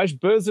wir vielleicht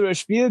bösere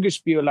Spiel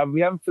gespielt, aber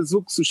wir haben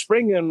versucht zu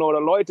springen oder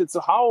Leute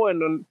zu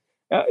hauen. Und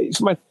ich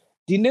meine,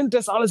 die nimmt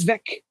das alles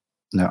weg.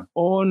 Ja.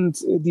 Und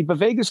die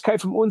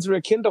Beweglichkeit von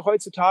unseren Kindern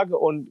heutzutage,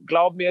 und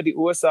glaub mir, die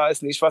USA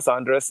ist nicht was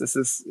anderes. Es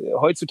ist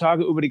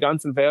heutzutage über die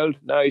ganze Welt,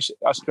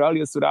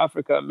 Australien,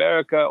 Südafrika,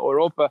 Amerika,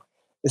 Europa,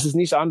 es ist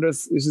nicht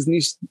anders,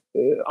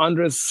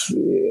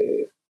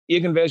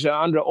 irgendwelcher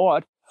anderer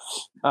Ort.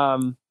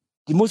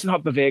 Die müssen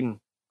halt bewegen.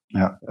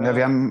 Ja,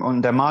 wir haben,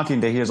 und der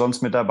Martin, der hier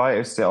sonst mit dabei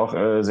ist, der auch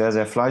sehr,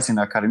 sehr fleißig in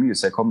der Akademie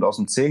ist, der kommt aus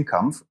dem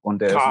Zehnkampf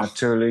und der ist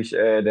natürlich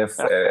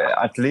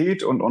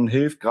Athlet und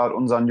hilft gerade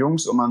unseren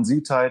Jungs, und man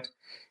sieht halt,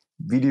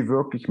 wie die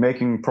wirklich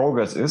making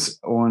progress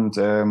ist. Und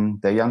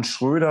der Jan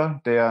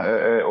Schröder,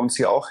 der uns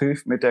hier auch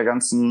hilft mit der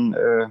ganzen, mit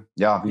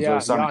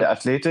der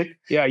Athletik.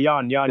 Ja,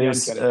 Jan.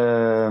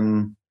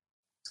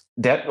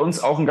 Der hat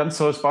uns auch ein ganz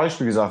tolles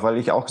Beispiel gesagt, weil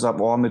ich auch gesagt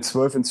habe, mit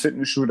 12 ins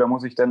Fitnessstudio, da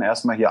muss ich dann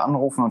erstmal hier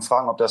anrufen und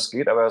fragen, ob das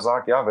geht. Aber er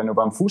sagt, wenn du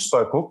beim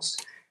Fußball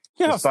guckst,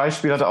 das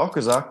Beispiel hat er auch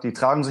gesagt, die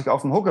tragen sich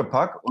auf dem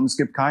Huckepack und es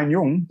gibt keinen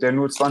Jungen, der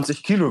nur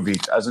 20 Kilo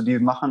wiegt. Also die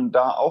machen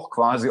da auch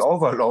quasi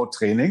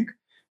Overload-Training.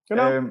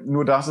 Genau.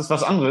 Nur das ist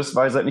was anderes,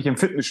 weil sie halt nicht im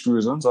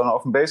Fitnessstudio sind, sondern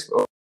auf dem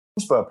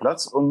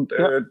Fußballplatz und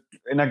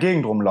in der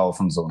Gegend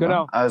rumlaufen. So,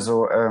 genau. Ne?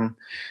 Also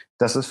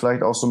das ist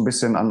vielleicht auch so ein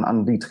bisschen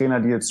an die Trainer,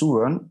 die hier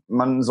zuhören.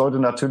 Man sollte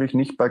natürlich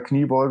nicht bei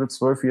Kniebeuge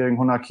 12-Jährigen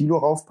 100 Kilo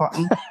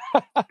raufpacken.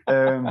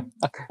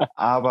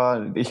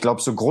 Aber ich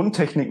glaube, so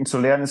Grundtechniken zu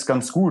lernen ist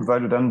ganz gut,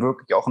 weil du dann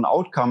wirklich auch ein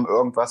Outcome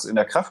irgendwas in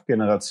der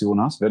Kraftgeneration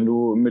hast. Wenn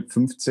du mit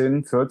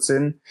 15,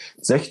 14,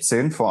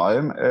 16 vor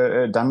allem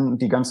dann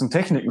die ganzen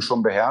Techniken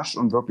schon beherrschst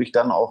und wirklich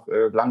dann auch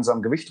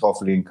langsam Gewicht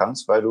drauflegen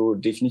kannst, weil du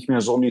dich nicht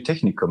mehr so um die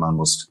Technik kümmern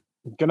musst.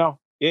 Genau.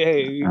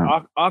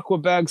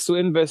 Aquabags zu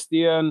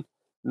investieren,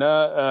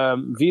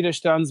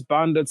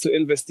 Widerstandsbande zu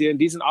investieren,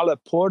 die sind alle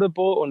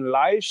portable und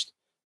leicht,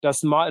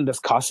 das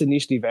kostet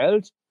nicht die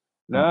Welt,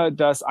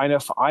 dass ein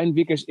Verein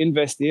wirklich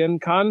investieren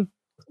kann.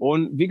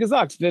 Und wie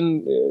gesagt,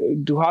 wenn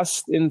du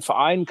hast im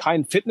Verein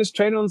keinen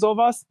Fitnesstrainer und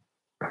sowas,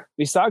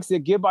 ich sag's dir,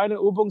 gib eine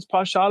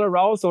Übungspauschale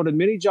raus oder einen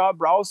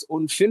Minijob raus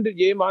und findet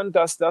jemand,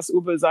 das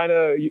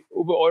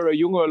über eure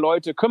junge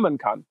Leute kümmern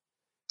kann.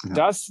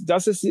 Ja.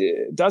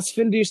 Das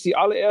finde ich die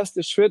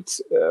allererste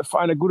Schritt für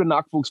eine gute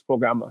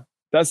Nachwuchsprogramme.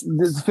 Das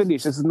finde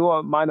ich. Das ist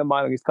nur meine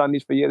Meinung. Ich kann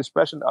nicht für jedes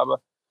sprechen,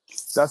 aber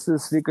das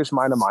ist wirklich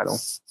meine Meinung.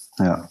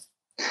 Ja.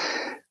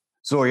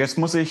 So, jetzt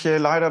muss ich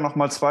leider noch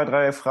mal 2,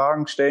 3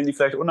 Fragen stellen, die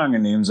vielleicht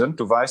unangenehm sind.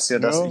 Du weißt ja,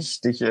 dass ich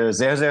dich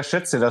sehr, sehr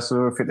schätze, dass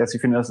ich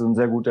finde, dass du ein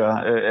sehr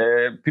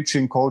guter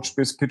Pitching-Coach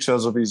bist, Pitcher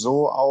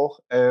sowieso auch.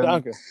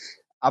 Danke.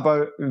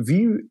 Aber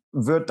wie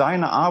wird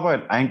deine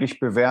Arbeit eigentlich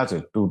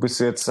bewertet? Du bist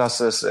jetzt,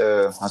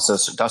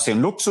 hast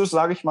den Luxus,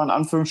 sage ich mal in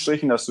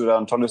Anführungsstrichen, dass du da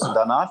ein tolles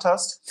Internat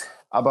hast.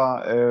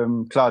 Aber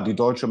klar, die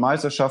deutsche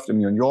Meisterschaft im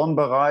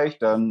Juniorenbereich,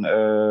 dann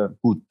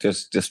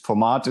das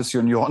Format des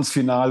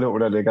Juniorensfinale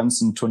oder der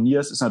ganzen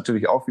Turniers ist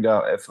natürlich auch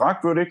wieder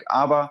fragwürdig.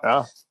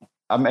 Aber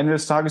am Ende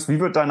des Tages, wie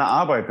wird deine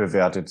Arbeit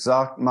bewertet?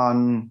 Sagt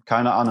man,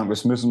 keine Ahnung,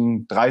 es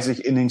müssen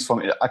 30 Innings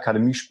von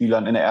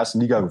Akademiespielern in der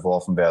ersten Liga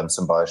geworfen werden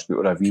zum Beispiel?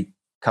 Oder wie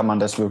kann man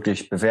das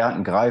wirklich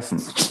bewerten,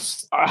 greifen?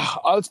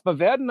 Als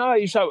Bewerter,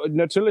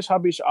 natürlich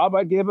habe ich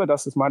Arbeitgeber,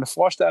 das ist meine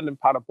Vorstand in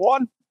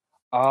Paderborn.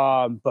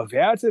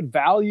 Bewerted,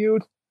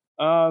 valued.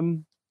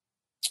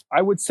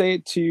 I would say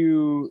it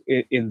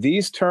in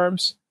these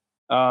terms.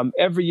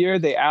 Every year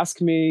they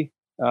ask me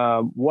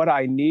what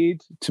I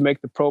need to make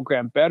the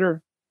program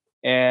better.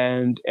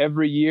 And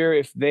every year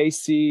if they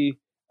see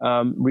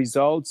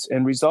results,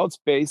 and results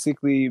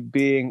basically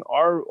being,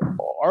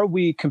 are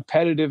we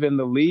competitive in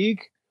the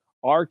league?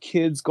 Are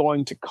kids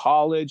going to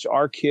college?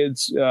 Are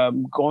kids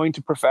going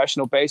to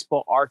professional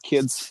baseball? Are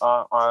kids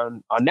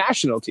on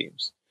national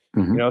teams?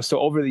 Mm-hmm. So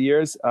over the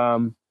years,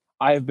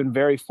 I have been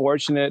very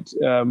fortunate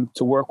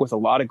to work with a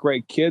lot of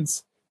great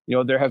kids.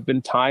 There have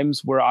been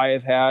times where I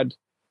have had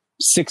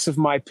 6 of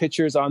my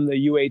pitchers on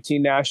the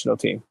U18 national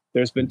team.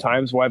 There's been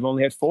times where I've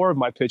only had 4 of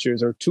my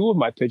pitchers or 2 of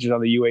my pitchers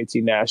on the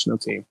U18 national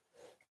team.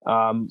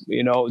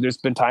 There's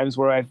been times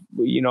where I've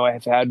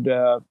had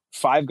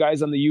 5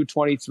 guys on the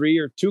U23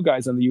 or 2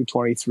 guys on the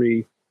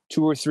U23,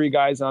 2 or 3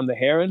 guys on the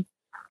Heron.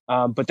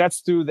 But that's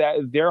through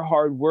their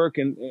hard work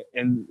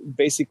and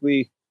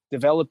basically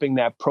developing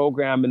that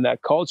program and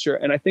that culture.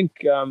 And I think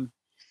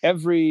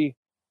every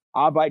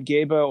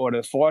Arbeitgeber or the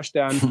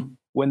Vorstand,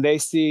 when they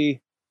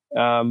see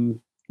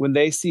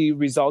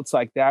results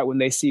like that, when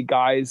they see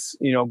guys,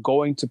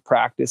 going to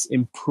practice,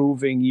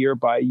 improving year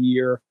by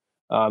year,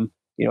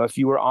 if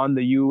you were on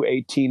the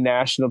U18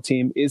 national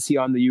team, is he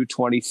on the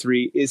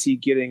U23? Is he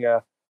getting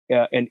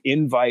an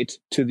invite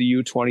to the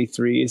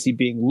U23? Is he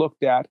being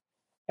looked at?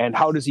 And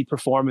how does he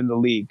perform in the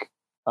league?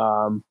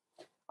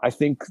 I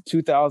think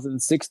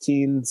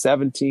 2016,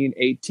 17,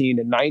 18,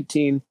 and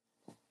 19,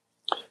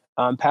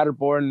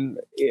 Paderborn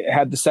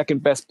had the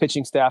second best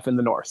pitching staff in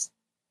the North.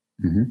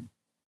 Mm-hmm.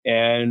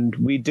 And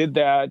we did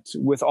that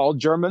with all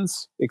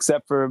Germans,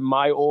 except for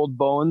my old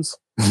bones,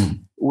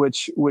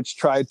 which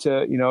tried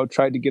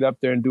to get up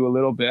there and do a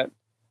little bit.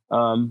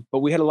 But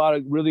we had a lot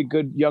of really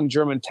good young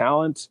German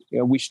talent.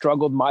 We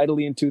struggled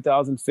mightily in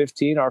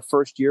 2015, our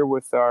first year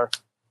with our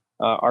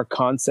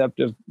concept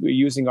of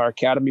using our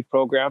academy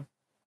program.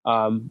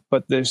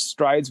 But the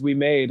strides we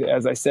made,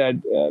 as I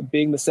said,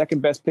 being the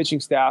second best pitching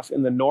staff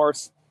in the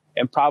North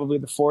and probably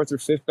the 4th or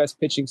 5th best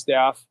pitching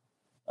staff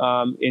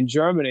in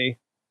Germany,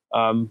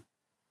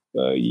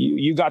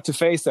 you got to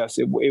face us.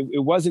 It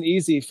wasn't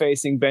easy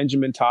facing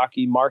Benjamin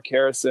Taki, Mark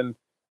Harrison.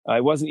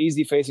 It wasn't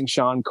easy facing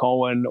Sean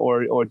Cohen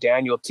or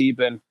Daniel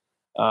Thieben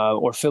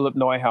or Philipp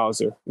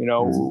Neuhauser.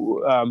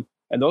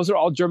 And those are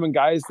all German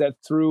guys that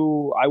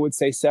threw, I would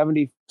say,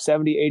 70,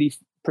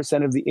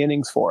 80% of the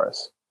innings for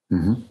us.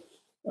 Mm-hmm.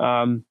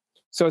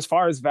 So as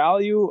far as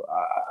value,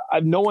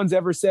 no one's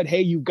ever said,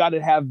 hey, you've got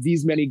to have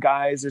these many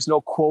guys. There's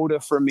no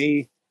quota for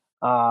me.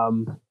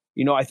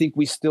 I think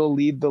we still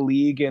lead the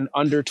league in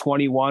under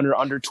 21 or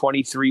under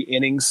 23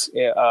 innings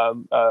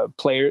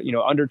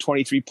under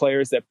 23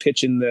 players that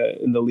pitch in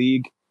the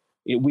league.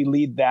 We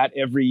lead that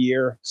every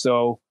year.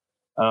 So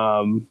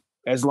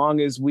as long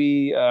as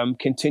we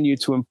continue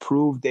to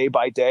improve day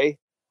by day,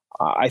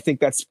 I think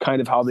that's kind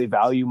of how they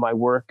value my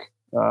work.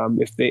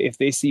 If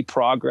they see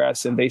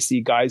progress and they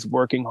see guys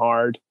working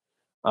hard,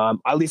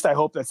 at least I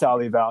hope that's how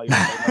they value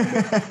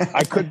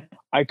it.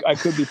 I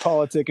could be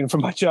politicking for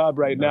my job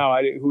right now.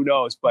 Who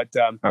knows? But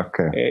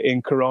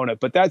in Corona,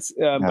 but that's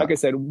like I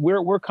said,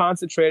 we're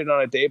concentrated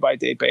on a day by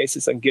day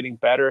basis on getting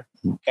better.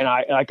 And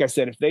like I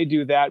said, if they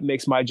do that, it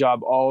makes my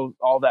job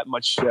all that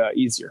much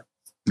easier.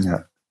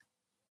 Ja.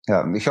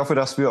 Ja, ich hoffe,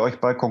 dass wir euch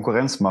bald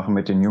Konkurrenz machen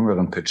mit den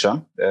jüngeren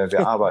Pitchern.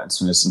 Wir arbeiten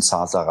zumindest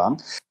hart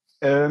daran.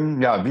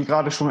 Wie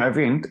gerade schon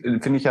erwähnt,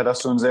 finde ich ja, dass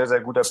du ein sehr,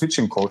 sehr guter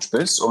Pitching-Coach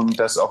bist und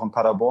dass auch in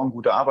Paderborn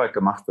gute Arbeit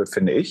gemacht wird,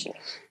 finde ich.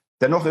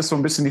 Dennoch ist so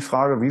ein bisschen die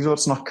Frage, wieso hat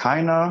es noch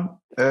kein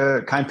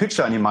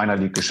Pitcher in die Minor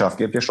League geschafft?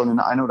 Ihr habt ja schon den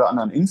einen oder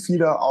anderen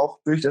Infielder auch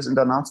durch das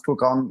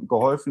Internatsprogramm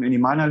geholfen, in die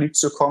Minor League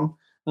zu kommen.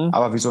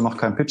 Aber wieso noch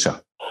kein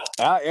Pitcher?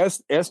 Ja,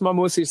 erstmal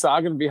muss ich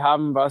sagen, wir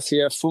haben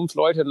 5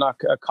 Leute nach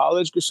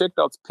College geschickt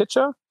als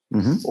Pitcher.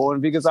 Mhm.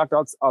 Und wie gesagt,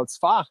 als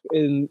Fach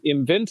im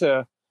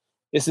Winter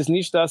ist es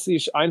nicht, dass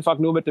ich einfach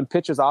nur mit den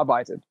Pitches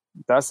arbeite.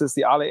 Das ist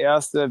die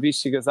allererste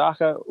wichtige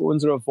Sache.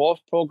 Unser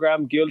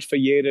Wolf-Programm gilt für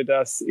jede,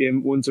 das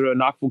in unsere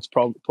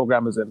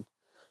Nachwuchsprogramme sind.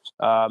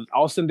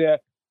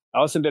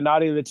 Außer der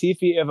Nadia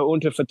Latifi, er war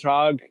unter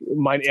Vertrag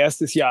mein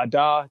erstes Jahr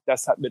da.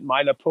 Das hat mit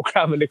meiner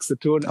Programme nichts zu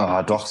tun.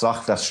 Ah, doch,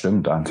 sag, das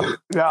stimmt einfach.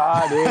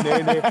 Ja,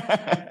 nee.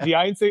 Die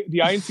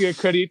einzige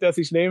Kredit, das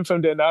ich nehme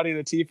von der Nadia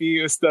Latifi,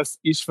 ist, dass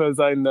ich für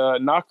seinen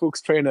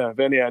Nachwuchstrainer,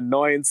 wenn er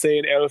 9,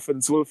 10, 11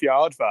 und 12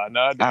 Jahre alt war.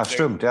 Ne?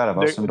 Stimmt, ja, da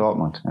warst du in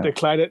Dortmund. Ja.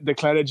 Der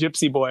kleine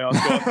Gypsy Boy aus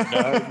Dortmund.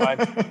 Ne? Ich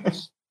meine,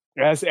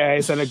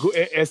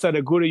 er ist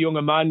ein guter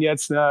junger Mann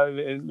jetzt,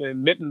 ne?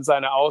 Mitten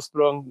seiner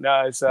Ausbildung.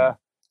 Ne?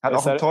 Hat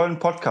auch einen tollen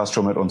Podcast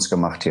schon mit uns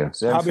gemacht hier.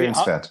 Sehr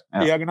empfehlenswert.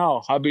 Ja,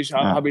 genau. Hab ich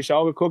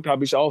auch geguckt,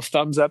 habe ich auch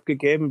Thumbs Up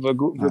gegeben. War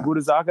eine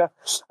gute Sache.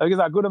 Wie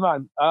gesagt, guter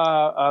Mann.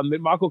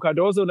 Mit Marco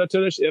Cardoso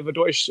natürlich. Er wird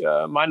durch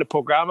meine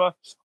Programme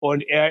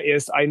und er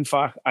ist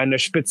einfach eine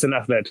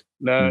Spitzenathlet.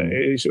 Ne?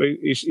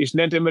 Ich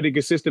nenne immer die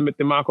Geschichte mit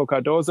dem Marco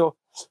Cardoso.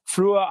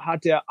 Früher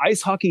hat er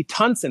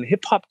Eishockey-Tanzen,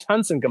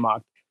 Hip-Hop-Tanzen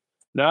gemacht.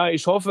 Na,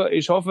 ich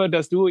hoffe,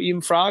 dass du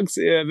ihm fragst,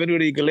 wenn du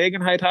die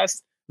Gelegenheit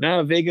hast,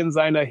 wegen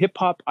seiner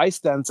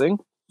Hip-Hop-Eisdancing.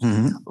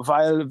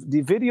 Weil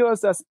die Videos,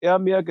 das er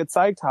mir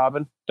gezeigt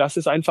haben, das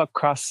ist einfach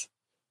krass.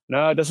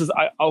 Das ist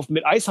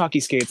mit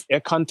Eishockey-Skates.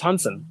 Er kann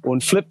tanzen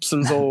und Flips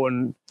und so.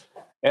 Und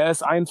er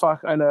ist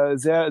einfach eine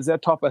sehr, sehr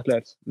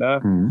Top-Athlet.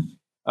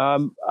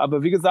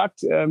 Aber wie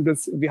gesagt,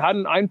 wir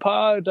hatten ein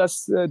paar,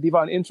 die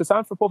waren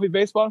interessant für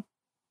Profi-Baseball.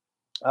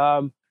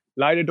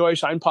 Leider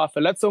durch ein paar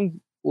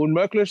Verletzungen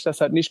unmöglich.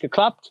 Das hat nicht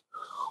geklappt.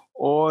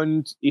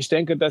 Und ich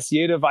denke, dass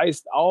jeder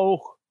weiß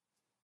auch,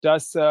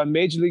 dass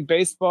Major League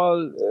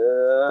Baseball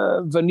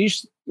war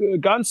nicht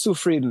ganz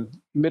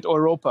zufrieden mit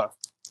Europa.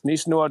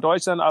 Nicht nur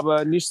Deutschland,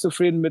 aber nicht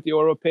zufrieden mit den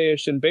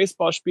europäischen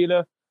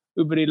Baseballspielern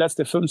über die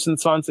letzten 15,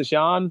 20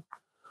 Jahren.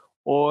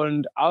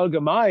 Und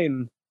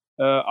allgemein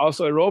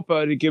aus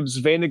Europa gibt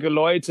es wenige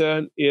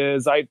Leute,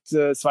 seit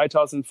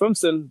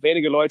 2015,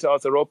 wenige Leute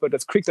aus Europa,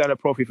 das kriegt einen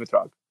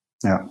Profivertrag.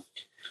 Ja.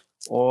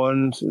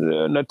 Und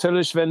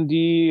natürlich, wenn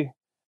die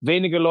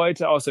wenige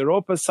Leute aus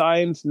Europa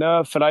signed,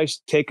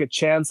 vielleicht take a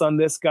chance on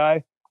this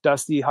guy,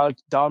 dass die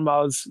halt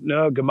damals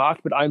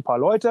gemacht mit ein paar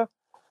Leute.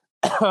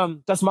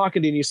 Das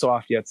machen die nicht so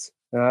oft jetzt.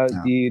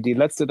 Die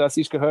letzte, das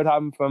ich gehört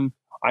habe von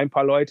ein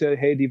paar Leute,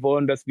 hey, die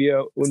wollen, dass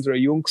wir unsere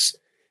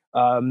Jungs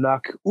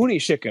nach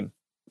Uni schicken.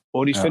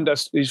 Und ich finde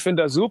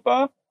das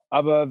super,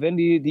 aber wenn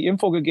die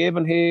Info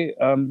gegeben, hey,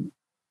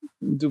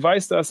 du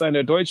weißt, dass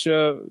eine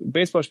deutsche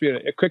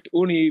Baseballspieler, er kriegt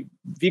Uni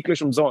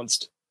wirklich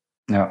umsonst.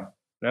 Ja.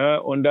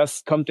 Und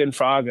das kommt in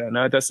Frage.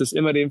 Das ist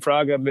immer die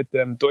Frage mit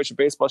dem deutschen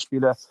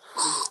Baseballspieler.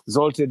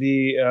 Sollte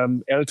die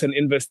Eltern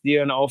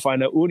investieren auf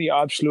einen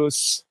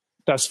Uni-Abschluss,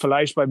 das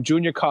vielleicht beim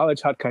Junior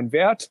College hat keinen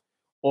Wert.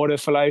 Oder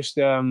vielleicht,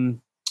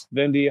 wenn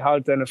die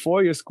halt eine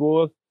Four-Year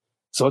School,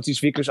 sollte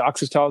ich wirklich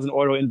 80.000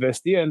 Euro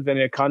investieren, wenn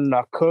er kann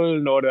nach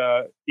Köln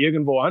oder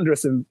irgendwo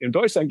anderes in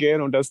Deutschland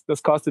gehen und das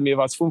kostet mir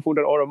was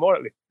 500 Euro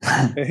monatlich.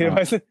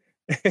 Weißt du?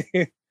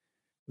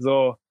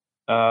 So,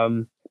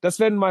 das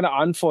werden meine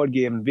Antwort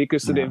geben.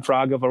 Wirklich zu der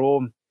Frage,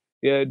 warum.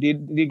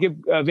 Die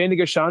gibt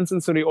wenige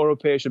Chancen zu den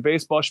europäischen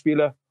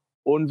Baseballspielern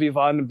und wir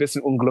waren ein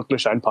bisschen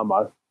unglücklich ein paar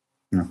Mal.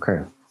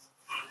 Okay.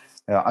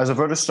 Ja, also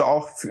würdest du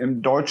auch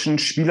im deutschen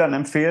Spielern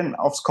empfehlen,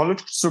 aufs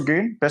College zu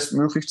gehen,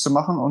 bestmöglich zu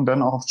machen und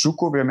dann auch auf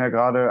JUCO? Wir haben ja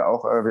gerade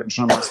auch, wir hatten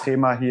schon mal das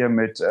Thema hier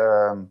mit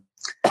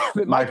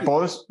Mike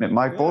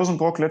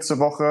Bosenbrook letzte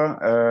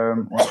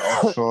Woche und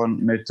auch schon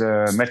mit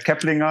Matt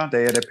Keplinger,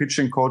 der ja der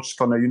Pitching Coach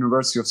von der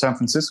University of San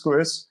Francisco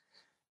ist.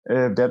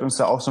 Der hat uns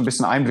da auch so ein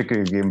bisschen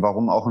Einblicke gegeben,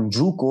 warum auch ein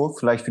JUCO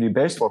vielleicht für die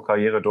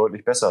Baseball-Karriere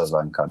deutlich besser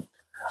sein kann.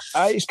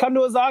 Ich kann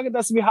nur sagen,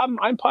 dass wir haben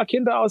ein paar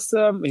Kinder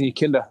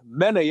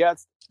Männer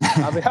jetzt,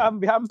 aber wir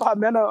haben ein paar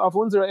Männer auf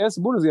unserer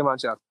ersten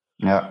Bundesliga-Mannschaft.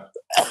 Ja.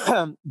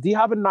 Die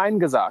haben Nein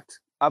gesagt,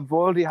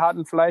 obwohl die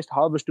hatten vielleicht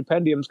halbe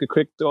Stipendiums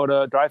gekriegt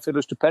oder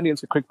dreiviertel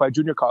Stipendiums gekriegt bei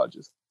Junior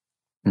Colleges.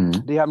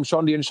 Die haben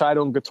schon die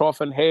Entscheidung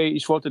getroffen, hey,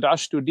 ich wollte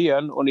das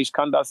studieren und ich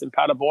kann das in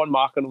Paderborn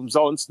machen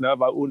umsonst,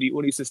 weil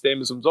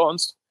Unisystem ist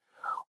umsonst.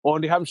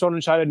 Und die haben schon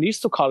entschieden,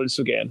 nicht zu College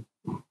zu gehen.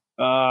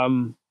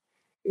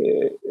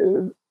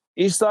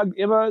 Ich sage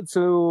immer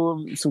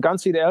zu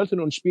ganz vielen Eltern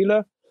und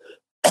Spieler,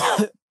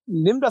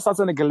 nimm das als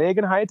eine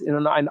Gelegenheit, in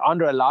einem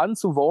anderen Land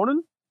zu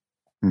wohnen,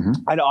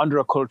 eine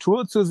andere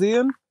Kultur zu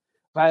sehen,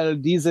 weil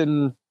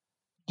diesen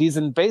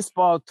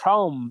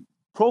Baseball-Traum,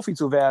 Profi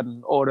zu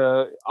werden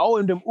oder auch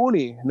in dem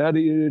Uni,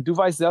 du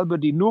weißt selber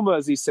die Nummer,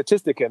 die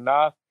Statistiken,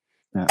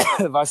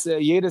 was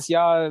jedes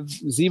Jahr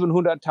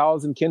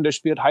 700.000 Kinder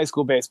spielt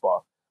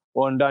Highschool-Baseball.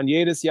 Und dann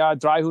jedes Jahr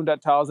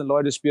 300.000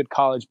 Leute spielt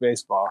College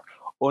Baseball.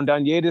 Und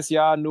dann jedes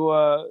Jahr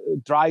nur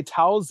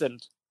 3.000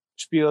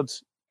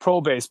 spielt Pro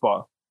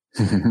Baseball.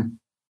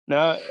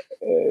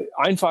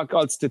 Einfach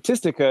als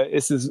Statistiker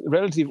ist es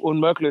relativ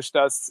unmöglich,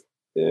 dass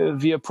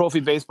wir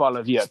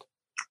Profi-Baseballer wird.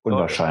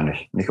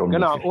 Unwahrscheinlich, nicht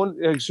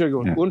unmöglich.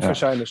 Genau,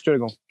 unwahrscheinlich,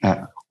 Entschuldigung.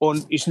 Ja.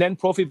 Und ich nenne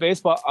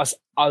Profi-Baseball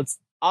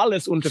als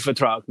alles unter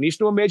Vertrag. Nicht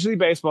nur Major League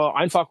Baseball,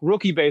 einfach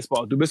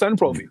Rookie-Baseball. Du bist ein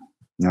Profi.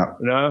 Ja.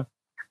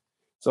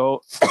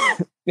 So,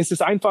 es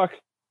ist einfach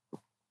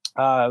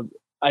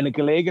eine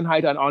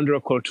Gelegenheit, eine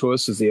andere Kultur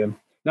zu sehen.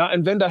 Na,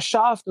 und wenn das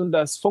schafft und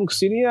das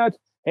funktioniert,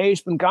 hey,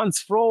 ich bin ganz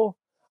froh,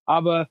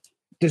 aber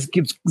das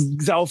gibt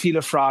sau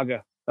viele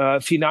Fragen,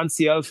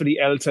 finanziell für die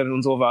Eltern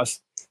und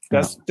sowas.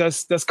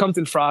 Das kommt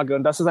in Frage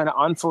und das ist eine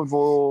Antwort,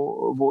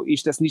 wo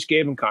ich das nicht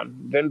geben kann.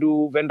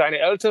 Wenn deine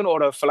Eltern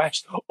oder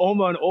vielleicht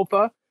Oma und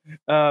Opa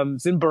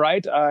sind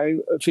bereit,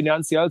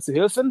 finanziell zu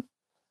helfen,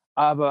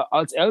 aber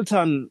als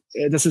Eltern,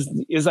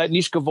 ihr seid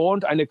nicht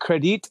gewohnt, einen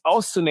Kredit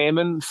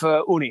auszunehmen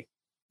für Uni.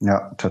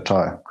 Ja,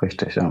 total,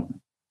 richtig, ja.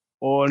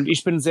 Und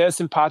ich bin sehr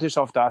sympathisch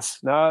auf das.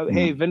 Na,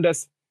 hey,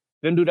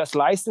 wenn du das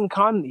leisten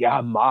kannst,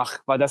 ja, mach,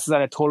 weil das ist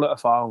eine tolle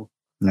Erfahrung.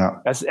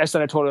 Ja. Das ist echt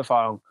eine tolle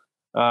Erfahrung.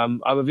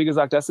 Aber wie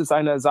gesagt, das ist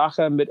eine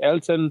Sache mit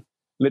Eltern,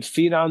 mit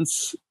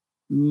Finanz.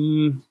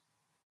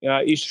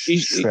 Ja,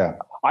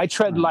 I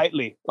tread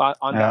lightly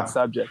on that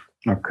subject.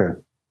 Okay.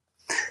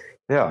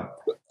 Ja.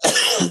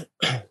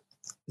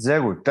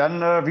 Sehr gut.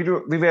 Dann,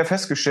 wie wir ja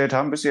festgestellt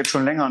haben, bist du jetzt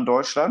schon länger in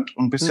Deutschland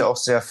und bist ja auch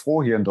sehr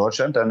froh hier in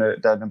Deutschland.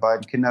 Deine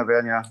beiden Kinder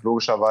werden ja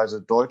logischerweise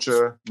einen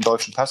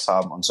deutschen Pass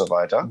haben und so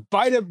weiter.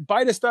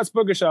 Beide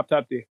Staatsbürgerschaft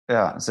habt ihr.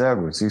 Ja, sehr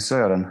gut. Siehst du,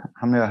 ja, dann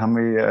haben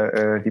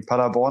wir die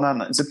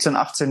Paderborner in 17,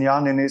 18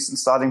 Jahren den nächsten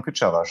Starting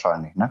Pitcher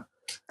wahrscheinlich, ne?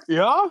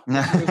 Ja,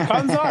 das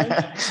kann sein.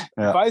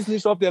 Ja. Ich weiß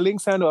nicht, ob der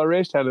Linkshänder oder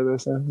Rechtshänder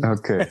ist.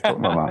 Okay,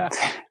 gucken wir mal.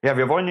 Ja,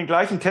 wir wollen den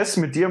gleichen Test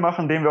mit dir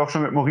machen, den wir auch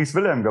schon mit Maurice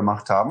Wilhelm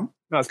gemacht haben.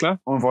 Alles klar.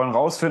 Und wollen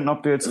rausfinden,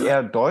 ob du jetzt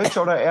eher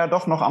Deutscher oder eher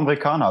doch noch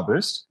Amerikaner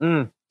bist.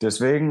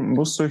 Deswegen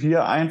musst du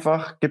hier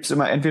einfach, gibt's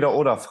immer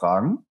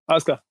Entweder-oder-Fragen.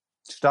 Alles klar.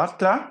 Start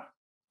klar?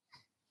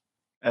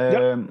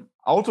 Ja.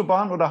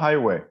 Autobahn oder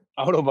Highway?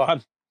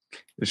 Autobahn.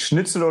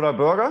 Schnitzel oder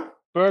Burger?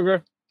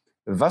 Burger.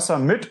 Wasser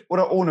mit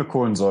oder ohne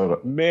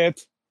Kohlensäure?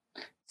 Mit.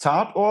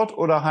 Tatort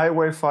oder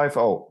Highway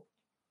 5-0?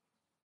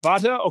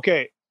 Warte,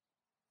 okay.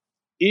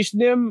 Ich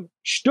nehme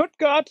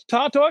Stuttgart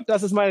Tatort,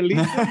 das ist meine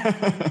Liebe.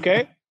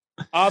 Okay.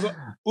 Aber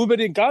über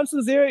die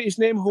ganze Serie, ich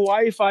nehme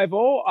Hawaii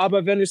 5-0,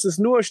 aber wenn es ist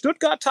nur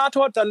Stuttgart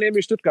Tatort, dann nehme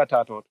ich Stuttgart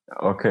Tatort.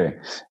 Okay.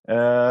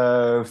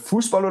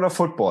 Fußball oder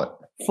Football?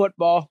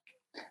 Football.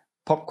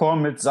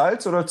 Popcorn mit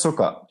Salz oder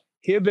Zucker?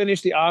 Hier bin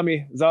ich die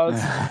Army.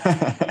 Salz.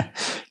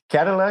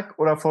 Cadillac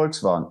oder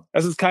Volkswagen?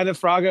 Das ist keine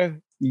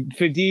Frage.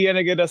 Für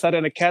diejenige, das hat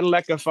eine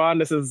Cadillac gefahren,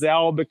 das ist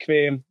sehr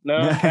bequem.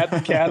 Ne?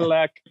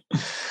 Cadillac.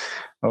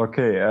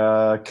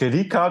 Okay.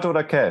 Kreditkarte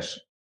oder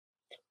Cash?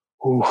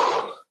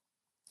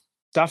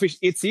 Darf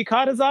ich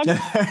EC-Karte sagen?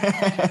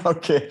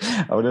 Okay,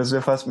 aber das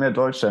wäre fast mehr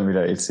Deutsch dann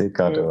wieder,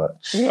 EC-Karte.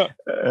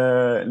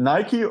 Ja.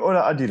 Nike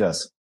oder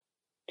Adidas?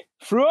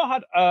 Früher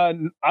hat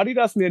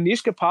Adidas mir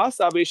nicht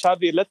gepasst, aber ich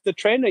habe die letzte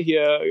Trainer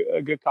hier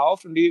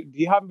gekauft und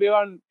die haben wir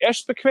dann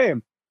echt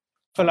bequem.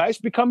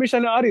 Vielleicht bekomme ich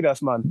eine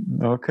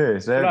Adidas-Mann. Okay,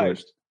 sehr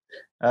gut.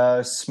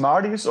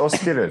 Smarties oder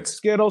Skittles?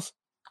 Skittles.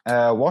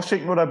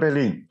 Washington oder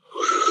Berlin?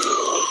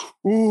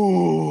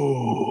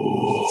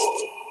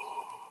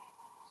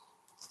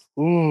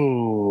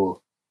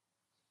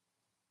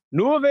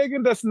 Nur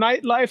wegen des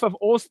Nightlife of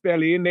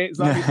Ostberlin,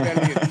 sage ich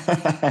Berlin.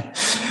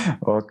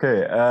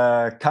 Okay.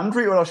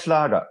 Country oder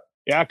Schlager?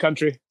 Ja,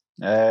 Country.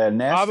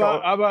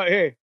 NASCAR aber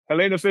hey,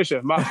 Helene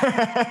Fischer, mach.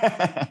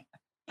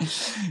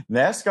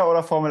 NASCAR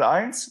oder Formel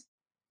 1?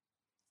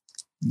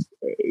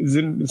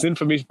 Sind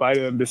für mich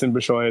beide ein bisschen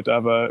bescheuert,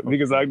 aber wie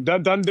gesagt,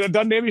 dann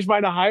nehme ich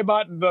meine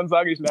Heimat und dann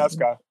sage ich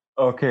NASCAR.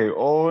 Okay,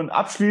 und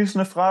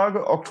abschließende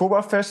Frage,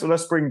 Oktoberfest oder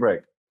Spring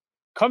Break?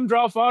 Kommt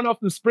drauf an auf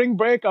den Spring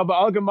Break, aber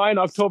allgemein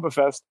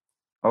Oktoberfest.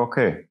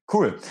 Okay,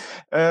 cool.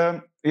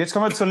 Jetzt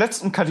kommen wir zur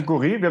letzten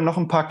Kategorie. Wir haben noch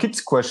ein paar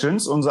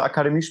Kids-Questions. Unsere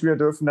Akademiespieler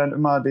dürfen dann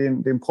immer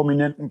den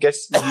prominenten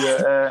Gästen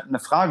hier eine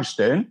Frage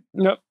stellen.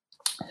 Ja.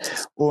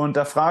 Und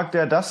da fragt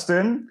der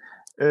Dustin,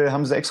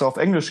 haben sie extra auf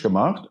Englisch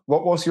gemacht,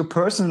 what was your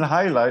personal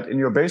highlight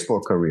in your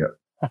baseball career?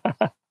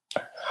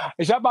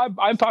 Ich habe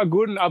ein paar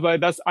guten, aber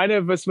das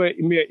eine, was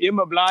mir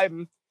immer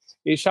bleiben,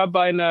 ich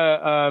habe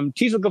einen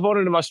Titel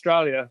gewonnen in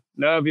Australien.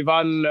 Ne? Wir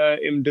waren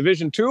im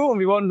Division 2 und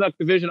wir wollten nach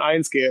Division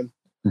 1 gehen.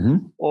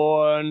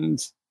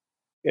 Und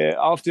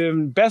auf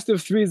dem Best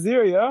of 3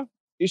 Serie,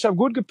 ich habe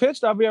gut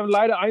gepitcht, aber wir haben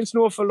leider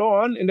 1-0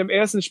 verloren in dem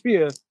ersten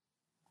Spiel.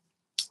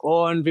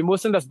 Und wir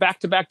mussten das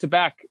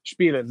Back-to-Back-to-Back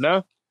spielen.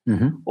 Ne?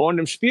 Und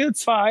im Spiel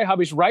 2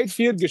 habe ich Right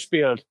Field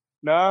gespielt.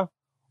 Ne?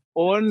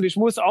 Und ich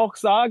muss auch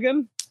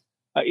sagen,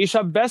 ich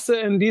habe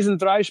besser in diesen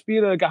 3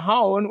 Spielen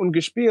gehauen und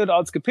gespielt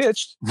als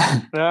gepitcht.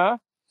 Ja?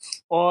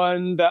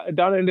 Und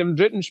dann in dem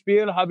 3.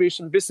 Spiel habe ich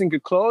ein bisschen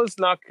geclosed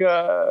nach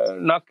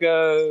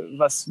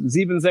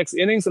 7-6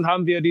 Innings und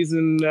haben wir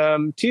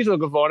diesen Titel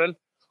gewonnen.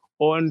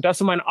 Und das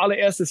war mein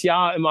allererstes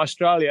Jahr in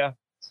Australien.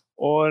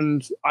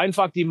 Und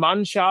einfach die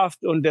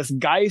Mannschaft und das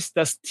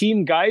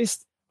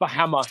Teamgeist war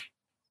Hammer.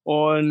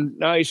 Und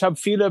ich habe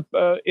viele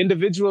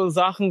individual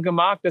Sachen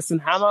gemacht, das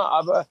sind Hammer,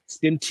 aber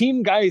den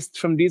Teamgeist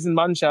von diesen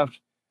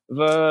Mannschaft,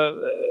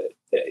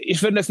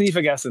 ich würde das nie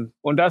vergessen.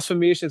 Und das für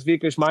mich ist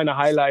wirklich meine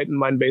Highlight in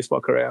meiner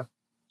Baseball-Karriere.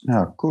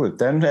 Ja, cool.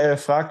 Dann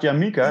fragt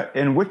Jamika,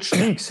 in which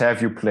leagues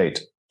have you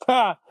played?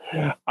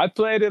 I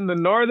played in the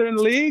Northern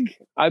League.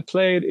 I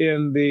played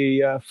in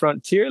the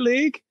Frontier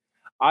League.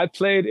 I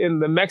played in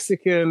the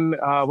Mexican,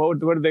 what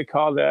do they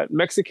call that?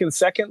 Mexican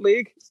Second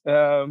League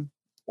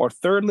or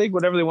Third League,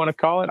 whatever they want to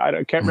call it.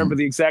 I can't remember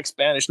the exact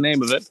Spanish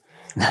name of it.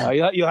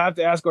 You'll have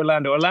to ask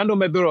Orlando. Orlando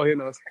Maduro, he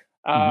knows.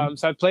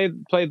 So I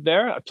played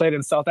there. I played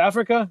in South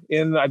Africa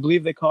in, I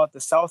believe they call it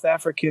the South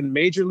African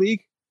Major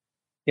League.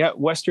 Yeah,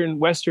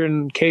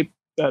 Western Cape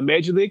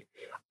Major League.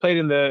 Played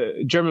in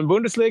the German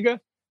Bundesliga,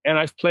 and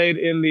I've played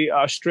in the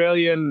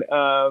Australian.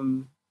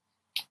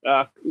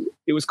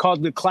 It was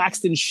called the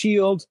Claxton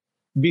Shield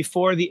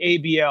before the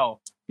ABL.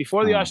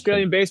 Before the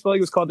Australian Baseball League,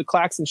 it was called the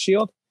Claxton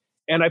Shield,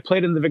 and I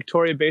played in the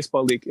Victoria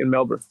Baseball League in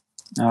Melbourne.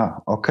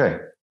 Okay.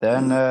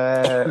 Then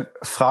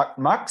fragt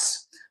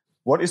Max,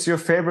 what is your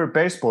favorite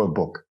baseball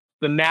book?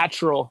 The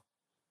Natural.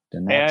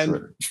 The Natural.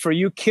 And for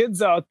you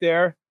kids out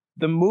there,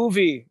 the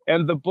movie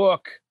and the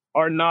book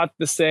are not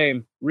the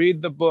same.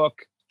 Read the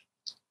book.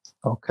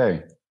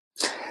 Okay.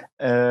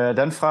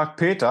 Dann fragt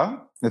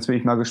Peter, jetzt bin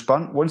ich mal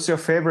gespannt, what's your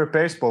favorite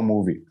baseball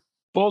movie?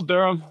 Bull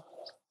Durham.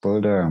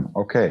 Bull Durham,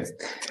 okay.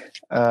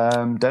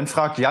 Dann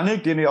fragt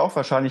Yannick, den du auch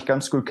wahrscheinlich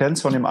ganz gut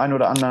kennst von dem einen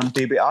oder anderen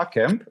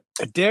DBA-Camp.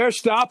 Der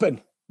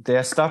Stappen.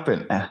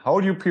 How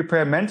do you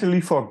prepare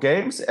mentally for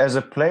games as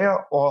a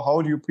player or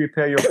how do you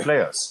prepare your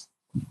players?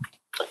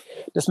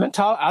 Das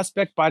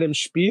Mentalaspekt bei dem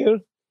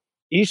Spiel,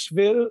 ich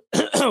will,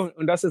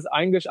 und das ist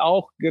eigentlich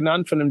auch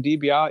genannt von einem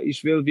DBA,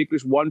 ich will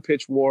wirklich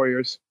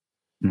One-Pitch-Warriors.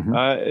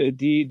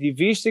 Die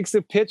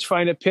wichtigste Pitch für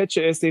eine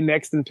Pitcher ist den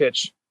nächsten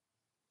Pitch.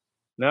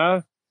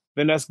 Na,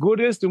 wenn das gut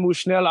ist, du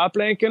musst schnell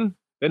ablenken.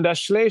 Wenn das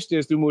schlecht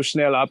ist, du musst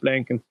schnell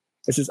ablenken.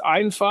 Es ist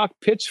einfach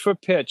Pitch für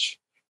Pitch.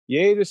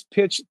 Jedes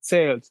Pitch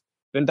zählt.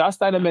 Wenn das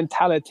deine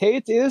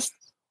Mentalität ist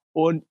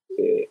und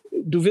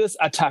du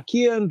wirst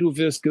attackieren, du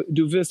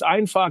wirst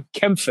einfach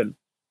kämpfen.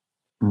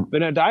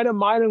 Wenn deine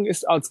Meinung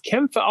ist, als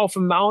Kämpfer auf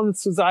dem Mound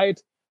zu sein,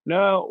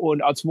 ne,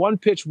 und als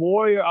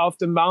One-Pitch-Warrior auf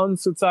dem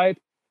Mound zu sein,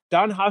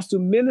 dann hast du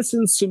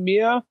mindestens zu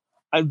mir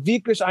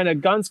wirklich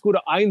einen ganz guten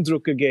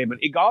Eindruck gegeben.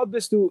 Egal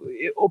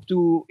ob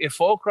du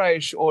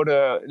erfolgreich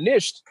oder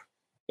nicht,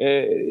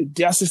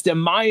 das ist der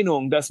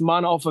Meinung, dass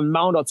man auf dem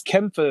Mound als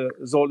Kämpfer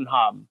sollten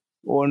haben.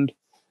 Und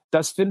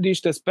das finde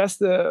ich das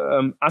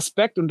beste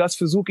Aspekt und das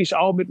versuche ich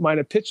auch mit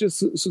meinen Pitches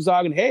zu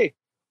sagen, hey,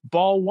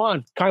 Ball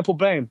one, kein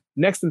Problem.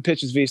 Nächsten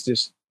Pitch ist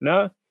wichtig.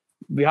 Ne?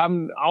 Wir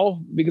haben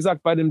auch, wie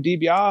gesagt, bei dem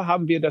DBA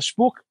haben wir das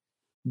Spruch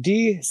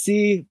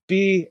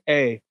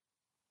DCBA.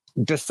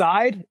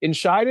 Decide,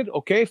 entscheidet,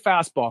 okay,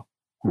 Fastball.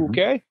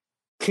 Okay,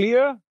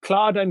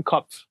 klar dein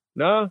Kopf.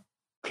 Ne?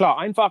 Klar,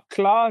 einfach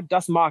klar,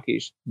 das mag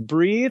ich.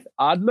 Breathe,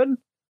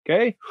 atmen,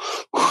 okay.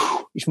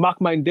 Ich mag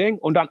mein Ding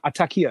und dann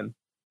attackieren.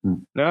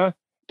 Ne?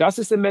 Das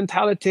ist eine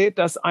Mentalität,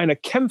 dass eine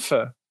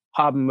Kämpfer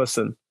haben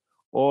müssen.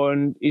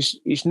 Und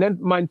ich nenne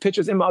meinen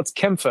Pitches immer als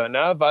Kämpfer,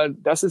 ne? Weil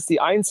das ist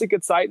die einzige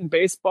Zeit im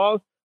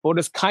Baseball, wo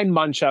das kein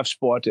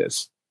Mannschaftssport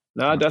ist.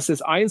 Ne? Das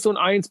ist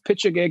 1-1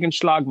 Pitcher gegen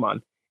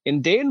Schlagmann.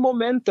 In dem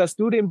Moment, dass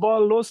du den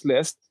Ball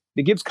loslässt,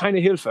 da gibt's keine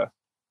Hilfe.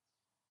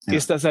 Ja.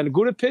 Ist das eine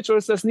gute Pitch oder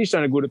ist das nicht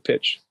eine gute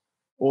Pitch?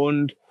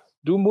 Und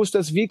du musst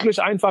das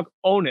wirklich einfach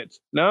own it.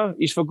 Ne?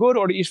 Ich für gut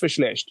oder ich für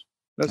schlecht.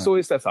 Ja. So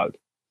ist das halt.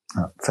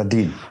 Ja,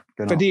 verdient.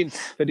 Genau. Verdient,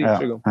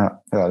 Entschuldigung.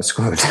 Ja, ist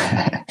gut.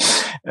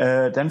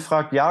 Dann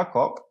fragt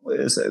Jakob,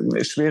 ist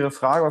eine schwere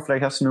Frage, aber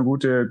vielleicht hast du eine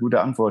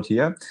gute Antwort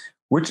hier.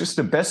 Which is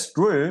the best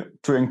drill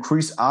to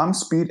increase arm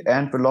speed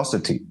and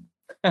velocity?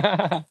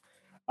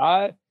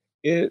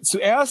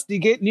 Zuerst,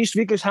 die geht nicht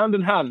wirklich Hand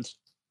in Hand.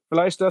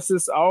 Vielleicht, das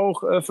ist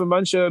auch für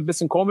manche ein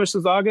bisschen komisch zu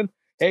sagen.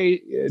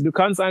 Hey, du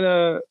kannst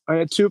eine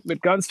Typ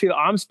mit ganz viel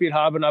Armspeed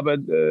haben, aber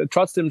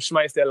trotzdem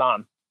schmeißt der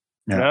Lahn.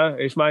 Ja,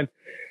 ich meine,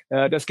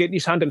 das geht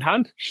nicht Hand in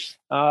Hand.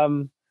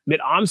 Mit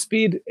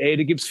Armspeed,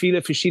 da gibt's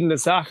viele verschiedene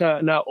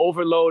Sachen,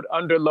 Overload,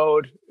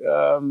 Underload,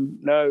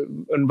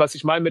 und was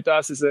ich meine mit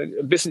das ist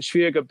ein bisschen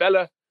schwierige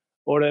Bälle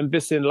oder ein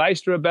bisschen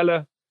leichtere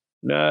Bälle.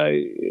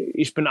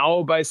 Ich bin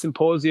auch bei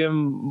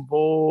Symposium,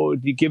 wo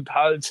die gibt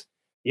halt,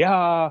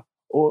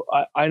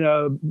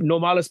 eine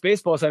normales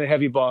Baseball ist eine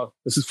Heavy Ball.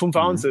 Das ist 5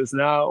 Ounces,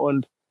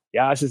 und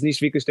es ist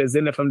nicht wirklich der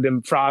Sinne von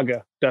dem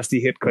Frage, dass die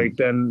Hit kriegt,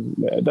 denn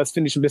das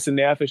finde ich ein bisschen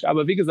nervig.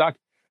 Aber wie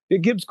gesagt, hier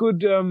gibt's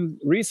gut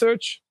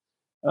Research,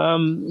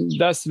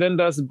 dass wenn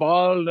das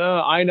Ball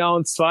 1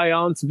 Ounce, 2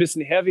 Ounce ein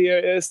bisschen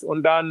heavier ist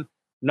und dann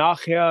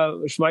nachher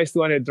schmeißt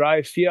du eine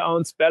 3-4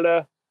 Ounce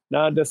Bälle,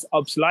 dass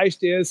ob's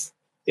leicht ist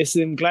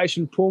im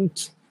gleichen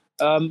Punkt.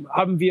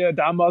 Haben wir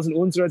damals in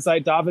unserer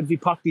Zeit, David, wie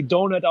packt die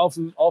Donut auf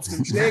dem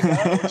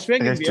Schläger und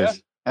schwingen wir.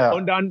 Ja.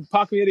 Und dann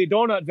packen wir die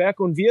Donut weg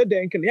und wir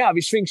denken,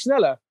 wir schwingen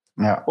schneller.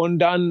 Ja. Und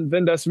dann,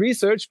 wenn das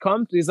Research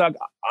kommt, die sagt,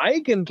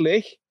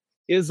 eigentlich,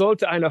 ihr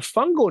sollt eine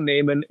Fango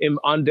nehmen im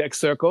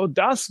On-Deck-Circle,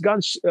 das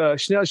ganz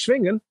schnell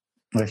schwingen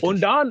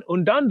und dann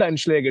deinen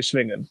Schläger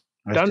schwingen.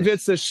 Richtig. Dann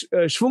wird es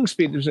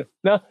Schwungspeed.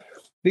 Da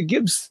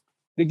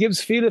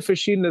gibt's viele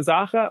verschiedene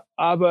Sachen,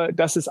 aber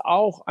das ist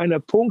auch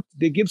ein Punkt,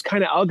 da gibt's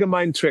keine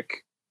allgemeinen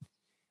Trick.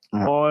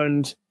 Ja.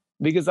 Und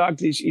wie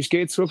gesagt, ich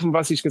gehe zurück von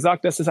was ich gesagt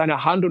habe, das ist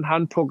ein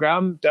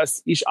Hand-in-Hand-Programm,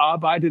 das ich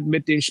arbeite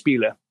mit den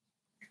Spielern.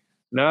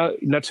 Na,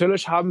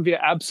 natürlich haben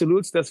wir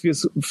Absolutes, dass wir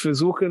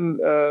versuchen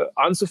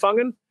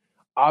anzufangen,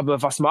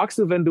 aber was machst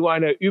du, wenn du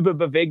eine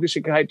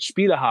Überbeweglichkeit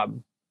Spieler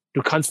haben?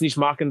 Du kannst nicht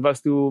machen,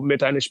 was du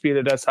mit einem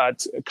Spieler, das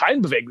hat keine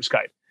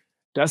Beweglichkeit.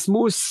 Das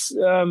muss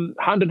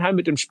Hand in Hand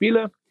mit dem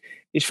Spieler.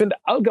 Ich finde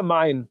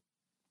allgemein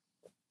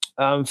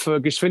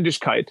für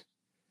Geschwindigkeit,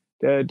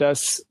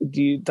 dass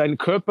dein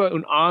Körper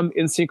und Arm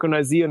in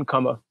synchronisieren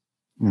kann.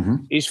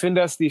 Mhm. Ich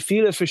finde, dass die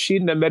viele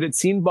verschiedene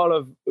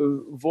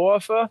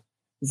Medizinballwürfe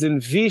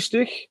sind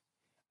wichtig,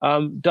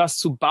 das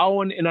zu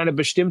bauen in eine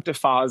bestimmte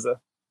Phase.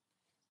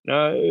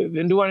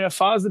 Wenn du in einer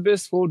Phase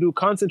bist, wo du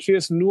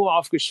konzentrierst nur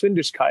auf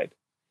Geschwindigkeit,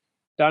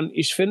 dann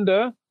ich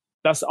finde,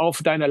 dass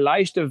auf deiner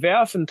leichte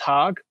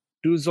Werfentag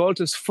du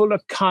solltest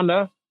volle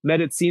Kanne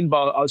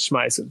Medizinball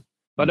ausschmeißen.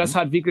 Weil das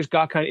hat wirklich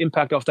gar keinen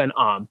Impact auf deinen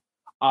Arm.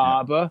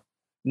 Aber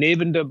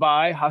neben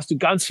dabei hast du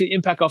ganz viel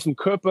Impact auf den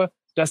Körper,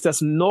 dass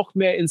das noch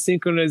mehr in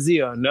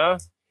synchronisieren. Ne?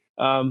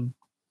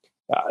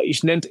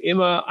 Ich nenne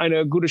immer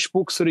eine gute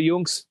Spruch zu den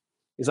Jungs.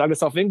 Ich sage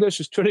es auf Englisch.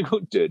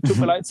 Entschuldigung, tut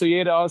mir leid zu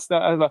jeder aus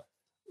der. Also,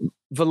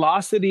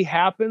 velocity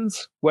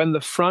happens when the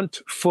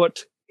front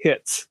foot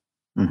hits.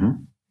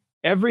 Mhm.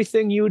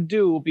 Everything you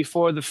do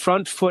before the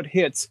front foot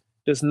hits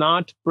does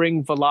not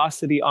bring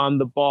velocity on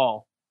the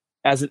ball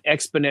as an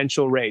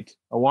exponential rate.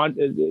 I want,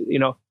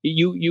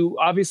 you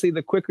obviously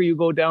the quicker you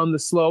go down the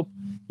slope,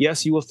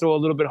 yes, you will throw a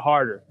little bit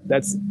harder.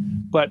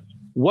 But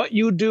what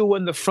you do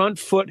when the front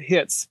foot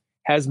hits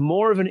has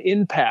more of an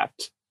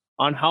impact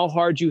on how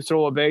hard you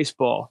throw a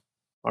baseball.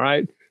 All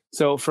right.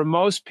 So for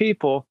most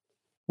people,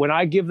 when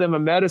I give them a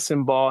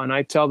medicine ball and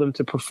I tell them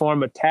to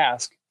perform a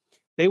task,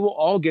 they will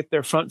all get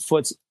their front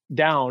foots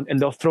down and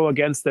they'll throw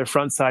against their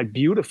front side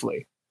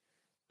beautifully.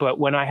 But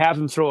when I have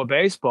them throw a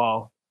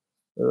baseball,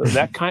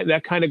 that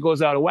kind of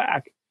goes out of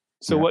whack.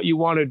 So what you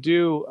want to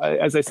do,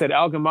 as I said,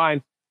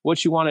 allgemein,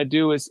 what you want to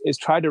do is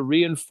try to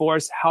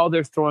reinforce how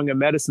they're throwing a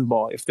medicine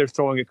ball, if they're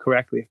throwing it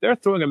correctly. If they're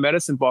throwing a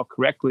medicine ball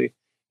correctly,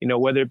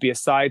 whether it be a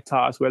side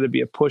toss, whether it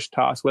be a push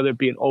toss, whether it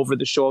be an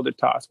over-the-shoulder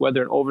toss,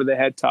 whether an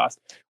over-the-head toss,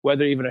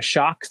 whether even a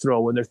shock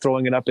throw when they're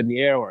throwing it up in the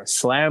air, or a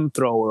slam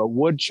throw, or a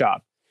wood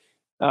chop.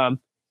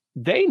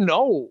 They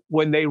know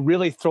when they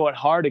really throw it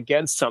hard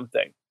against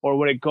something, or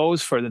when it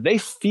goes further. They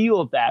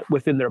feel that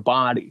within their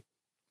body.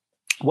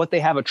 What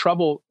they have a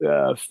trouble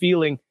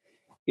feeling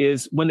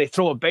is when they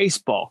throw a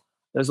baseball.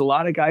 There's a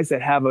lot of guys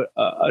that have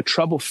a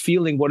trouble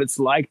feeling what it's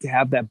like to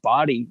have that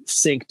body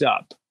synced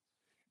up.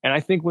 And I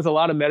think with a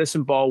lot of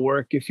medicine ball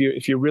work, if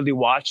you're really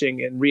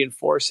watching and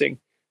reinforcing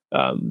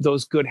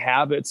those good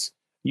habits,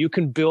 you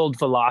can build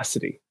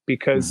velocity,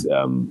 because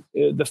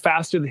the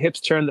faster the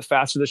hips turn, the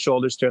faster the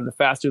shoulders turn, the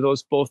faster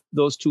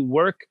those two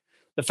work,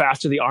 the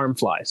faster the arm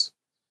flies.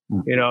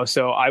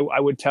 So I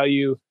would tell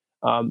you,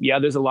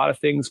 there's a lot of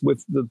things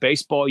with the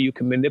baseball you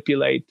can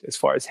manipulate as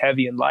far as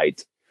heavy and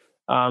light,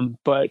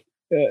 but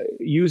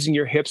using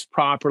your hips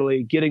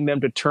properly, getting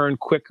them to turn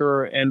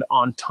quicker and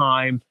on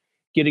time,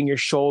 getting your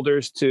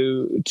shoulders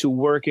to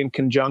work in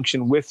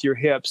conjunction with your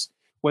hips.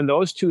 When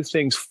those two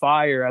things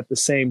fire at the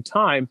same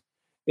time,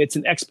 it's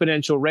an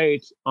exponential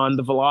rate on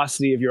the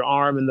velocity of your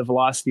arm and the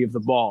velocity of the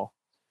ball.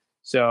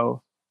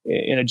 So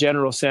in a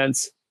general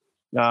sense,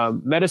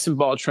 medicine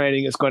ball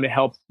training is going to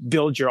help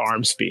build your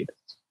arm speed,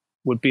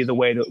 would be the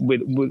way to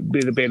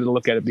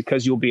look at it,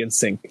 because you'll be in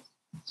sync.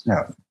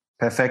 Ja,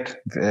 perfekt.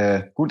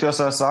 Gut, dass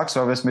du das sagst,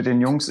 weil wir es mit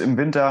den Jungs im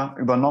Winter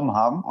übernommen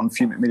haben und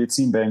viel mit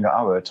Medizinbällen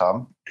gearbeitet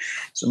haben.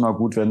 Ist immer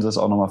gut, wenn sie es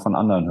auch nochmal von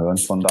anderen hören.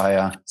 Von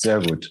daher sehr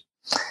gut.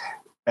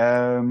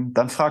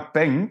 Dann fragt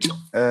Bengt,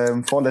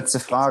 vorletzte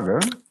Frage.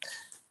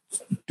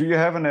 Do you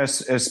have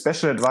a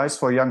special advice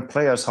for young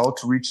players how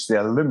to reach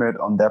their limit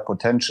on their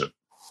potential?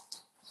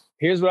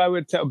 Here's what I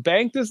would tell.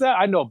 Banked is that?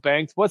 I know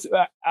Banked. What's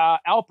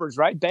Alpers,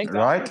 right? Banked.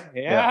 Right.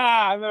 Yeah,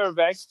 I remember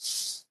Banked.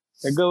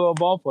 A good little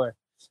ball player.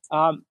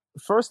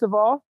 First of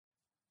all,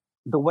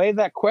 the way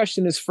that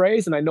question is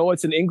phrased, and I know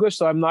it's in English,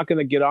 so I'm not going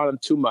to get on him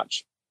too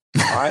much.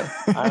 All right?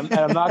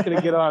 I'm not going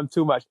to get on him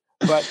too much.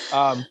 But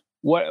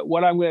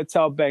what I'm going to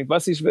tell Banked,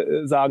 was ich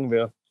sagen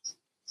will,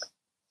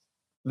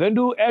 wenn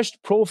du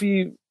echt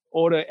Profi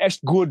oder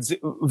echt gut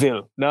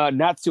will,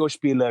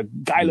 Nationalspieler,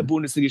 geile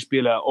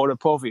Bundesligaspieler oder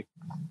Profi,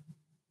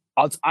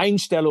 als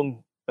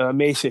Einstellung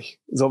mäßig,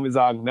 sollen wir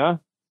sagen,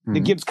 ne? Da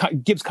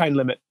gibt's kein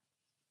Limit.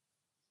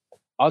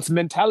 Als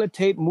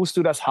Mentalität musst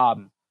du das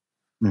haben.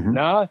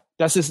 Na,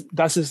 das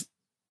ist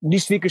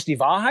nicht wirklich die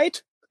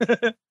Wahrheit,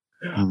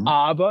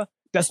 aber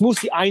das muss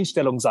die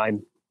Einstellung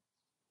sein.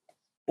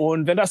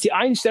 Und wenn das die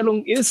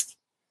Einstellung ist,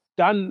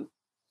 dann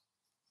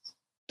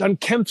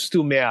kämpfst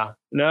du mehr.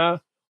 Ne?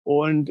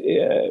 Und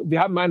wir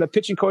haben einen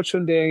Pitching Coach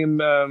von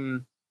dem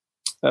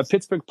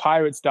Pittsburgh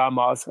Pirates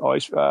damals.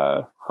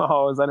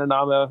 Sein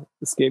Name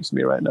escapes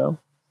me right now.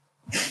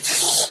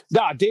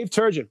 Dave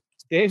Turgeon.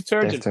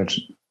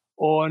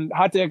 Und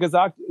hat er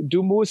gesagt,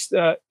 du musst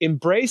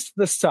embrace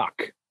the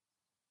suck.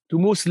 Du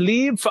musst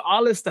lieben für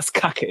alles, das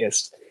Kacke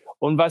ist.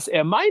 Und was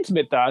er meint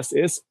mit das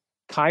ist,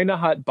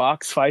 keiner hat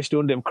Bock 2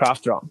 Stunden im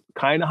Kraftraum.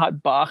 Keiner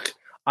hat Bock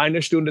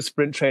 1 Stunde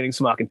Sprinttraining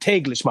zu machen.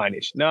 Täglich meine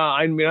ich.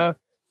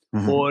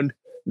 Und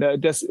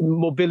das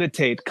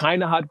Mobilität.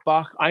 Keiner hat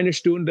Bock 1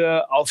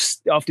 Stunde auf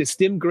das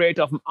Stimgerät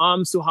auf dem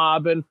Arm zu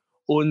haben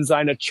und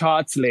seine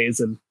Charts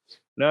lesen.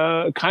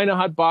 Keiner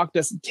hat Bock,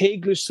 das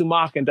täglich zu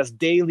machen, das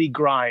Daily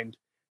Grind.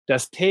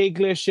 Das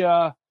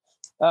tägliche,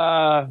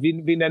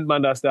 wie nennt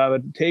man das da?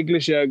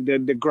 Tägliche,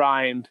 der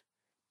Grind.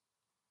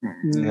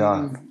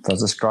 Ja,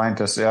 das ist Grind.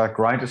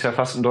 Grind ist ja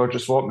fast ein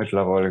deutsches Wort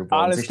mittlerweile geworden.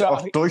 Alles sich klar.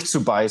 auch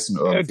durchzubeißen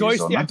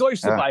irgendwie.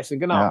 Durchzubeißen,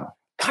 genau. Ja.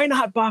 Keiner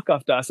hat Bock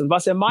auf das. Und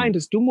was er meint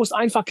ist, du musst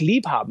einfach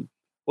lieb haben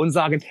und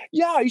sagen,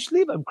 ja, ich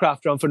lebe im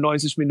Kraftraum für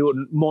 90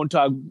 Minuten,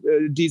 Montag,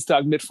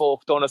 Dienstag,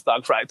 Mittwoch,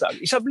 Donnerstag, Freitag.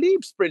 Ich habe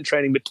lieb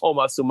Sprinttraining mit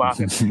Thomas zu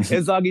machen.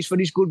 Er sagt, ich bin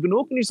nicht gut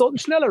genug und ich sollte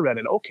schneller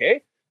rennen.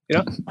 Okay.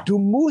 Du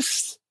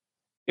musst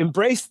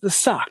embrace the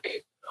suck.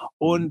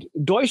 Und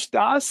durch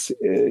das,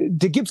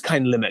 da gibt's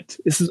kein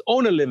Limit. Es ist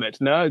ohne Limit,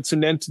 zu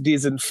nennt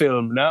diesen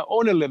Film,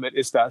 ohne Limit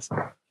ist das.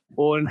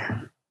 Und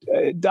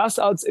das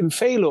als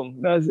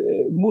Empfehlung,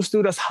 musst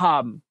du das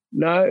haben.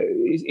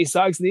 Ich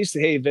sage es nicht,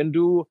 hey, wenn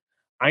du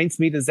 1,60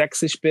 Meter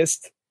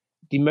bist,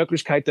 die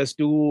Möglichkeit, dass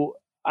du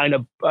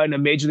eine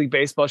Major League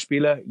Baseball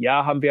Spieler,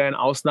 ja, haben wir eine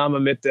Ausnahme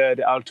mit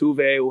der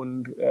Altuve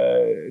und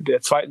der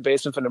zweiten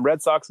Baseman von den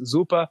Red Sox,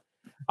 super.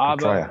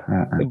 Aber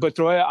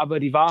Betreuer, aber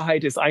die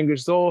Wahrheit ist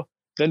eigentlich so,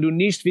 wenn du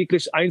nicht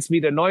wirklich 1,90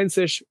 Meter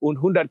und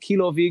 100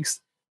 Kilo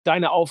wiegst,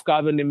 deine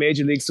Aufgabe in die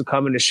Major League zu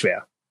kommen, ist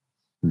schwer.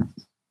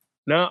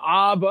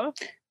 Aber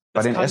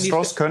bei den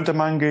Astros könnte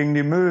man gegen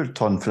die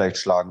Mülltonnen vielleicht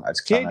schlagen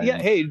als kleiner.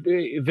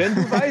 Wenn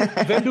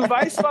du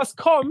weißt, was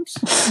kommt,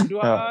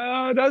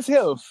 das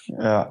hilft.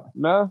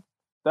 Ja.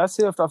 Das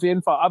hilft auf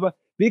jeden Fall. Aber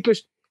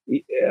wirklich,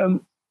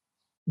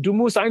 du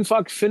musst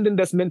einfach finden,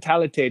 dass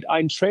Mentalität.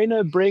 Ein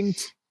Trainer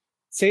bringt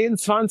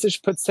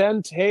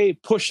 10-20%, hey,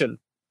 pushen.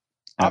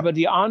 Ja. Aber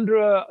die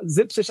andere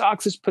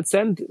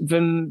 70-80%,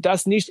 wenn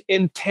das nicht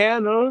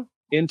internal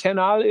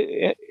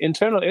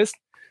ist,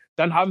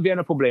 dann haben wir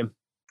ein Problem.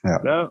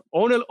 Ja.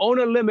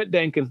 Ohne Limit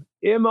denken.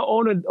 Immer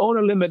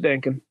ohne Limit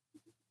denken.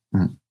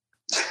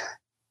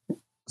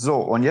 So,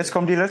 und jetzt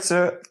kommt die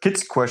letzte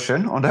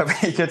Kids-Question. Und da bin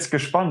ich jetzt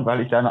gespannt,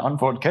 weil ich deine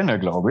Antwort kenne,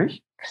 glaube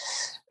ich.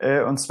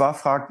 Und zwar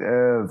fragt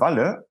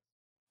Walle,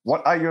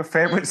 what are your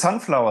favorite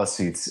sunflower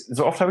seeds?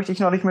 So oft habe ich dich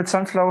noch nicht mit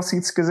Sunflower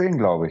Seeds gesehen,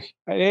 glaube ich.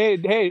 Hey,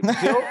 dill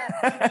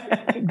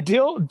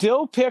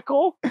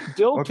pickle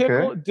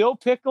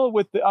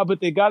with but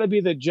they got to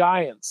be the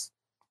giants.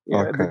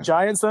 The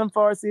giant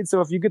sunflower seeds.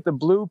 So if you get the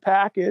blue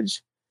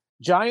package,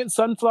 giant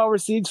sunflower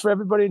seeds for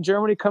everybody in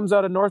Germany comes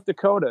out of North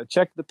Dakota.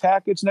 Check the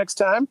package next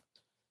time.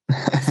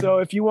 So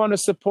if you want to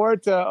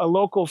support a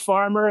local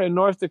farmer in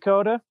North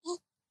Dakota,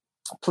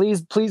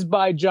 please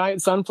buy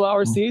giant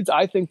sunflower seeds.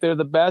 I think they're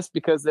the best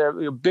because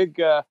they're big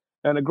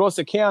and a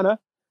große Kerne,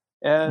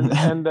 and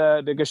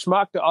the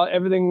Geschmack,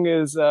 everything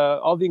is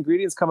all the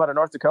ingredients come out of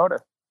North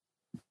Dakota.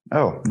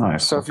 Oh,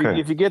 nice. So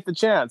if you get the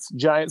chance,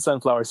 giant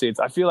sunflower seeds.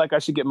 I feel like I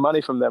should get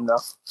money from them now.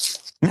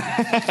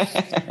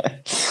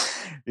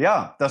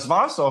 Ja, das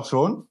war's auch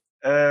schon.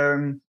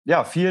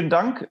 Vielen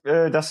Dank,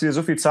 dass du dir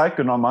so viel Zeit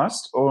genommen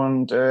hast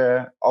und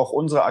auch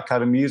unsere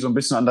Akademie so ein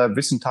bisschen an deinem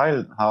Wissen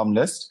teilhaben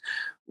lässt.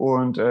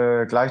 Und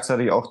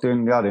gleichzeitig auch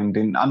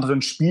den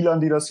anderen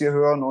Spielern, die das hier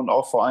hören und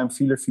auch vor allem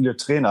viele, viele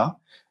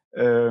Trainer.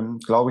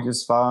 Glaube ich,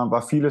 es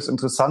war vieles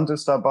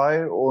Interessantes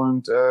dabei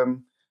und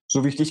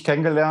so wie ich dich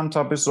kennengelernt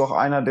habe, bist du auch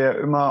einer, der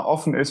immer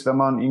offen ist, wenn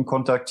man ihn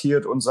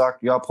kontaktiert und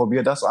sagt, ja,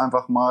 probier das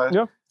einfach mal.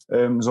 Ja.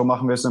 So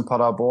machen wir es in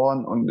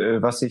Paderborn. Und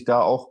was ich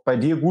da auch bei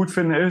dir gut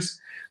finde, ist,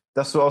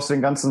 dass du aus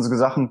den ganzen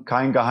Sachen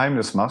kein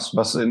Geheimnis machst,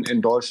 was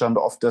in Deutschland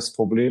oft das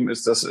Problem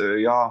ist, dass,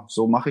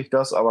 so mache ich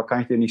das, aber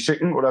kann ich dir nicht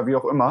schicken oder wie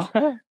auch immer,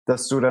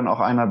 dass du dann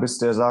auch einer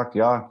bist, der sagt,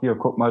 ja, hier,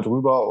 guck mal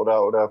drüber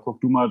oder guck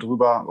du mal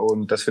drüber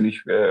und das finde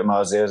ich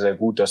immer sehr, sehr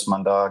gut, dass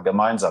man da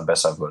gemeinsam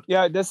besser wird.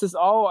 Ja, das ist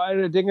auch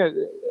eine Dinge,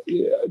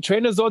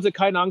 Trainer sollte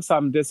keine Angst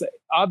haben, das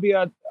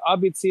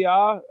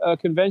ABCA,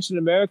 Convention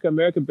America,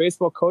 American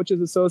Baseball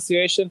Coaches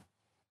Association,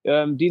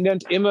 die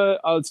nennt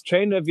immer als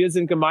Trainer, wir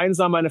sind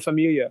gemeinsam eine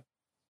Familie.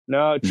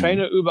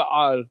 Trainer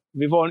überall.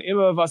 Wir wollen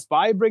immer was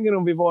beibringen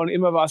und wir wollen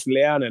immer was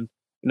lernen.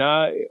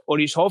 Und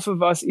ich hoffe,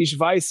 was ich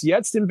weiß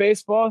jetzt im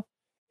Baseball,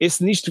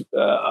 ist nicht,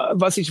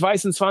 was ich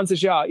weiß in 20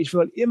 Jahren. Ich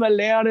will immer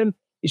lernen,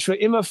 ich will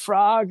immer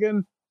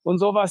fragen und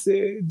sowas.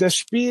 Das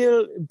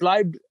Spiel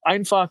bleibt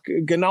einfach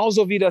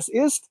genauso, wie das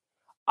ist,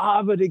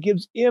 aber da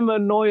gibt's immer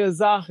neue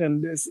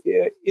Sachen. Das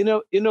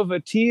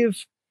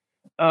innovativ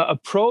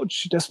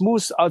Approach, das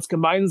muss als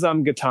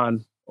gemeinsam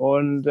getan.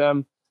 Und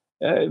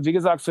wie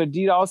gesagt, für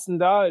die draußen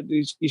da,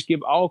 ich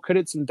gebe auch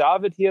Credit zum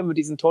David hier mit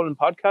diesem tollen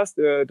Podcast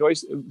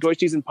durch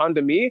diesen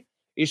Pandemie.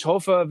 Ich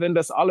hoffe, wenn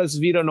das alles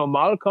wieder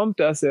normal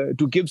kommt, dass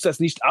du gibst das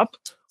nicht ab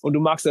und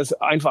du machst das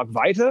einfach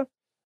weiter,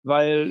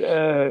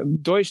 weil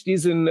durch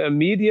diesen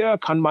Media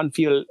kann man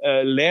viel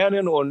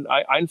lernen und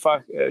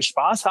einfach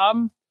Spaß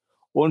haben.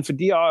 Und für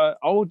die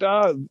auch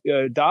da,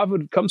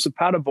 David kommt zu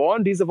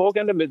Paderborn diese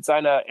Wochenende mit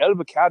seiner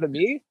Elbe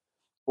Academy.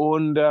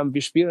 Und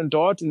wir spielen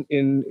dort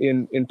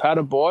in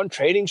Paderborn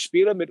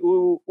Trainingsspiele mit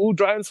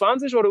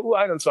U23 oder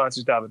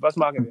U21, David? Was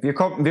machen wir? Wir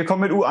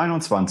kommen mit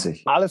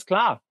U21. Alles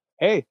klar.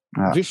 Hey,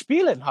 wir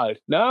spielen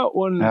halt. Ne?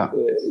 Und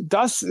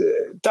das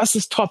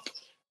ist top.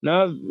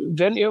 Ne?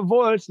 Wenn ihr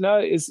wollt,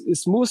 ne?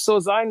 Es muss so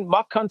sein,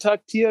 mach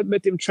kontaktiert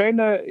mit dem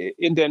Trainer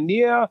in der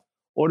Nähe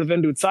oder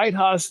wenn du Zeit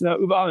hast, ne?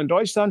 Überall in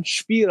Deutschland,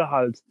 spiel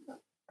halt.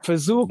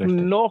 Versuch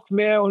noch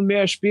mehr und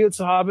mehr Spiel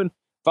zu haben.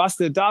 Was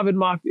der David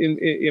macht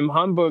in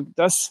Hamburg,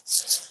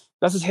 das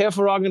ist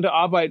hervorragende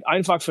Arbeit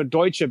einfach für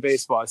deutsche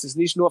Baseball. Es ist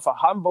nicht nur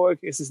für Hamburg,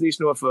 es ist nicht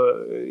nur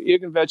für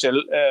irgendwelche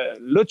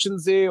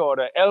Lütschensee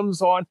oder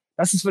Elmshorn.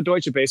 Das ist für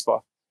deutsche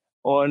Baseball.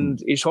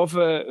 Und ich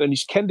hoffe, und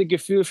ich kenne das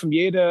Gefühl von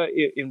jeder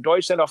in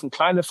Deutschland auf einem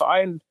kleinen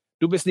Verein,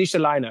 du bist nicht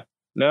alleine.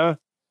 Ne?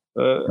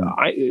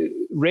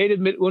 Redet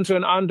mit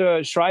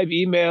untereinander, schreib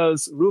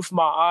E-Mails, ruf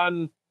mal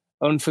an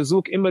und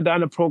versuch immer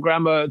deine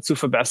Programme zu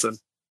verbessern.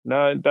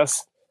 Ne?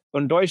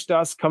 Und durch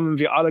das kommen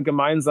wir alle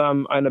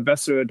gemeinsam eine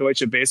bessere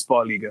deutsche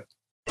Baseball-Liga.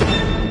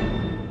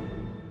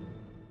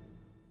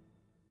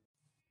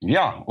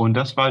 Ja, und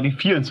das war die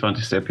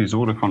 24.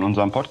 Episode von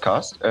unserem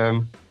Podcast.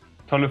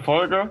 Tolle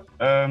Folge.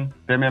 Wir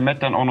haben ja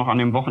Matt dann auch noch an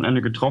dem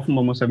Wochenende getroffen.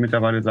 Man muss ja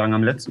mittlerweile sagen,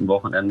 am letzten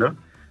Wochenende.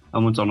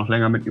 Haben uns auch noch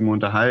länger mit ihm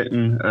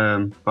unterhalten.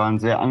 War ein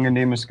sehr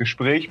angenehmes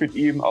Gespräch mit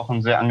ihm. Auch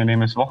ein sehr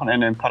angenehmes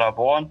Wochenende in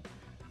Paderborn.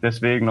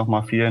 Deswegen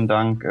nochmal vielen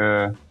Dank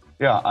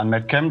an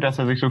Matt Kemp, dass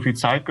er sich so viel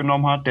Zeit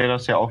genommen hat, der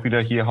das ja auch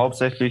wieder hier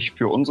hauptsächlich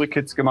für unsere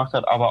Kids gemacht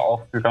hat, aber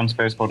auch für ganz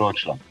Baseball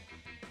Deutschland.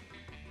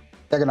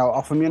 Ja, genau.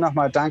 Auch von mir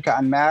nochmal Danke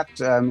an Matt.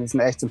 Ist ein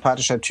echt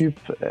sympathischer Typ.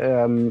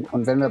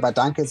 Und wenn wir bei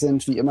Danke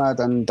sind, wie immer,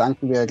 dann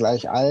danken wir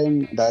gleich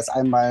allen. Da ist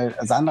einmal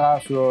Sandra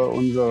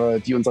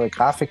die unsere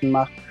Grafiken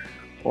macht.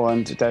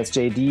 Und da ist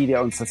JD,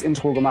 der uns das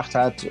Intro gemacht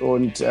hat.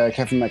 Und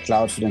Kevin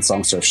McLeod für den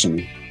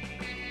Songsurf-Chemie.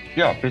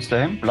 Ja, bis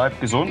dahin. Bleibt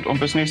gesund und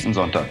bis nächsten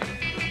Sonntag.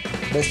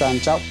 Bis dann.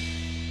 Ciao.